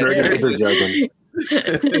on What? Dirty Wizard Dragon.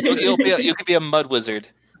 You could be a mud wizard.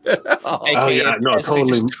 Oh, yeah, no,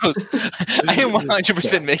 totally. I am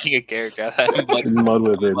 100% making a character. Mud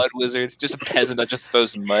Wizard. Mud wizard, just a peasant that just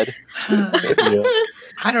throws mud. Yeah.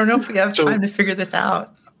 I don't know if we have So- time to figure this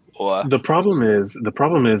out. Or The problem is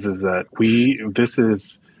that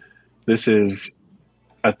this is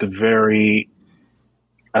at the very,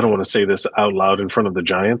 I don't want to say this out loud in front of the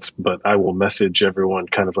giants, but I will message everyone,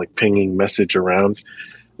 kind of like pinging message around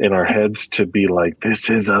in our heads to be like, this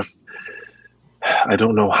is us. I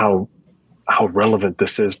don't know how relevant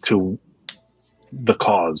this is to the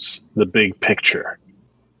cause, the big picture.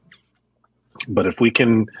 But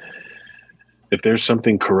if there's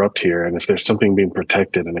something corrupt here, and if there's something being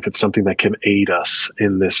protected, and if it's something that can aid us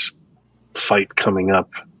in this fight coming up,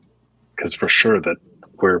 because for sure that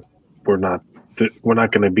we're not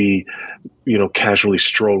going to be, casually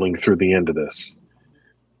strolling through the end of this.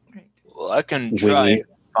 well, I can try and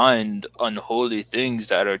find unholy things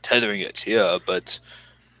that are tethering it here, but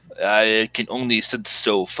I can only sense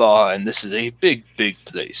so far, and this is a big, big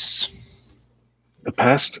place. The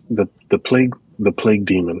plague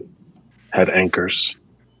demon had anchors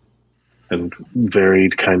and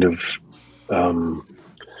varied kind of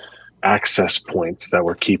access points that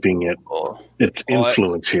were keeping its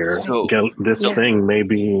influence here. So- This Yeah. thing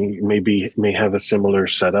may have a similar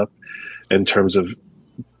setup in terms of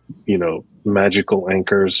magical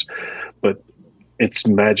anchors, but its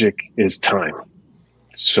magic is time.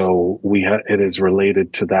 So it is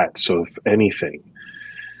related to that. So if anything,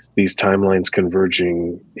 these timelines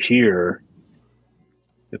converging here,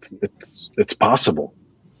 it's possible,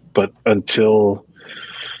 but until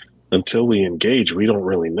we engage, we don't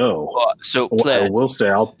really know. So, I Pled, will say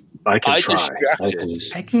I can I try. distracted,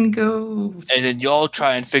 I can go. and then y'all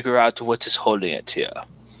try and figure out what is holding it here.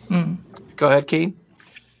 Hmm. Go ahead, Keen.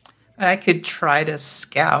 I could try to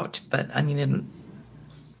scout, but I mean, I'm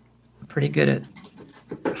pretty good at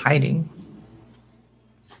hiding.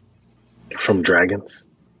 From dragons.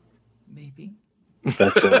 Maybe.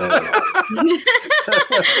 That's Never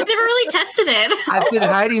really tested it. I've been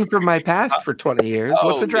hiding from my past for 20 years.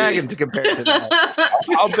 What's Oh, a dragon man. to compare to that?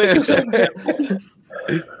 How big is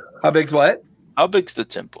it? How big's what? How big's the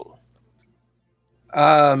temple?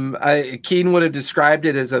 Keen would have described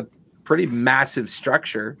it as a pretty massive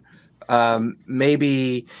structure.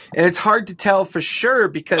 Maybe, and it's hard to tell for sure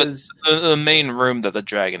because The main room that the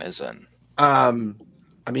dragon is in.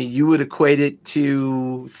 you would equate it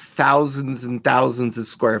to thousands and thousands of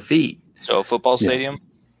square feet. So a football Yeah. stadium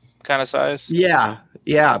kind of size? Yeah,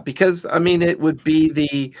 because it would be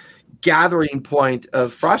the gathering point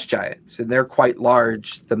of frost giants, and they're quite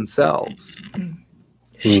large themselves.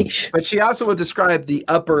 sheesh. But she also would describe the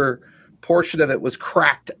upper portion of it was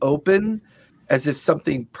cracked open as if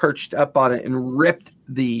something perched up on it and ripped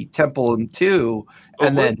the temple in two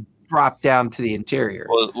and Well, then dropped down to the interior.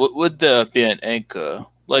 Well, would there be an anchor?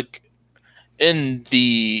 Like in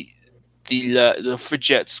the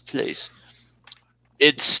Frigette's place,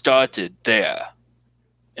 it started there,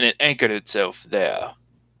 and it anchored itself there.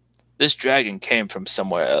 This dragon came from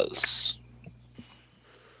somewhere else.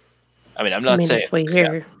 I mean, I'm not saying it's way it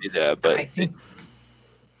here. can't be there, but I think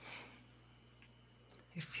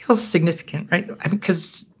it feels significant, right?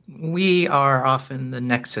 Because we are often the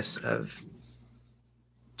nexus of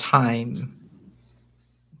time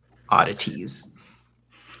oddities.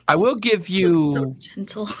 I will give you So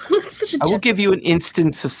gentle. It's such a I will gentle. give you an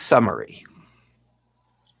instance of summary.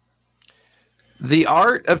 The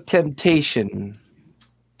art of temptation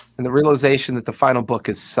and the realization that the final book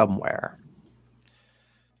is somewhere.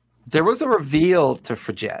 There was a reveal to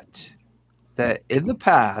Frigette that in the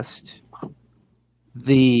past,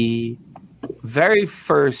 the very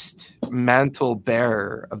first mantle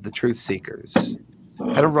bearer of the Truth Seekers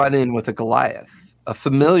had a run-in with a Goliath, a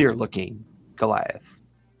familiar-looking Goliath,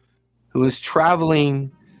 who was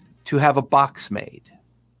traveling to have a box made.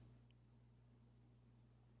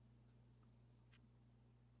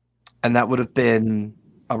 And that would have been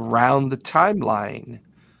around the timeline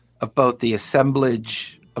of both the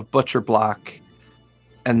assemblage of Butcher Block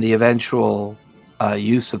and the eventual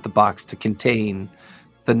use of the box to contain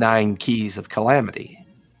the 9 Keys of Calamity,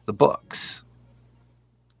 the books.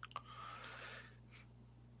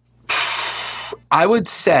 I would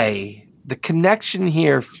say the connection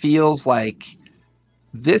here feels like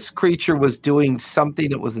this creature was doing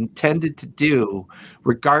something it was intended to do,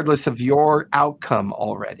 regardless of your outcome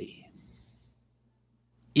already.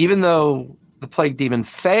 Even though the plague demon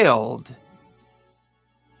failed,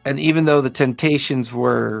 and even though the temptations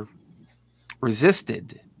were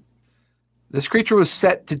resisted, this creature was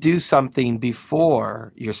set to do something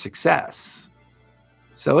before your success.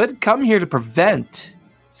 So it had come here to prevent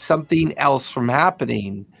something else from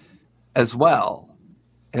happening as well.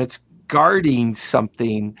 And it's guarding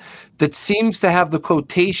something that seems to have the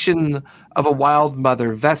quotation of a wild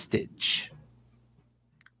mother vestige.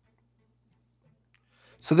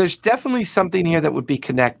 So there's definitely something here that would be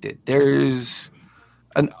connected. There's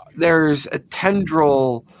a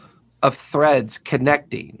tendril of threads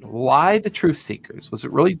connecting. Why the Truth Seekers? Was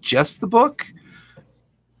it really just the book?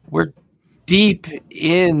 We're deep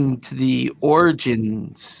into the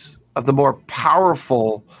origins of the more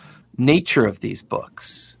powerful nature of these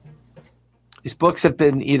books. These books have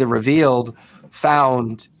been either revealed,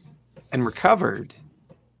 found, and recovered.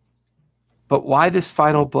 But why this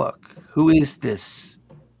final book? Who is this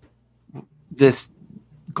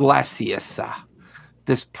Glaciusa,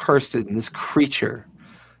 this person, this creature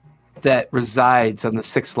that resides on the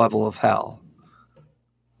 6th level of hell?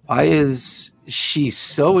 Why is she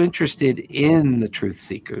so interested in the Truth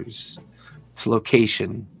Seekers? Its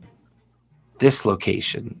location, this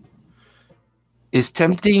location, is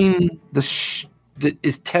tempting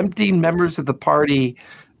is tempting members of the party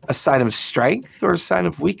a sign of strength or a sign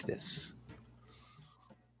of weakness?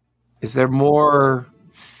 Is there more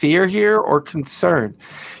fear here or concern?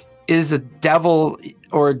 Is a devil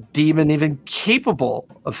or a demon even capable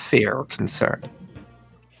of fear or concern?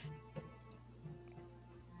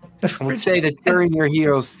 I would say that during your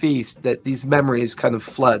hero's feast, that these memories kind of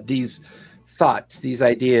flood, these thoughts, these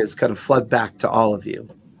ideas kind of flood back to all of you.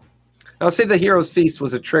 I'll say the hero's feast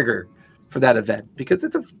was a trigger for that event because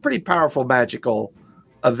it's a pretty powerful magical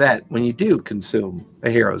event when you do consume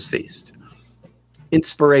a hero's feast.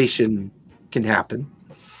 Inspiration can happen.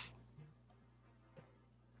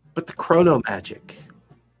 But the chrono magic,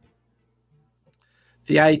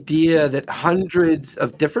 the idea that hundreds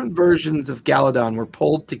of different versions of Galadon were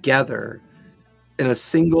pulled together in a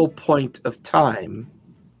single point of time,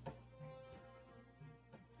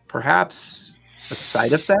 perhaps a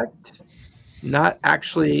side effect, not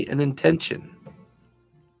actually an intention.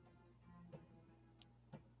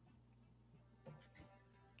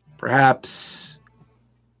 Perhaps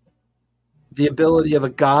the ability of a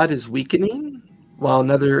god is weakening while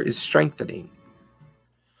another is strengthening.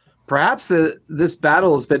 Perhaps this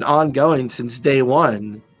battle has been ongoing since day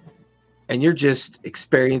one, and you're just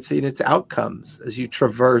experiencing its outcomes as you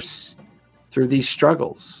traverse through these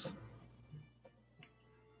struggles.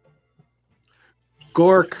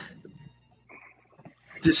 Gork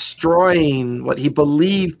destroying what he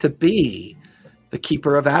believed to be the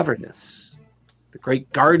Keeper of Avernus, the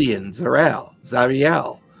great guardian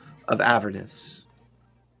Zariel of Avernus.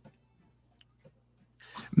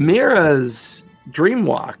 Mira's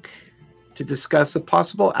dreamwalk to discuss a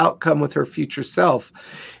possible outcome with her future self.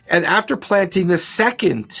 And after planting the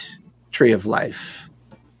second tree of life,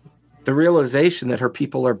 the realization that her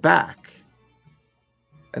people are back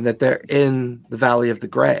and that they're in the Valley of the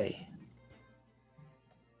Gray.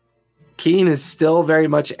 Keen is still very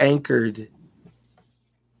much anchored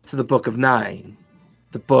to the Book of Nine,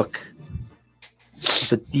 the book of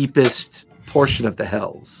the deepest portion of the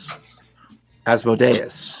Hells.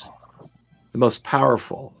 Asmodeus, the most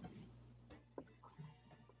powerful.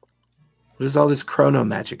 What does all this chrono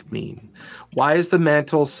magic mean? Why is the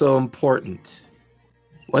mantle so important?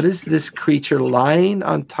 What is this creature lying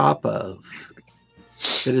on top of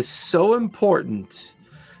that is so important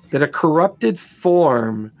that a corrupted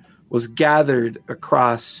form was gathered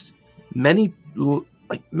across many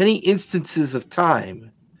instances of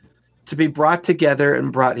time to be brought together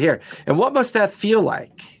and brought here? And what must that feel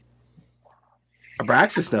like?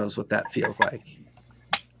 Abraxas knows what that feels like.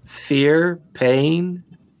 Fear, pain,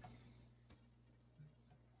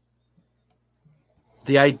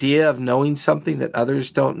 the idea of knowing something that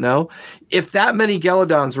others don't know. If that many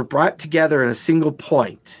Geladons were brought together in a single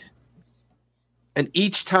point, and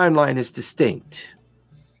each timeline is distinct,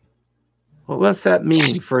 what does that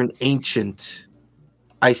mean for an ancient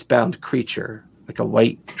icebound creature like a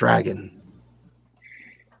white dragon?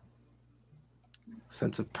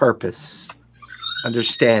 Sense of purpose,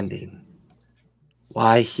 understanding.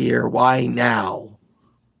 Why here? Why now?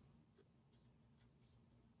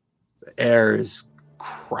 The air is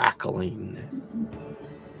crackling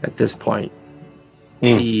at this point.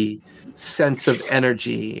 The sense of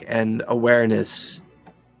energy and awareness.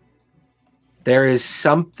 There is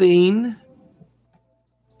something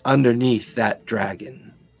underneath that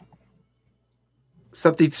dragon.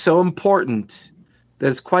 Something so important that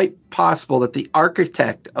it's quite possible that the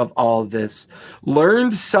architect of all this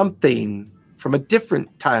learned something from a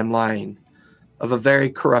different timeline of a very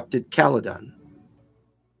corrupted Caledon.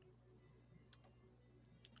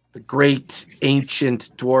 The great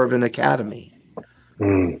ancient Dwarven Academy.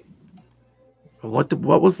 What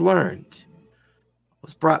was learned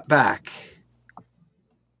was brought back.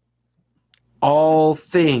 All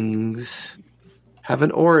things have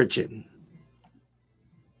an origin.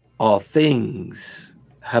 All things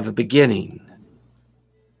have a beginning.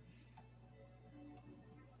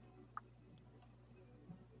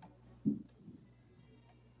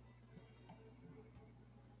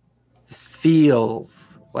 This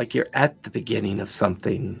feels like you're at the beginning of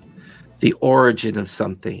something, the origin of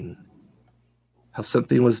something, how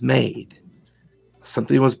something was made,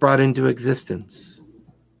 something was brought into existence.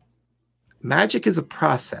 Magic is a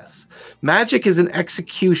process. Magic is an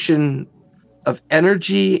execution of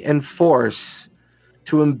energy and force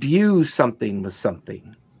to imbue something with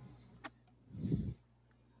something.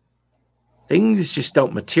 Things just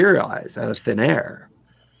don't materialize out of thin air.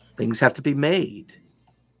 Things have to be made.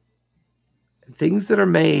 And things that are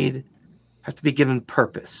made have to be given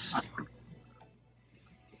purpose.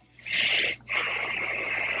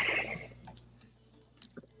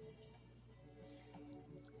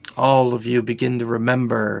 All of you begin to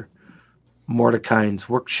remember Mordecai's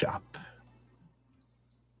workshop,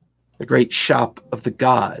 the great shop of the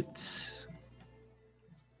gods.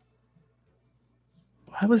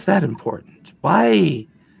 Why was that important? Why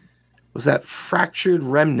was that fractured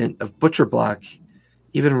remnant of Butcher Block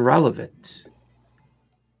even relevant?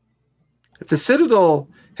 If the Citadel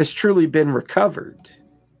has truly been recovered,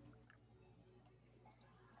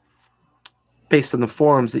 based on the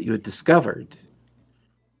forms that you had discovered,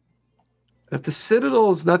 if the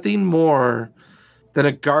Citadel is nothing more than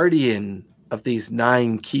a guardian of these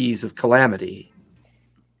 9 keys of calamity,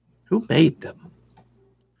 who made them?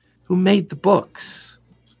 Who made the books?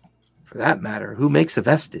 For that matter, who makes a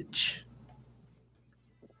vestige?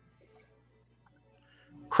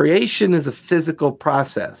 Creation is a physical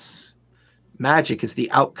process. Magic is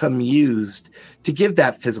the outcome used to give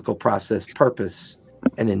that physical process purpose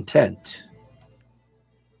and intent.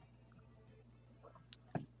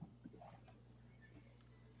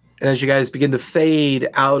 And as you guys begin to fade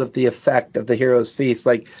out of the effect of the hero's feast,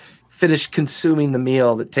 like finish consuming the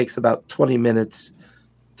meal that takes about 20 minutes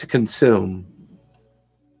to consume,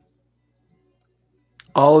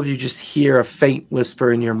 all of you just hear a faint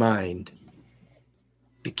whisper in your mind.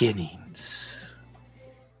 Beginnings.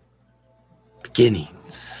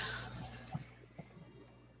 Beginnings.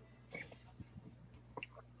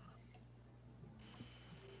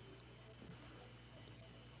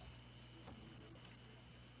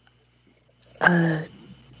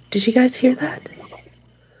 Did you guys hear that?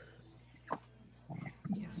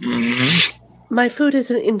 My food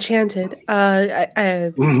isn't enchanted. In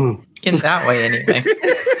that way, anyway.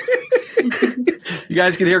 You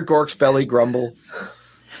guys can hear Gork's belly grumble.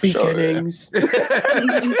 Beginnings.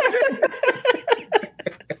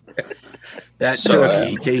 That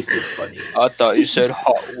turkey tasted funny. I thought you said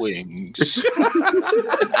hot wings.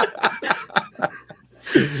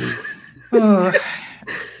 Oh,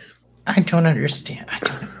 I don't understand.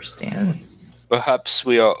 Perhaps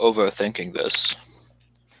we are overthinking this.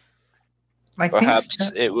 I think Perhaps so.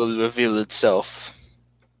 it will reveal itself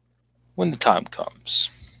when the time comes.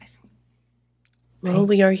 Well,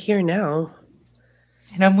 we are here now.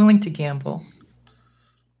 And I'm willing to gamble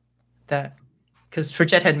that, because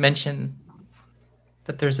Forget had mentioned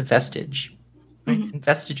that there's a vestige. Right? Mhm. And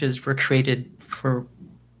vestiges were created for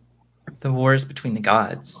the wars between the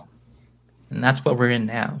gods. And that's what we're in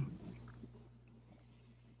now.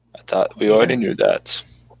 I thought we already knew that.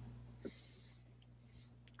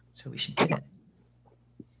 So we should get it.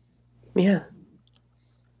 Yeah.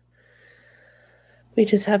 We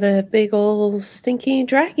just have a big old stinky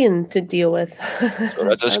dragon to deal with. So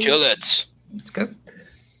let us kill it. Let's go.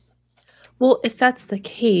 Well, if that's the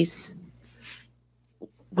case,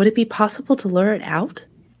 would it be possible to lure it out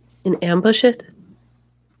and ambush it?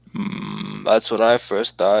 That's what I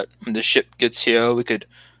first thought. When the ship gets here, we could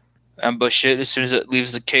ambush it as soon as it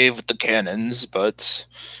leaves the cave with the cannons, but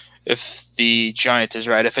if the giant is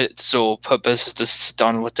right, if its sole purpose is to sit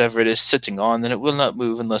on whatever it is sitting on, then it will not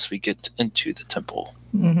move unless we get into the temple.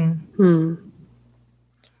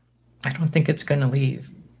 I don't think it's going to leave.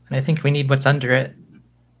 And I think we need what's under it.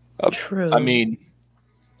 True. I mean...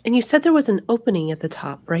 And you said there was an opening at the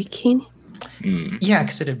top, right, Keen? Yeah,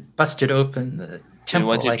 because it had busted open the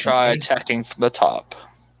temple. We want to try attacking from the top.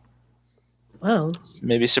 Wow.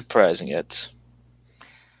 Maybe surprising it.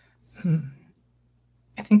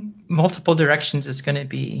 I think multiple directions is going to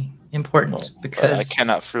be important because I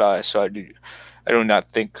cannot fly, so I do not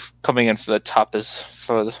think coming in from the top is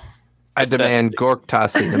for the I demand Gork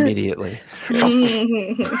tossing immediately.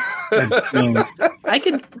 I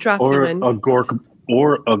could drop you Or in. a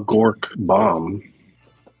Gork bomb.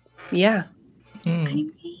 Yeah.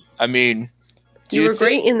 I mean, You were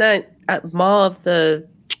great in that Maw of the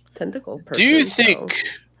Tentacle person. Do you think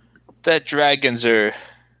that dragons are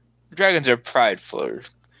prideful?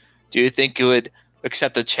 Do you think you would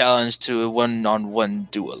accept a challenge to a one-on-one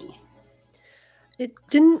duel? It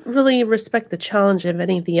didn't really respect the challenge of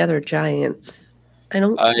any of the other giants. I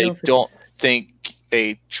don't think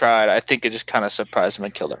they tried. I think it just kind of surprised them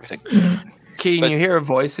and killed everything. Keen, you hear a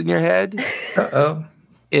voice in your head? Uh-oh.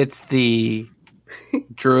 It's the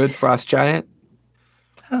Druid Frost Giant.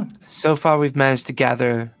 Oh. So far, we've managed to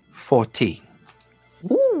gather 14.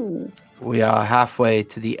 Ooh. We are halfway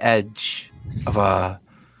to the edge of a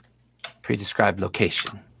pre-described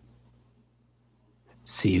location.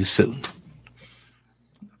 See you soon.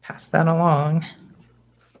 Pass that along.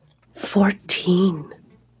 14.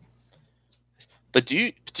 But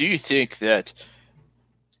do you think that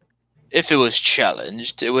if it was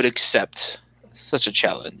challenged, it would accept such a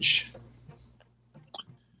challenge?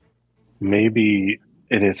 Maybe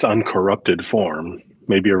in its uncorrupted form.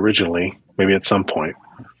 Maybe originally. Maybe at some point.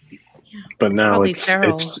 Yeah. But now it's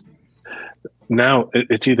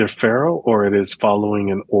it's either feral or it is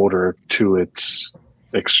following an order to its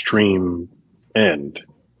extreme end.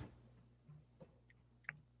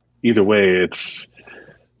 Either way, it's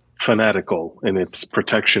fanatical in its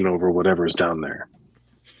protection over whatever's down there.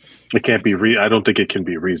 It can't be. I don't think it can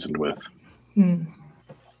be reasoned with.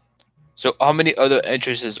 So, how many other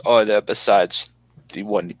entrances are there besides the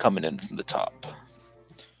one coming in from the top?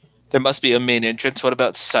 There must be a main entrance. What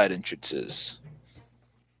about side entrances?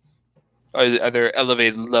 Are there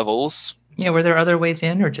elevated levels? Yeah, were there other ways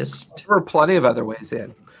in or just... There were plenty of other ways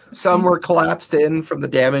in. Some were collapsed in from the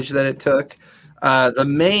damage that it took. The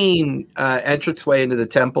main entranceway into the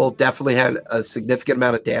temple definitely had a significant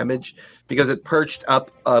amount of damage because it perched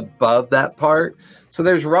up above that part. So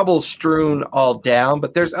there's rubble strewn all down,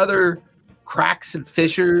 but there's other cracks and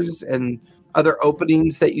fissures and other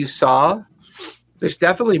openings that you saw. There's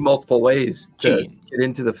definitely multiple ways to get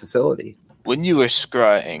into the facility. When you were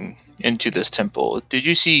scrying into this temple, did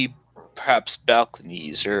you see perhaps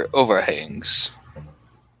balconies or overhangs?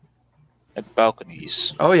 Like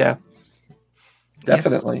balconies. Oh, yeah.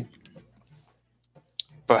 Definitely. Yes.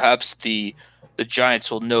 Perhaps the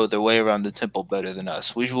giants will know their way around the temple better than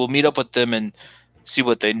us. We will meet up with them and see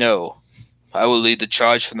what they know. I will lead the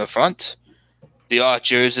charge from the front. The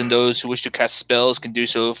archers and those who wish to cast spells can do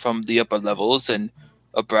so from the upper levels, and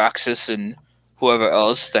Abraxas and whoever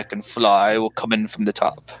else that can fly will come in from the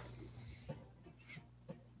top.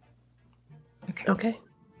 Okay.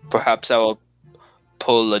 Perhaps I will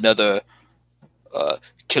pull another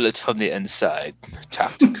kill it from the inside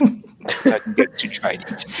tactic. I can get too tiny.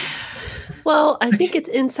 Well, I think its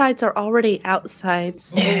insides are already outside.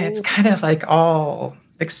 So... Yeah, it's kind of like all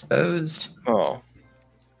exposed. Oh.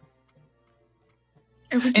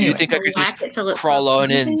 Or would Do you you think I could whack just it till it crawl stops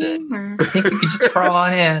on in moving, then? I think we could just crawl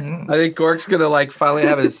on in. I think Gork's going to finally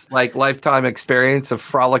have his lifetime experience of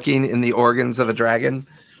frolicking in the organs of a dragon.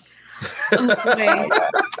 Oh, boy.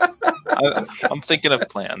 I'm thinking of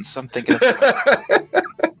plans.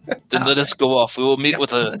 Then let us go off. We will meet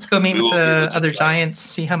with a... Let's go meet with the other giants,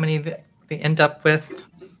 see how many they end up with.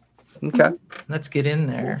 Okay. Let's get in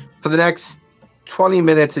there. For the next 20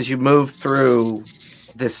 minutes as you move through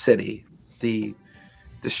this city, the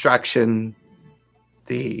destruction,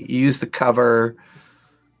 you use the cover.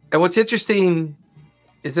 And what's interesting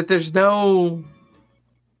is that there's no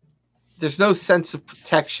sense of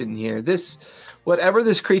protection here. Whatever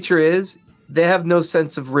this creature is, they have no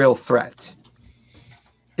sense of real threat.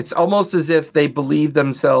 It's almost as if they believe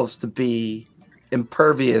themselves to be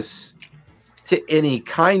impervious to any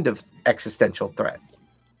kind of existential threat.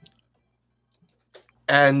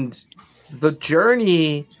 And the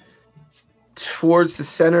journey towards the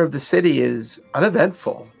center of the city is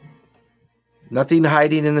uneventful. Nothing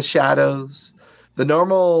hiding in the shadows. The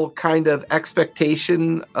normal kind of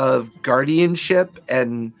expectation of guardianship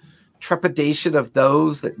and trepidation of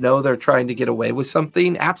those that know they're trying to get away with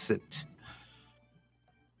something absent.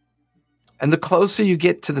 And the closer you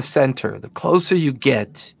get to the center, the closer you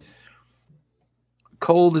get,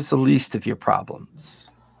 cold is the least of your problems.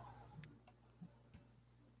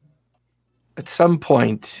 At some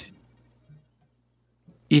point,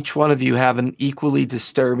 each one of you have an equally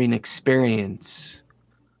disturbing experience.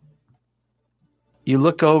 You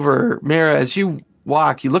look over, Mira, as you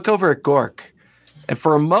walk, you look over at Gork, and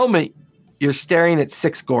for a moment, you're staring at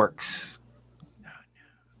 6 Gorks.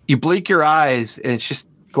 You blink your eyes, and it's just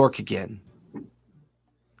Gork again.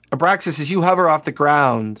 Abraxas, as you hover off the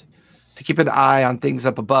ground to keep an eye on things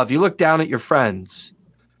up above, you look down at your friends.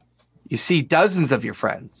 You see dozens of your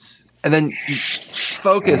friends, and then you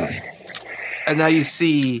focus, and now you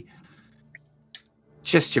see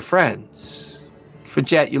just your friends. For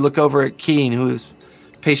Jet, you look over at Keen, who is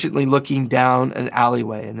patiently looking down an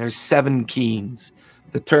alleyway, and there's 7 Keens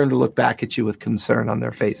that turn to look back at you with concern on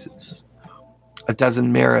their faces. A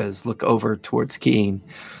dozen Miras look over towards Keen.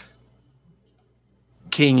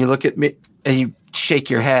 Keen, you look at me, and you shake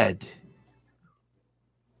your head.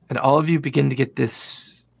 And all of you begin to get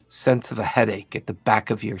this sense of a headache at the back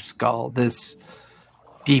of your skull, this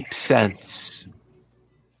deep sense.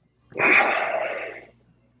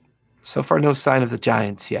 So far, no sign of the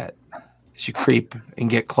giants yet. As you creep and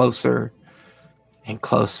get closer and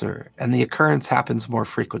closer, and the occurrence happens more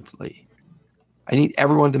frequently. I need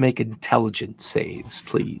everyone to make intelligence saves,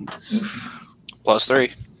 please.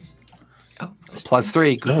 +3. Oh,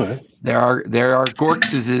 +3. Right. There are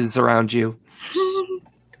Gorkses around you.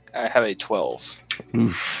 I have a 12.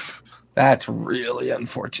 Oof, that's really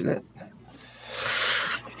unfortunate.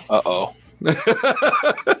 Uh-oh.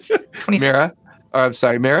 26. Mira? Or I'm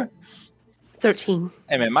sorry, Mira? 13.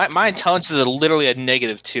 Hey, man, my intelligence is literally a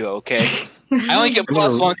 -2, okay? I only get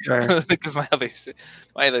 +1 because my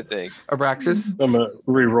other thing. Abraxas? I'm going to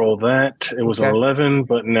re-roll that. It was Okay. 11,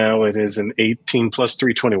 but now it is an 18 plus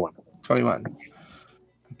 3, 21. 21.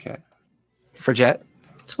 Okay. For Jet?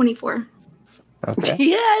 24. Okay.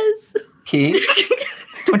 Yes. Key?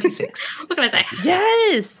 26. What can I say?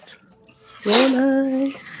 Yes.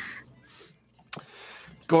 When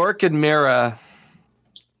Gork and Mira,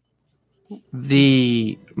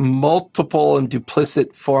 the multiple and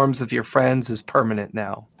duplicit forms of your friends is permanent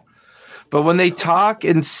now. But when they talk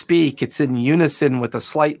and speak, it's in unison with a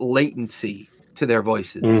slight latency to their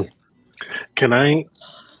voices. Can I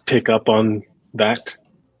pick up on that?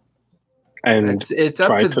 And It's up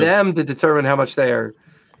try to to- them to determine how much they are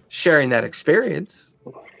sharing that experience.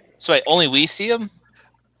 So wait, only we see him?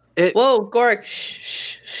 Whoa, Gork.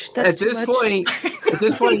 Shh. That's At too this much. point,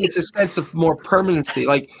 it's a sense of more permanency.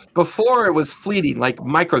 Like before, it was fleeting, like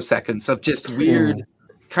microseconds of just weird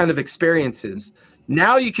kind of experiences.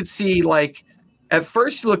 Now you can see, like, at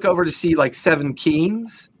first you look over to see like 7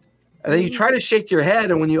 Keens, and then you try to shake your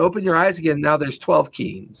head, and when you open your eyes again, now there's 12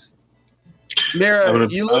 Keens. Mira,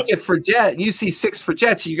 you look at Forjet, and you see 6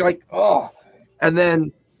 Forjets, and you're like, oh, and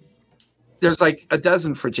then there's like a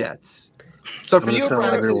dozen Forjets. So for I'm you, gonna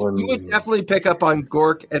tell Abraxas, everyone- you would definitely pick up on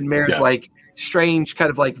Gork and Mira's like strange kind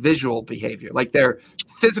of like visual behavior, like their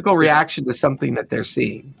physical reaction to something that they're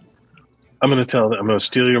seeing. I'm going to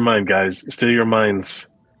steal your mind, guys. Steal your minds,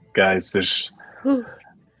 guys. There's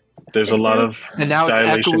a lot of And now it's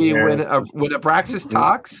dilation echoey here. when Abraxas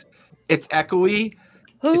talks. It's echoey.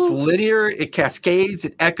 It's linear. It cascades.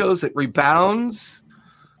 It echoes. It rebounds.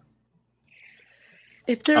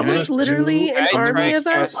 If there I'm gonna was literally do- an I'm army gonna of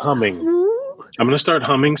start us, humming. I'm going to start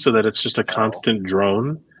humming so that it's just a constant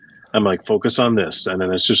drone. I'm like, focus on this. And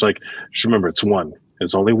then it's just like, just remember, it's one.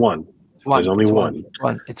 It's only one. There's only one.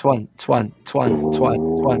 It's one.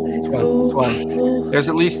 There's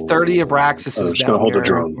at least 30 Abraxases. I'm just gonna hold the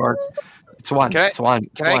drone. It's one. Can I- It's one.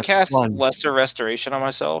 Can I cast Lesser Restoration on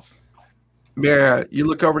myself? Mira, you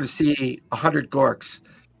look over to see 100 Gorks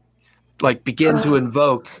like begin to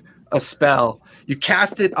invoke a spell. You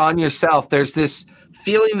cast it on yourself. There's this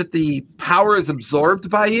feeling that the power is absorbed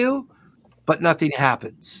by you, but nothing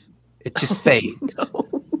happens. It just fades.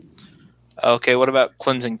 Okay, what about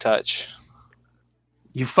Cleansing Touch?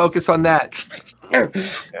 You focus on that.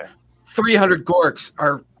 300 Gorks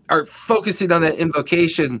are focusing on that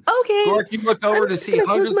invocation. Okay. Gork, you look over I'm to just see gonna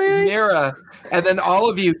close hundreds of my eyes. Mira, and then all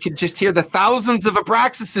of you can just hear the thousands of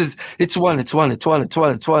Abraxases. It's one. The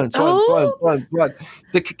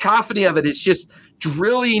cacophony of it is just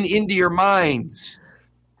drilling into your minds.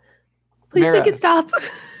 Please Mira, make it stop.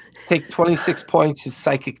 take 26 points of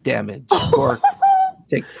psychic damage. Gork,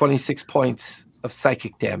 take 26 points of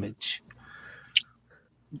psychic damage.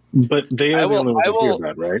 But they are the only ones I that hear will-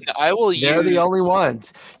 that, right? I will They're the use. only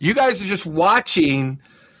ones. You guys are just watching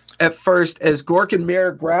at first as Gork and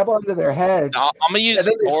Mira grab onto their heads. I'm gonna use And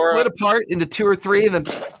then they aura. split apart into 2 or 3 and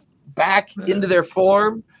then back into their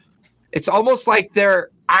form. It's almost like their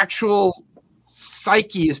actual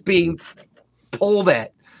psyche is being pulled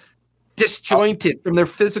at, disjointed from their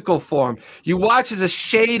physical form. You watch as a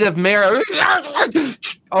shade of Mara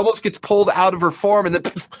almost gets pulled out of her form and then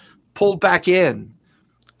pulled back in.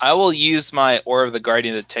 I will use my Aura of the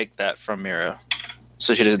Guardian to take that from Mira,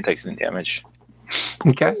 so she doesn't take any damage.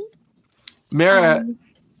 Okay. Mara,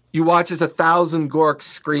 you watch as 1,000 Gorks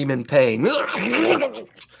scream in pain. And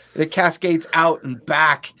it cascades out and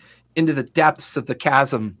back into the depths of the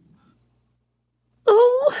chasm.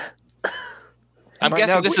 Oh. I'm Right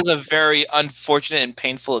guessing now, this is a very unfortunate and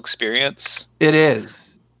painful experience. It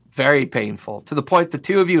is very painful to the point the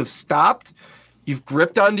two of you have stopped. You've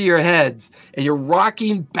gripped onto your heads and you're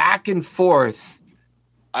rocking back and forth.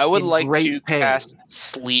 I would In like great to pain. cast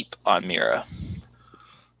Sleep on Mira.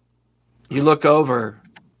 You look over.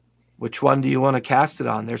 Which one do you want to cast it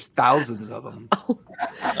on? There's thousands of them. Oh,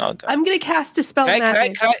 God. I'm going to cast Dispel Can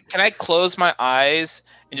Magic. I close my eyes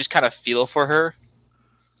and just kind of feel for her?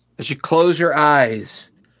 As you close your eyes,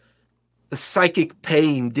 the psychic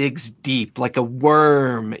pain digs deep like a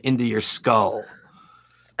worm into your skull.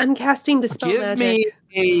 I'm casting Dispel Give Magic.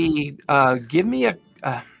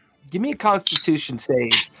 me a Constitution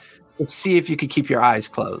save to see if you can keep your eyes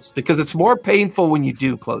closed, because it's more painful when you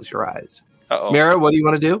do close your eyes. Uh-oh. Mira, what do you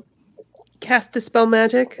want to do? Cast Dispel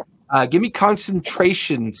Magic. Give me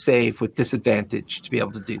concentration save with disadvantage to be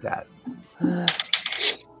able to do that.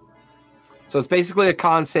 So it's basically a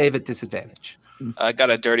con save at disadvantage. I got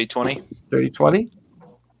a dirty 20. 30-20?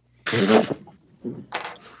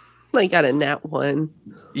 I got a nat 1.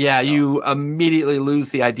 Yeah, you immediately lose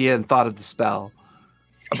the idea and thought of the spell.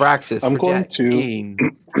 Abraxas, I'm for going Jet, to- Dean.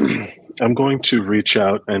 I'm going to reach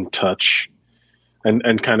out and touch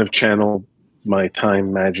and kind of channel my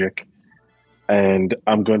time magic. And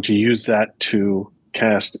I'm going to use that to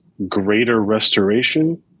cast Greater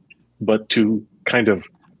Restoration, but to kind of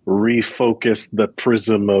refocus the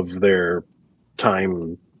prism of their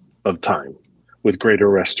time with Greater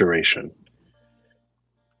Restoration.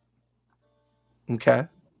 Okay.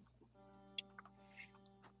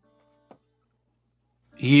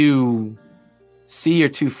 You see your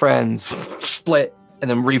two friends split and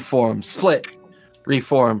then reform, split,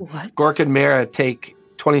 reform. What? Gork and Mira take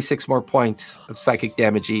 26 more points of psychic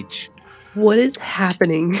damage each. What is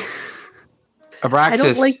happening? Abraxas, I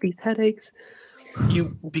don't like these headaches.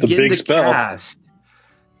 you begin big to spell. cast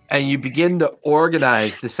and you begin to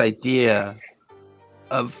organize this idea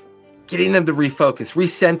of getting them to refocus,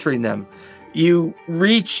 recentering them. You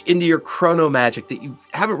reach into your chrono magic that you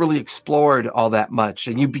haven't really explored all that much,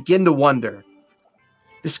 and you begin to wonder,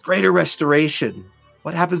 this greater restoration,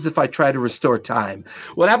 what happens if I try to restore time?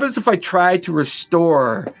 What happens if I try to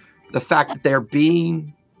restore the fact that they're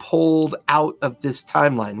being pulled out of this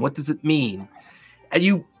timeline? What does it mean? And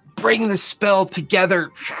you bring the spell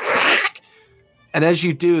together. And as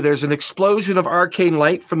you do, there's an explosion of arcane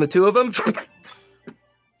light from the two of them.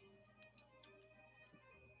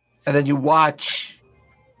 And then you watch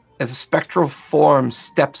as a spectral form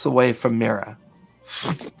steps away from Mira.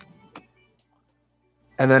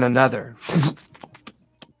 And then another.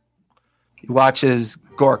 You watch as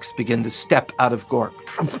Gorks begin to step out of Gork.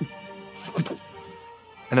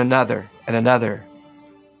 And another, and another.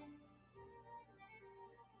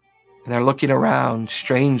 And they're looking around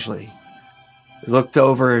strangely. They looked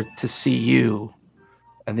over to see you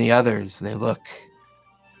and the others, and they look.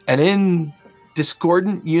 And in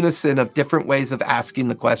discordant unison of different ways of asking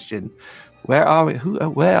the question, where are we?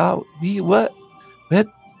 Where are we? What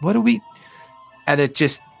are we? And it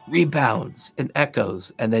just rebounds and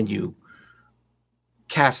echoes, and then you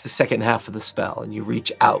cast the second half of the spell, and you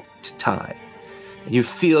reach out to time, and you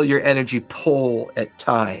feel your energy pull at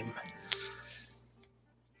time.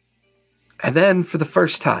 And then, for the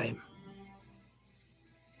first time,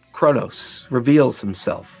 Kronos reveals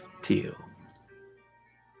himself to you.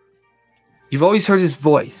 You've always heard his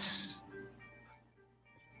voice,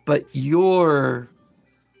 but your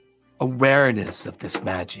awareness of this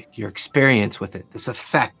magic, your experience with it, this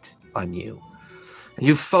effect on you, and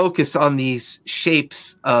you focus on these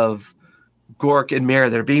shapes of Gork and Mira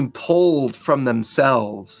that are being pulled from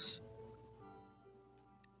themselves.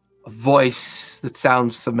 A voice that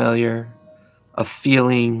sounds familiar, a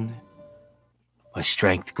feeling, my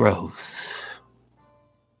strength grows.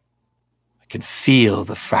 can feel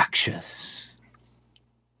the fractures.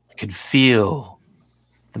 I can feel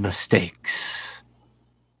the mistakes.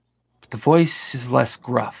 But the voice is less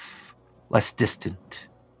gruff, less distant.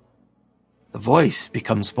 The voice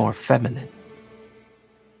becomes more feminine.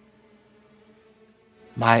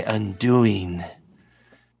 My undoing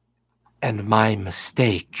and my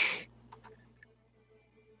mistake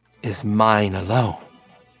is mine alone.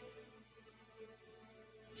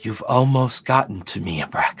 You've almost gotten to me,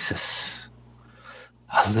 Abraxas.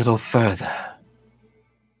 A little further.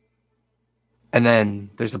 And then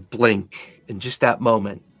there's a blink in just that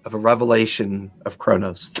moment of a revelation of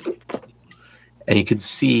Kronos. And you can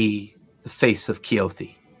see the face of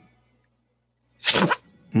Keothi.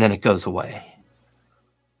 And then it goes away.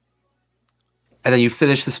 And then you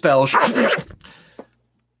finish the spell.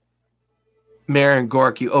 Mare and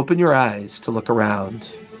Gork, you open your eyes to look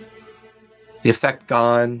around. The effect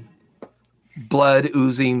gone. Blood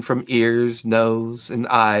oozing from ears, nose, and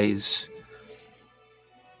eyes.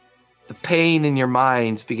 The pain in your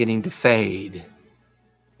mind's beginning to fade.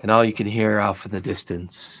 And all you can hear off in the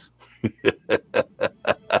distance.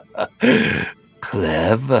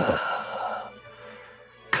 Clever.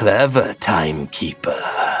 Clever,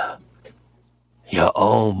 timekeeper. You're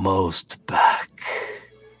almost back.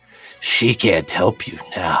 She can't help you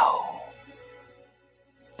now.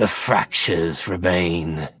 The fractures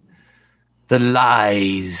remain. The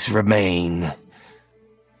lies remain.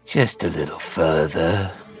 Just a little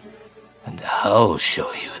further, and I'll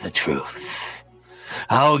show you the truth.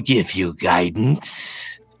 I'll give you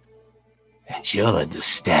guidance, and you'll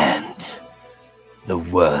understand the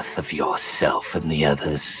worth of yourself and the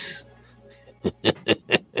others.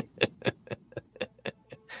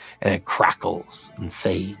 And it crackles and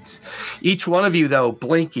fades. Each one of you, though,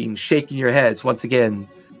 blinking, shaking your heads. Once again,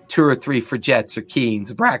 2 or 3 for Jets or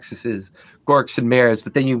Keens, Abraxases, Gorks, and Mares.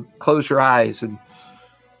 But then you close your eyes and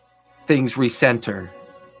things recenter.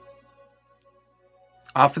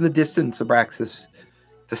 Off in the distance, Abraxas,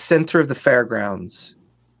 the center of the fairgrounds,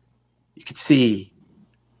 you could see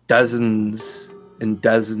dozens and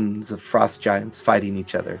dozens of frost giants fighting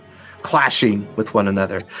each other, clashing with one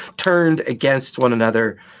another, turned against one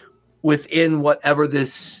another within whatever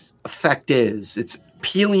this effect is. It's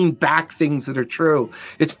peeling back things that are true.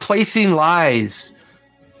 It's placing lies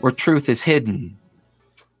where truth is hidden.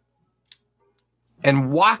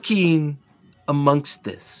 And walking amongst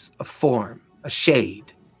this, a form, a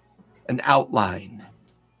shade, an outline,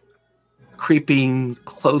 creeping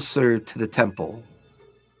closer to the temple.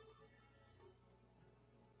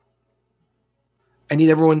 I need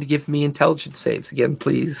everyone to give me intelligence saves again,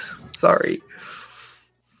 please. Sorry.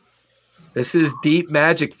 This is deep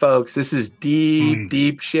magic, folks. This is deep,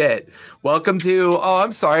 deep shit. Welcome to... Oh,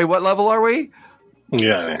 I'm sorry. What level are we?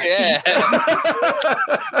 Yeah.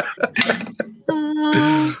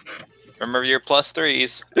 Remember your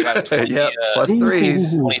 +3s. I got 20, Yep,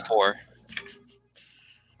 +3s. 24.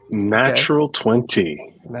 Natural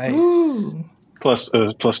 20. Nice.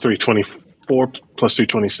 +3, 24, +3,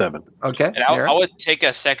 27. Okay. And I would take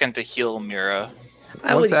a second to heal Mira.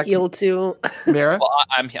 I One would second. heal too. Mira? Well,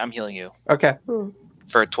 I'm healing you Okay.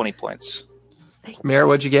 for 20 points. Mira,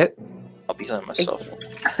 what'd you get? I'll be healing myself.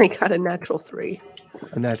 I got a natural 3.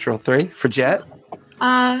 A natural 3. For Jet?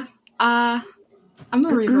 I'm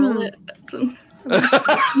gonna re-roll it. Wait to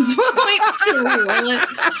re-roll it.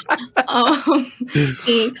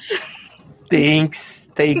 Thanks.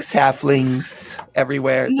 Thanks, halflings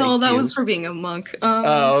everywhere. No, Thank that you. was for being a monk.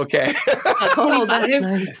 Oh, okay. Oh, 25. that's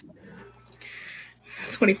nice.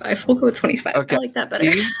 25. We'll go with 25. Okay. I like that better.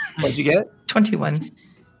 Steve, what'd you get? 21.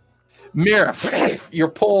 Mira, you're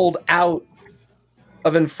pulled out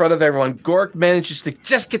of in front of everyone. Gork manages to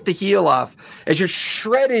just get the heel off. As you're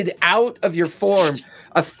shredded out of your form,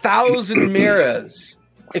 1,000 Miras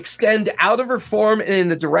extend out of her form and in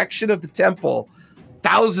the direction of the temple.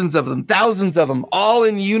 Thousands of them, all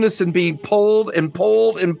in unison being pulled and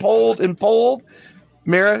pulled and pulled and pulled.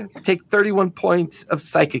 Mira, take 31 points of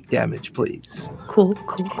psychic damage, please. Cool.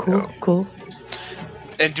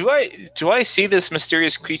 And do I see this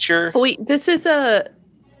mysterious creature? Oh, wait, this is a...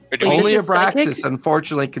 Or do Wait, we Only this is psychic? Abraxas,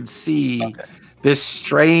 unfortunately, can see Okay. this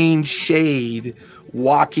strange shade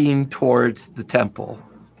walking towards the temple.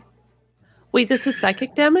 Wait, this is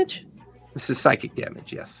psychic damage? This is psychic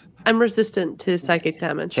damage, yes. I'm resistant to psychic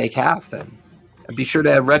damage. Take half then. And be sure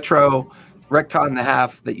to have retcon the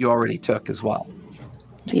half that you already took as well.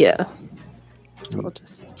 Yeah. So we'll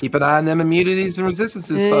just... Keep an eye on them immunities and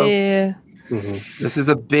resistances, folks. Yeah. Mm-hmm. This is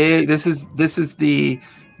a big. This is the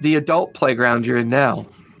adult playground you're in now.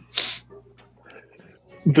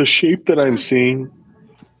 The shape that I'm seeing,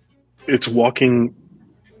 it's walking.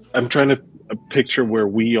 I'm trying to picture where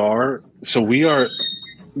we are. So we are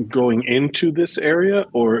going into this area,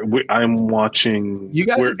 or I'm watching. You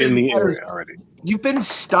guys we're in the area kind of- already. You've been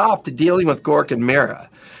stopped dealing with Gork and Mira.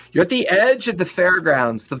 You're at the edge of the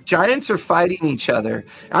fairgrounds. The giants are fighting each other.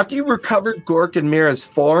 After you recovered Gork and Mira's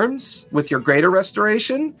forms with your greater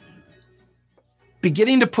restoration,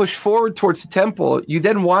 beginning to push forward towards the temple, you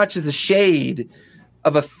then watch as a shade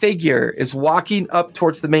of a figure is walking up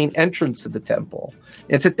towards the main entrance of the temple.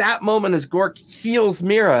 It's at that moment as Gork heals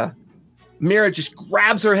Mira, Mira just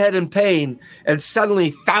grabs her head in pain, and suddenly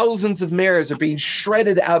thousands of Miras are being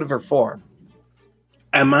shredded out of her form.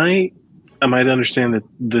 Am I to understand that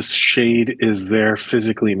this shade is there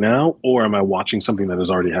physically now, or am I watching something that has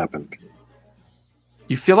already happened?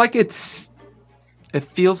 You feel like it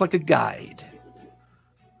feels like a guide.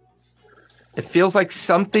 It feels like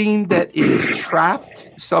something that is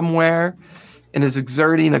trapped somewhere and is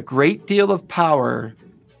exerting a great deal of power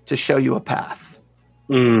to show you a path.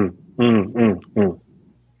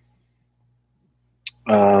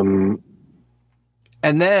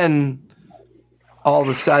 And then all of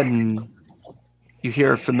a sudden you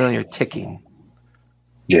hear a familiar ticking.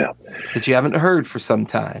 Yeah. That you haven't heard for some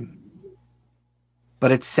time.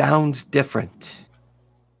 But it sounds different.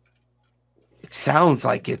 It sounds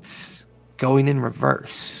like it's going in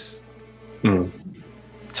reverse.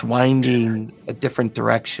 It's winding a different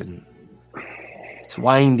direction. It's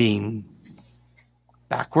winding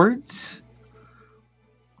backwards.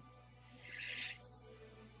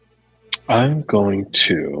 I'm going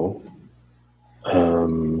to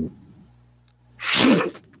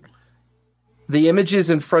The images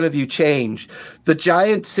in front of you change. The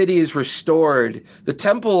giant city is restored. The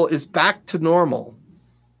temple is back to normal.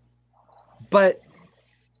 But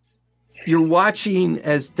you're watching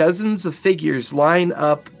as dozens of figures line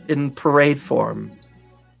up in parade form.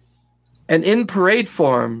 And in parade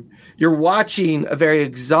form, you're watching a very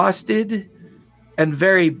exhausted and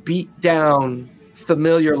very beat down,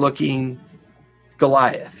 familiar looking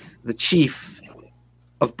Goliath, the chief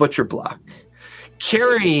of Butcher Block,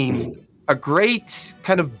 carrying a great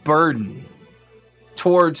kind of burden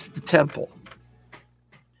towards the temple.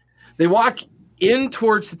 They walk in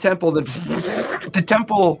towards the temple, then the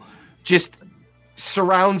temple just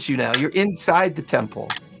surrounds you now. You're inside the temple.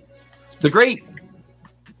 The great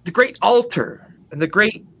altar and the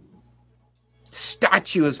great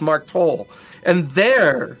statue is marked whole. And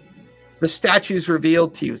there, the statue is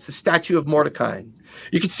revealed to you. It's the statue of Mordecai.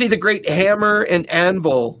 You can see the great hammer and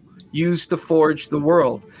anvil used to forge the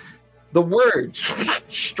world. The words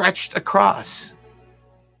stretched across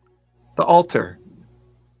the altar.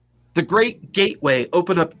 The great gateway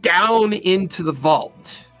opened up down into the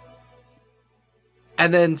vault.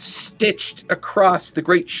 And then stitched across the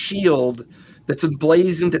great shield that's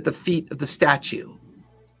emblazoned at the feet of the statue.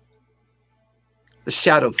 The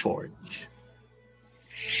Shadow Forge.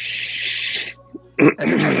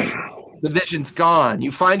 And the vision's gone.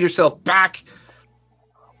 You find yourself back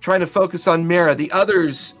trying to focus on Mira. The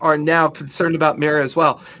others are now concerned about Mira as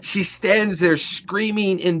well. She stands there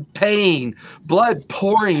screaming in pain, blood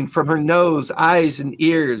pouring from her nose, eyes, and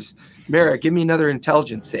ears. Mira, give me another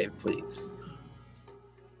intelligence save, please.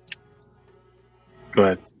 Go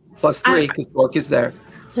ahead. +3, because Gork is there.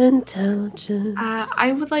 Intelligence.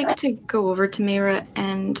 I would like to go over to Mira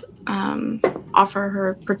and offer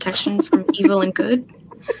her protection from evil and good.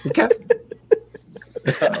 Okay.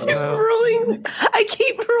 I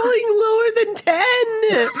keep rolling lower than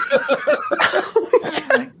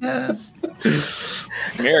 10. Yes.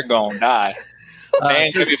 Mira gonna die.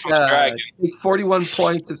 Man, could be from the dragon. Take 41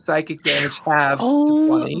 points of psychic damage halved to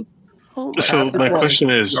 20. So my question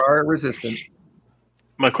is, You are resistant.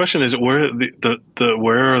 where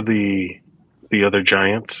are the other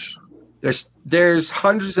giants? There's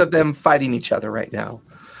hundreds of them fighting each other right now.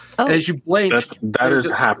 Oh, And as you blink, That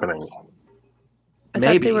is happening. I thought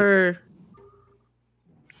maybe they were.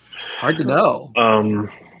 hard to know.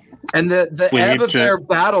 And the We ebb need of to- their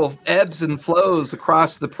battle ebbs and flows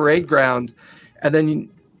across the parade ground. And then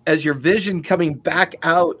as your vision coming back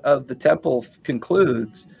out of the temple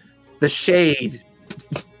concludes, the shade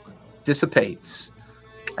dissipates.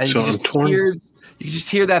 And So you I'm torn. just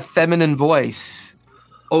hear that feminine voice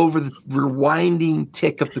over the rewinding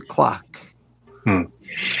tick of the clock.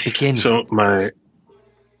 Beginnings. So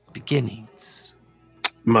Beginnings.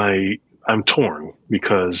 I'm torn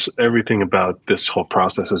because everything about this whole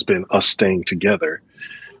process has been us staying together.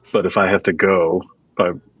 But if I have to go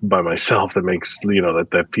by myself, that makes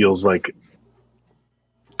that feels like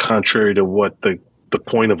contrary to what the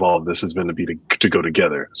point of all of this has been to go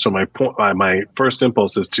together. So my first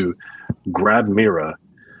impulse is to grab Mira,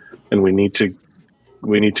 and we need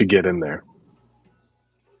to get in there.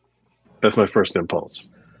 That's my first impulse.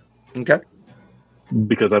 Okay.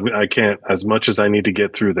 Because I can't, as much as I need to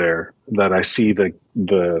get through there, that I see the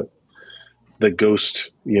ghost,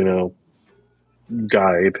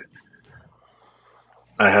 guide.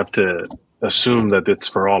 I have to assume that it's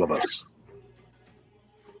for all of us.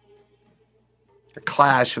 The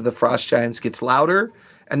clash of the frost giants gets louder,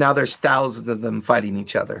 and now there's thousands of them fighting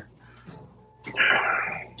each other.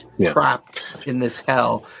 Yeah. Trapped in this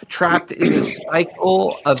hell, trapped in this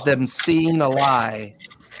cycle of them seeing a lie,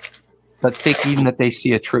 but thinking that they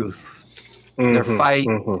see a truth. Their fight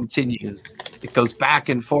continues. It goes back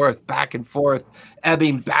and forth,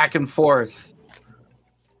 ebbing back and forth.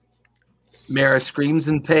 Mira screams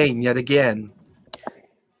in pain yet again.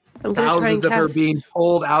 Thousands of her being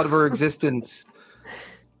pulled out of her existence.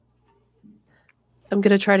 I'm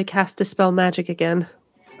going to try to cast Dispel Magic again.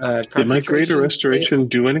 Did my Greater Restoration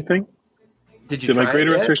do anything? Did my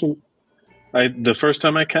Greater Restoration? The first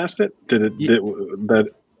time I cast it, did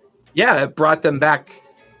it? Yeah, it brought them back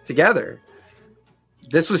together.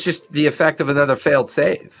 This was just the effect of another failed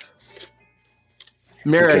save.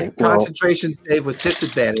 Mira, concentration save with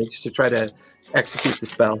disadvantage to try to execute the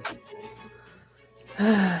spell.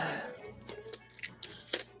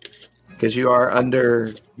 Because you are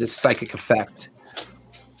under this psychic effect.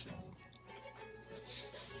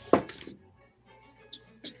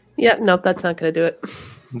 Yeah, nope, that's not going to do it.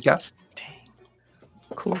 Okay.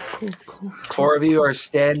 Cool. 4 of you are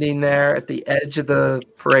standing there at the edge of the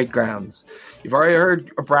parade grounds. You've already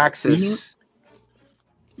heard Abraxas.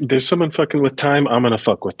 There's someone fucking with time. I'm going to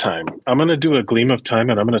fuck with time. I'm going to do a gleam of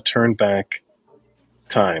time, and I'm going to turn back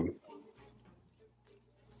time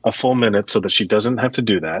a full minute so that she doesn't have to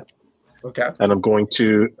do that. Okay. And I'm going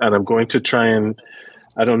to try and,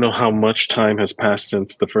 I don't know how much time has passed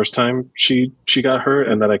since the first time she got hurt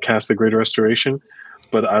and that I cast the Greater Restoration,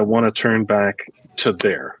 but I want to turn back to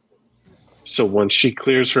there. So when she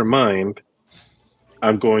clears her mind,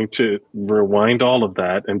 I'm going to rewind all of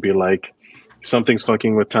that and be like, something's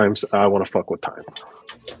fucking with time, so I want to fuck with time.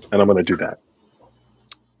 And I'm going to do that.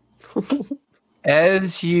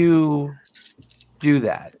 As you do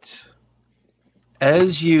that,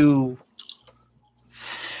 as you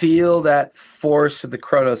feel that force of the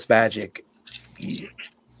Kronos magic,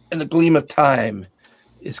 and the gleam of time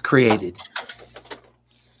is created,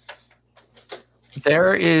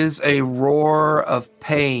 there is a roar of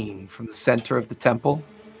pain from the center of the temple.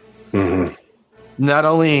 Mm-hmm. Not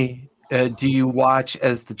only do you watch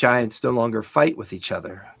as the giants no longer fight with each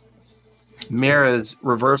other, Mira's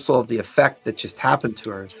reversal of the effect that just happened to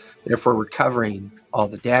her, therefore recovering all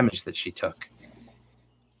the damage that she took.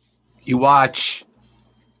 You watch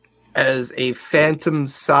as a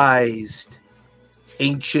phantom-sized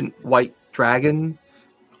ancient white dragon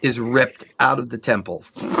is ripped out of the temple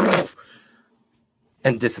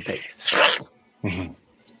and dissipates. Mm-hmm.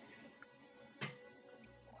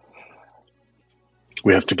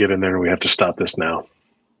 We have to get in there and we have to stop this now.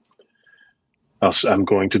 I'm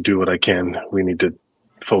going to do what I can. We need to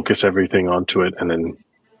focus everything onto it, and then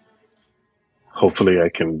hopefully I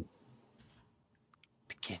can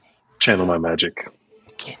channel my magic.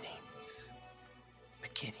 Beginnings.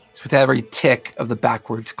 With every tick of the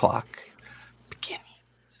backwards clock.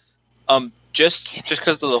 Beginnings. Just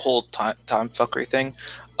because of the whole time fuckery thing,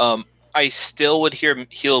 I still would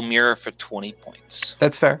heal Mira for 20 points.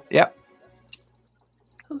 That's fair. Yep.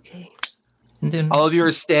 Okay. And then, all of you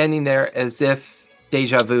are standing there as if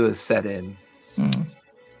deja vu is set in.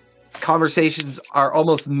 Conversations are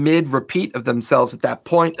almost mid-repeat of themselves at that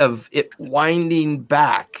point of it winding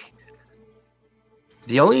back.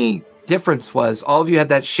 The only difference was all of you had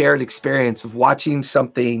that shared experience of watching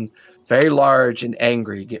something very large and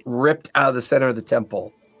angry get ripped out of the center of the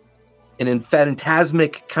temple. And in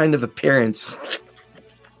phantasmic kind of appearance,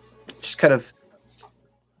 just kind of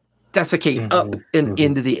desiccate up and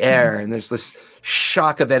into the air, and there's this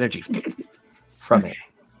shock of energy from it.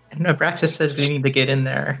 And Abraxas says we need to get in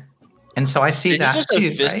there, and so I see that too. Did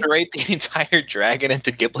you just eviscerate the entire dragon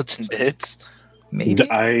into giblets and bits?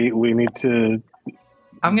 Maybe we need to.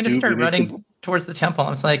 I'm going to start running towards the temple. I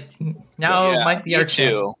was like, now might be our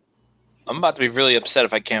chance. I'm about to be really upset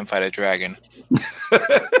if I can't fight a dragon.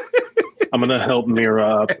 I'm going to help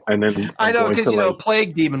Mira up, and then I know, because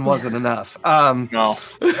Plague Demon wasn't enough. No,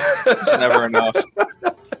 it's never enough.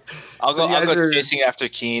 I'll go chasing after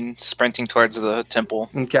Keen, sprinting towards the temple.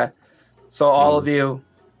 Okay, so all of you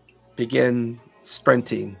begin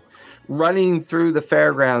sprinting, running through the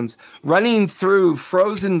fairgrounds, running through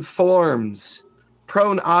frozen forms,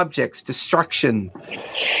 prone objects, destruction,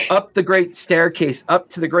 up the great staircase, up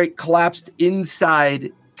to the great collapsed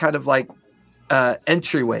inside kind of like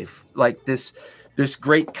entryway, like this this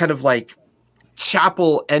great kind of like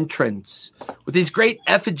chapel entrance with these great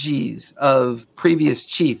effigies of previous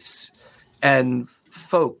chiefs and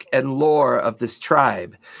folk and lore of this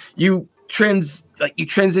tribe. You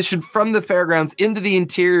transition from the fairgrounds into the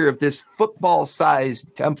interior of this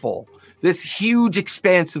football-sized temple, this huge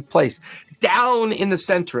expansive place. Down in the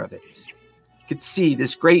center of it, you could see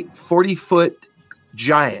this great 40-foot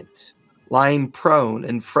giant lying prone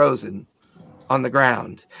and frozen on the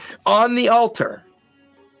ground. On the altar,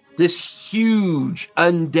 this huge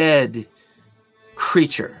undead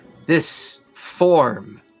creature, this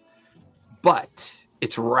form, but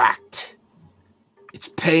it's racked. Its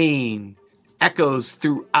pain echoes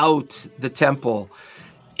throughout the temple.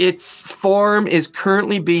 Its form is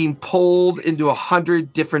currently being pulled into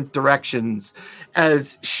 100 different directions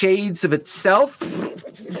as shades of itself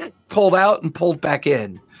pulled out and pulled back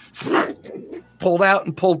in. Pulled out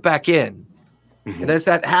and pulled back in. Mm-hmm. And as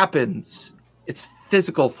that happens, its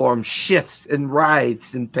physical form shifts and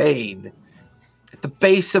writhes in pain. At the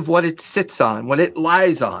base of what it sits on, what it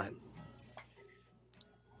lies on,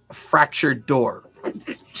 a fractured door.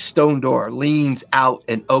 Stone door leans out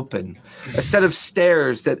and open. A set of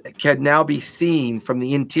stairs that can now be seen from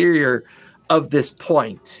the interior of this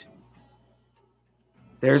point.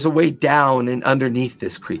 There's a way down and underneath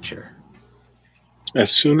this creature.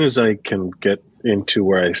 As soon as I can get into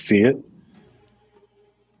where I see it,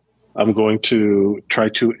 I'm going to try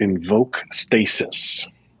to invoke stasis,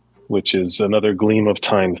 which is another Gleam of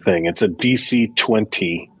Time thing. It's a DC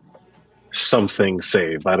 20 something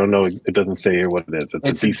save. I don't know. It doesn't say here what it is.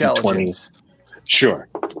 It's a DC 20. Sure.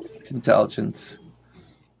 It's intelligence.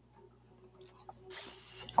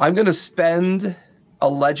 I'm going to spend a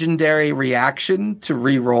legendary reaction to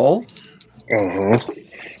re-roll. Uh-huh.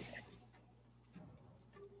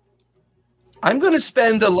 I'm going to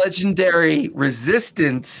spend a legendary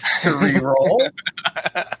resistance to re-roll.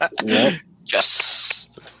 Yep. Yes.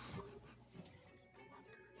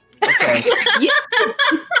 Okay.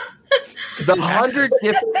 The 100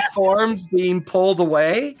 different forms being pulled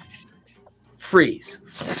away, freeze.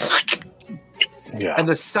 Yeah. And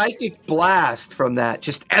the psychic blast from that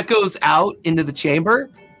just echoes out into the chamber.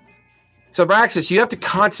 So, Braxis, you have to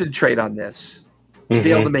concentrate on this to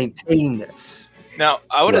be able to maintain this. Now,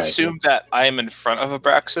 I would Right. assume that I am in front of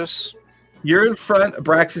Abraxas. You're in front,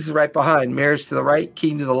 Abraxas is right behind, Mirrors to the right,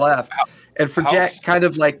 King to the left. And for Jack, kind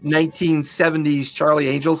of like 1970s Charlie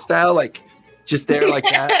Angel style, like just there like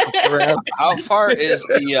that. Around. How far is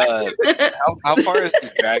the how far is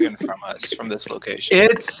the dragon from us from this location?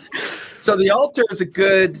 So the altar is a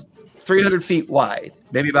good 300 feet wide,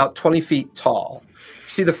 maybe about 20 feet tall. You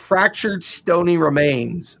see the fractured stony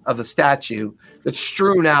remains of a statue that's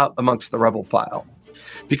strewn out amongst the rubble pile.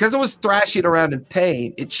 Because it was thrashing around in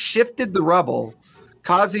pain, it shifted the rubble,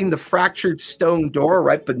 causing the fractured stone door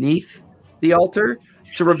right beneath the altar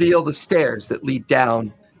to reveal the stairs that lead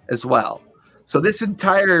down as well. So this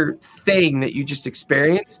entire thing that you just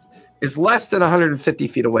experienced is less than 150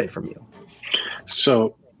 feet away from you.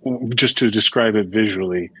 So just to describe it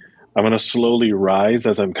visually, I'm going to slowly rise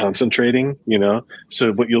as I'm concentrating,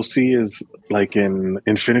 So what you'll see is like in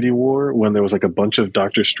Infinity War when there was like a bunch of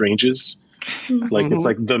Doctor Stranges. Like it's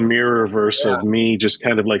like the mirror verse of me just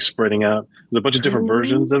kind of like spreading out. There's a bunch of different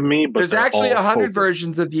versions of me, but there's actually 100 focused.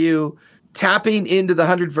 versions of you tapping into the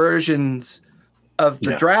 100 versions of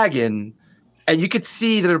the dragon. And you could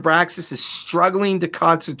see that Abraxas is struggling to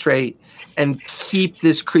concentrate and keep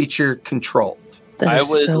this creature controlled. I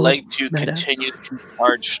would like to continue to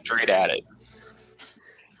charge straight at it.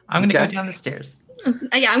 I'm going to go down the stairs.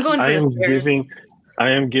 Yeah, I'm going for the stairs.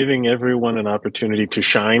 I am giving everyone an opportunity to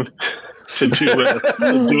shine, to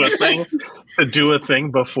do a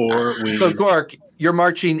thing before we. So Gork, you're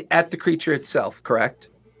marching at the creature itself, correct?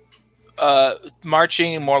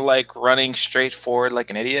 Marching more like running straight forward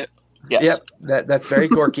like an idiot. Yes. Yep, that's very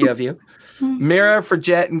Gorky of you. Mira, for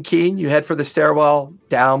Jet and Keen, you head for the stairwell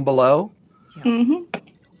down below. Mm-hmm.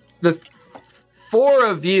 The four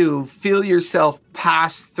of you feel yourself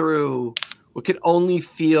pass through what could only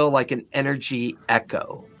feel like an energy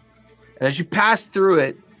echo. And as you pass through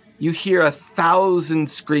it, you hear 1,000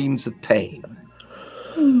 screams of pain.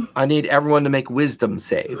 I need everyone to make wisdom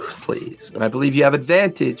saves, please. And I believe you have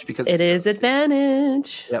advantage because it is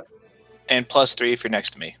advantage. Yep. And +3 if you're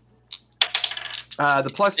next to me.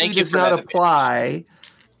 The +3 does not apply.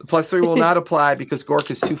 The +3 will not apply because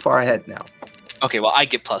Gork is too far ahead now. Okay, well, I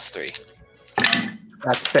get +3.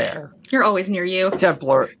 That's fair. You're always near you.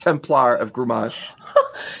 Templar of Grumage.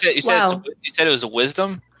 You said it was a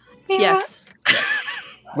wisdom? Yes.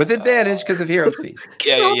 With advantage because of Hero's Feast.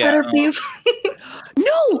 Yeah. Better, please.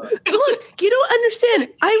 No, look, you don't understand.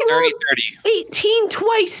 I 30, rolled 30. 18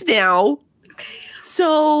 twice now.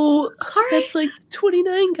 So that's like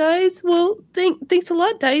 29, guys. Well, thanks a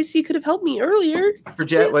lot, Dice. You could have helped me earlier. For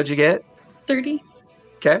Jet, what'd you get? 30.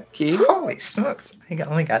 Okay, Keen. Holy smokes!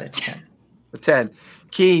 Only got a 10. A 10.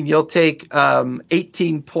 Keen, you'll take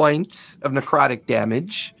 18 points of necrotic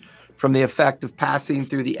damage from the effect of passing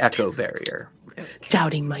through the echo barrier.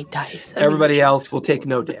 Doubting my dice. Everybody else will take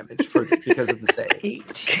no damage because of the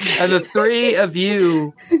save. And the three of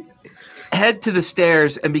you head to the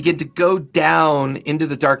stairs and begin to go down into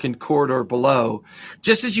the darkened corridor below,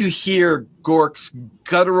 just as you hear Gork's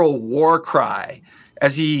guttural war cry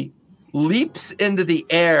as he leaps into the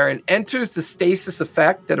air and enters the stasis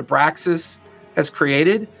effect that Abraxas has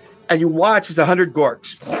created, and you watch as 100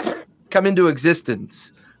 Gorks come into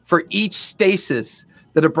existence for each stasis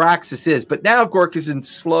that Abraxas is. But now Gork is in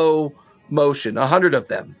slow motion, 100 of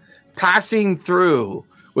them, passing through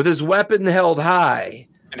with his weapon held high.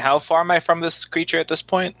 And how far am I from this creature at this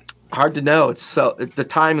point? Hard to know. The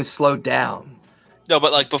time is slowed down. No,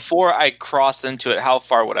 but like before I crossed into it, how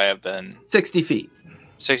far would I have been? 60 feet.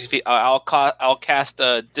 60 feet. I'll cast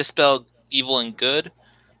Dispel Evil and Good.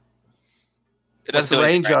 What's the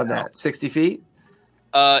range on that? 60 feet?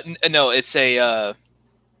 No, it's a.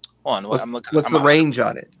 Hold on. What's the range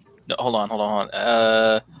on it? No, hold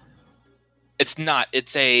on. It's not.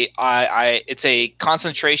 It's a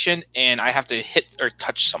concentration, and I have to hit or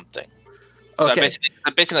touch something. Okay. So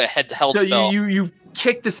basically a held so spell. you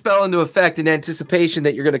kick the spell into effect in anticipation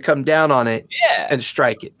that you're going to come down on it and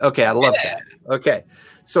strike it. Okay, I love that. Okay.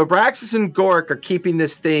 So Abraxas and Gork are keeping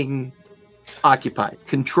this thing occupied,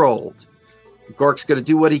 controlled. Gork's going to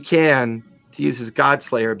do what he can to use his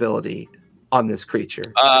Godslayer ability on this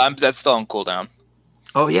creature. That's still on cooldown.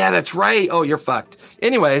 Oh, yeah, that's right. Oh, you're fucked.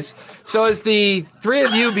 Anyways, so as the three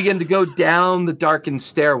of you begin to go down the darkened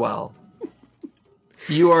stairwell,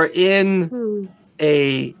 you are in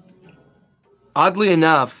oddly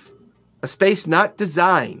enough, a space not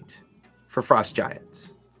designed for frost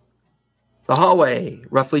giants. The hallway,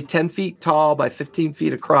 roughly 10 feet tall by 15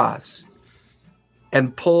 feet across,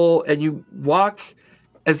 and you walk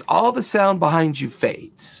as all the sound behind you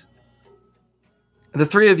fades. And the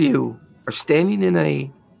three of you are standing in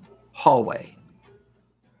a hallway.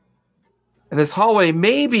 And this hallway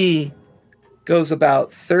maybe goes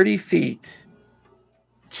about 30 feet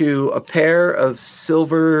to a pair of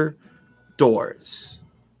silver doors.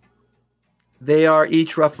 They are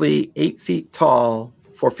each roughly 8 feet tall,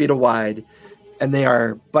 4 feet wide, and they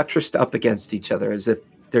are buttressed up against each other as if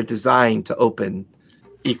they're designed to open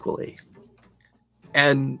equally.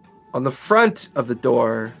 And on the front of the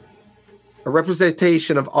door, a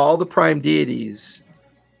representation of all the prime deities,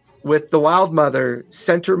 with the Wild Mother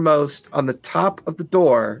centermost on the top of the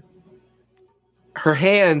door, her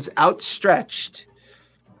hands outstretched,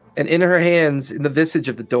 and in her hands, in the visage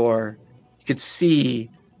of the door, you could see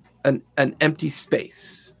an empty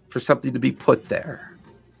space for something to be put there.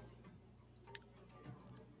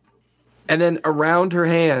 And then around her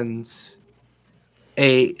hands,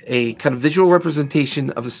 a kind of visual representation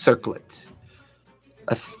of a circlet.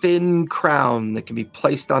 A thin crown that can be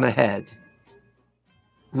placed on a head,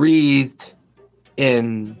 wreathed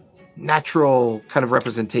in natural kind of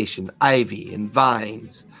representation, ivy and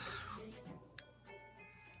vines.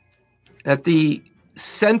 At the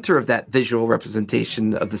center of that visual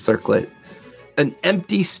representation of the circlet, an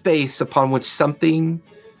empty space upon which something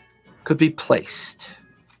could be placed.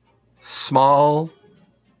 Small,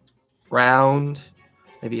 round,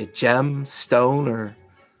 maybe a gem, stone, or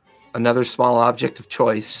another small object of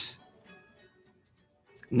choice.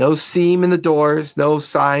 No seam in the doors, no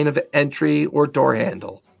sign of entry or door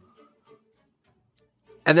handle.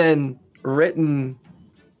 And then written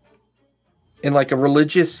in like a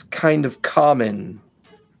religious kind of common,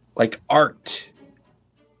 like art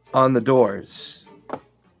on the doors.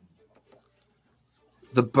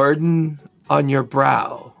 The burden on your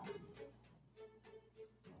brow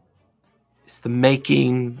is the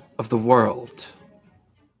making of the world.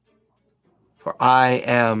 For I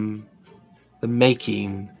am the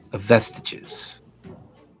making of vestiges.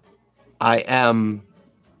 I am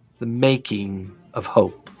the making of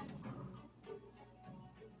hope.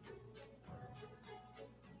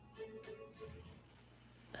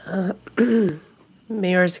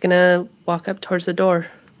 Mayor's gonna walk up towards the door.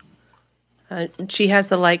 She has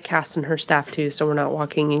the light cast in her staff too, so we're not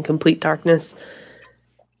walking in complete darkness.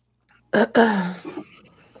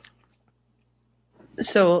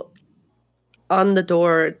 So on the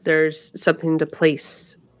door, there's something to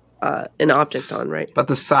place an object on, right? About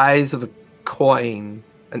the size of a coin,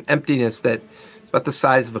 an emptiness that is about the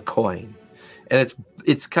size of a coin. and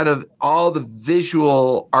it's kind of all the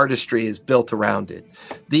visual artistry is built around it.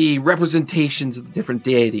 The representations of the different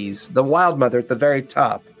deities, the Wild Mother at the very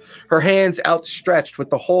top, her hands outstretched with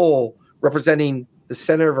the hole representing the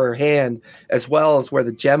center of her hand, as well as where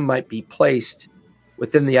the gem might be placed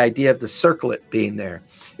within the idea of the circlet being there.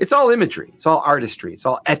 It's all imagery. It's all artistry. It's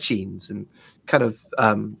all etchings and kind of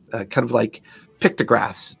like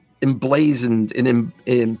pictographs emblazoned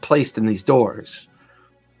and placed in these doors.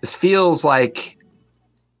 This feels like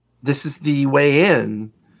this is the way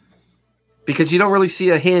in, because you don't really see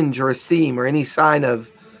a hinge or a seam or any sign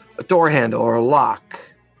of a door handle or a lock.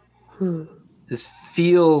 This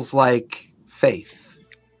feels like faith.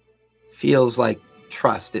 Feels like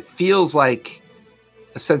trust. It feels like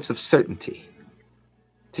a sense of certainty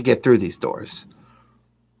to get through these doors.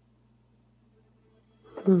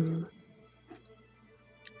 I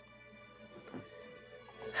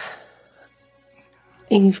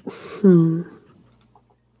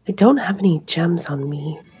don't have any gems on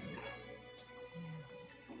me.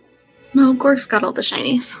 No, Gork's got all the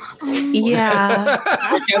shinies. Yeah.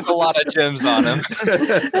 He has a lot of gems on him.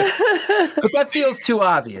 But that feels too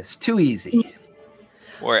obvious, too easy.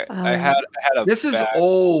 Where I had a. This is bag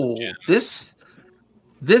old. of This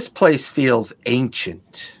place feels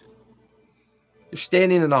ancient. You're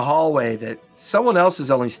standing in a hallway that someone else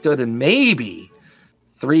has only stood in maybe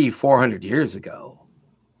 300-400 years ago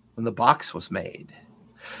when the box was made.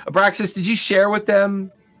 Abraxas, did you share with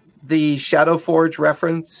them the Shadowforge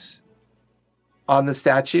reference on the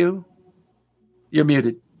statue? You're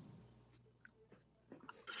muted.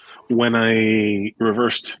 When I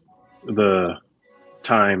reversed the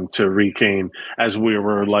time to Recane, as we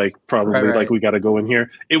were like probably Right. like we got to go in here,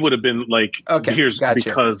 it would have been like, Okay, here's gotcha.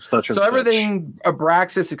 because such and So everything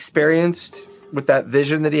Abraxas experienced with that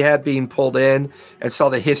vision that he had being pulled in and saw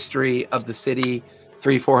the history of the city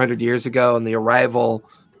 300-400 years ago and the arrival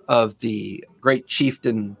of the great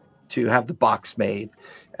chieftain to have the box made,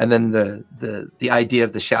 and then the idea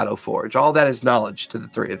of the Shadow Forge, all that is knowledge to the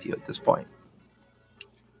three of you at this point.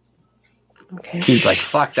 Okay. Keen's like,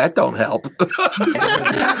 fuck, that don't help.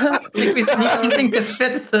 I think we need something to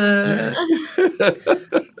fit the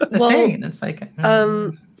Well, thing. It's like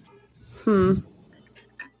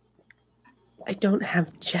I don't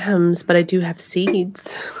have gems, but I do have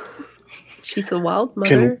seeds. She's a wild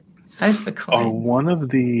mother. size of a coin. one of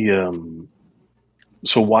the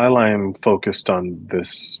so while I'm focused on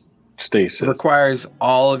this stasis, It requires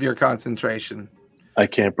all of your concentration. I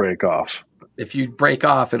can't break off. If you break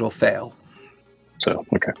off, it'll fail. So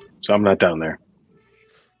okay, so I'm not down there.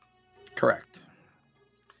 Correct.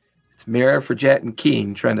 It's Mira, Jet, and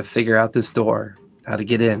Keen trying to figure out this door, how to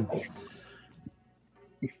get in.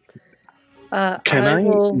 Can I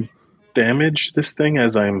will... damage this thing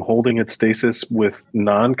as I'm holding its stasis with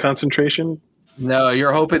non-concentration? No,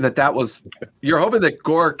 you're hoping that you're hoping that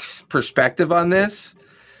Gork's perspective on this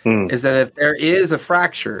is that if there is a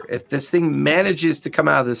fracture, if this thing manages to come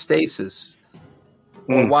out of the stasis,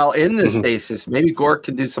 or while in the stasis, maybe Gork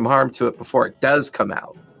can do some harm to it before it does come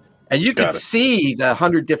out. And you can see the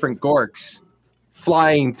 100 different Gorks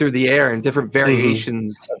flying through the air in different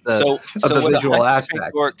variations of the would visual 100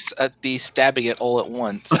 aspect. Orcs be stabbing it all at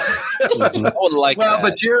once. I would like that.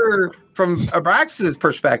 But you're from Abraxas'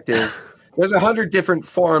 perspective. There's 100 different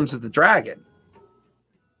forms of the dragon.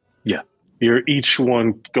 Yeah, you're each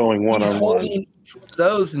one going He's one-on-one. holding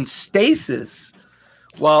those in stasis,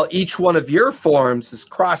 while each one of your forms is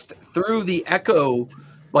crossed through the echo,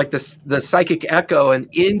 like the psychic echo, and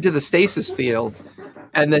into the stasis field,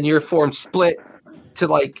 and then your form split to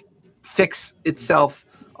like fix itself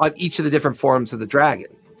on each of the different forms of the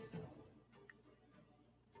dragon.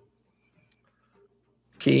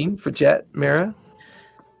 Keen for Jet, Mira.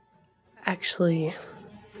 Actually,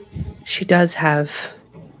 she does have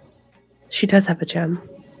a gem.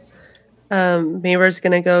 Mira's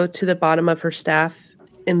gonna go to the bottom of her staff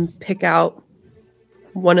and pick out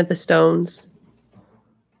one of the stones,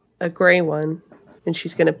 a gray one, and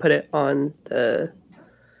she's gonna put it on the.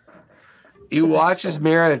 You watch as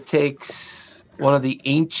Mira takes one of the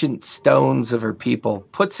ancient stones of her people,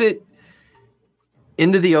 puts it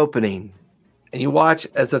into the opening, and you watch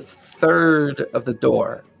as a third of the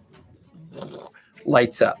door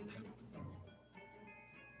lights up.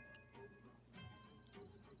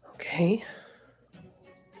 Okay.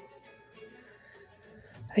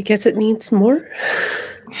 I guess it needs more.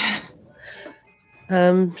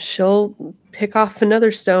 She'll pick off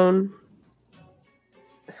another stone.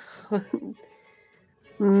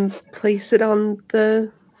 Place it on the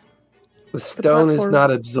stone is platform.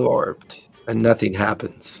 not absorbed and nothing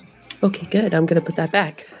happens. Okay, good. I'm gonna put that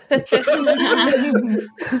back.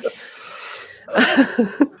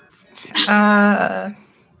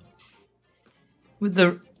 Would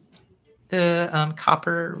the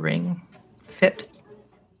copper ring fit?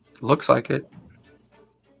 Looks like it.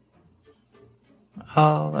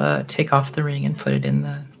 I'll take off the ring and put it in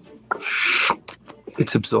the...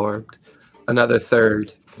 It's absorbed. Another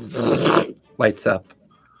third lights up.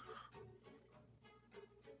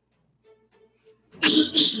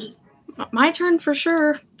 My turn for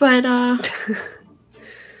sure, but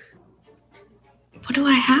what do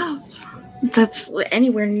I have that's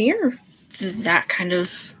anywhere near that kind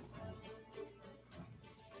of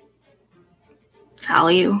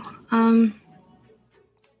value?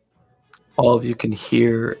 All of you can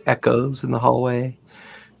hear echoes in the hallway.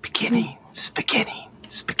 Beginnings,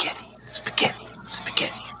 beginnings, beginnings, beginnings,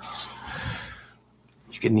 beginnings.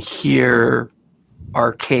 You can hear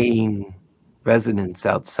arcane resonance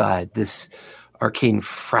outside, this arcane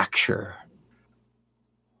fracture.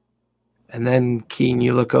 And then, Keen,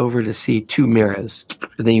 you look over to see two mirrors,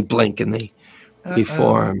 and then you blink and they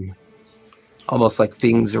reform. Almost like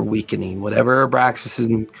things are weakening. Whatever Abraxas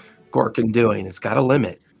and Gorkin doing, it's got a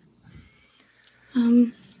limit.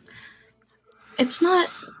 It's not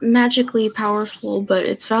magically powerful, but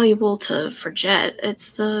it's valuable for Jet. It's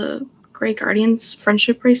the Grey Guardian's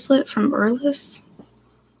friendship bracelet from Urlis.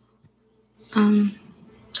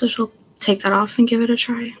 So she'll take that off and give it a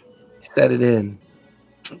try. Set it in.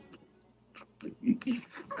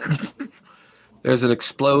 There's an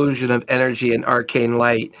explosion of energy and arcane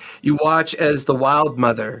light. You watch as the Wild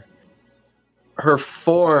Mother, her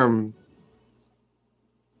form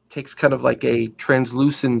takes kind of like a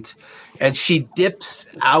translucent, and she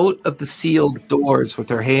dips out of the sealed doors with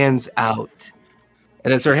her hands out.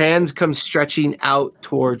 And as her hands come stretching out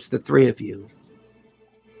towards the three of you,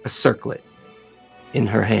 a circlet in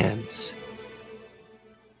her hands.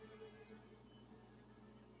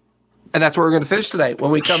 And that's where we're going to finish tonight.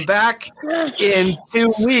 When we come back in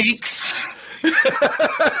 2 weeks.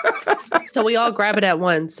 So we all grab it at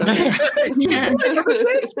once. Okay.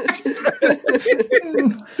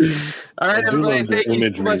 All right, everybody. Thank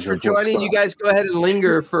you so much for joining. You guys go ahead and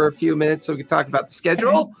linger for a few minutes so we can talk about the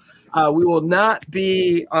schedule. We will not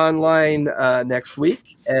be online next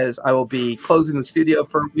week, as I will be closing the studio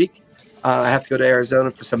for a week. I have to go to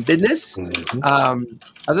Arizona for some business.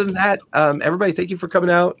 Other than that, everybody, thank you for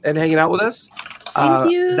coming out and hanging out with us.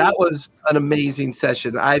 Thank you. That was an amazing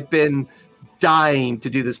session. I've been dying to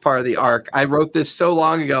do this part of the arc. I wrote this so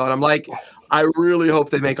long ago, and I'm like, I really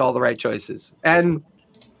hope they make all the right choices. And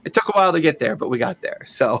it took a while to get there, but we got there.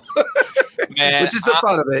 So, Man, which is the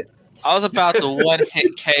fun of it. I was about to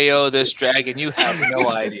one-hit KO this dragon. You have no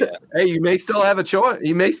idea. Hey, you may still have a choice.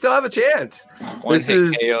 You may still have a chance. This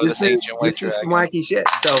is some wacky shit.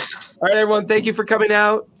 So, all right, everyone, thank you for coming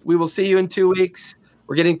out. We will see you in 2 weeks.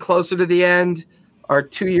 We're getting closer to the end. Our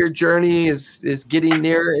 2-year journey is getting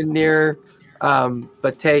nearer and nearer.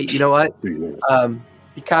 But hey, you know what?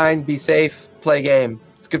 Be kind, be safe, play a game.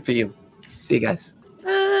 It's good for you. See you guys.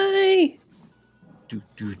 Bye. Take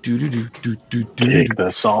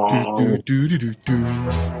the song.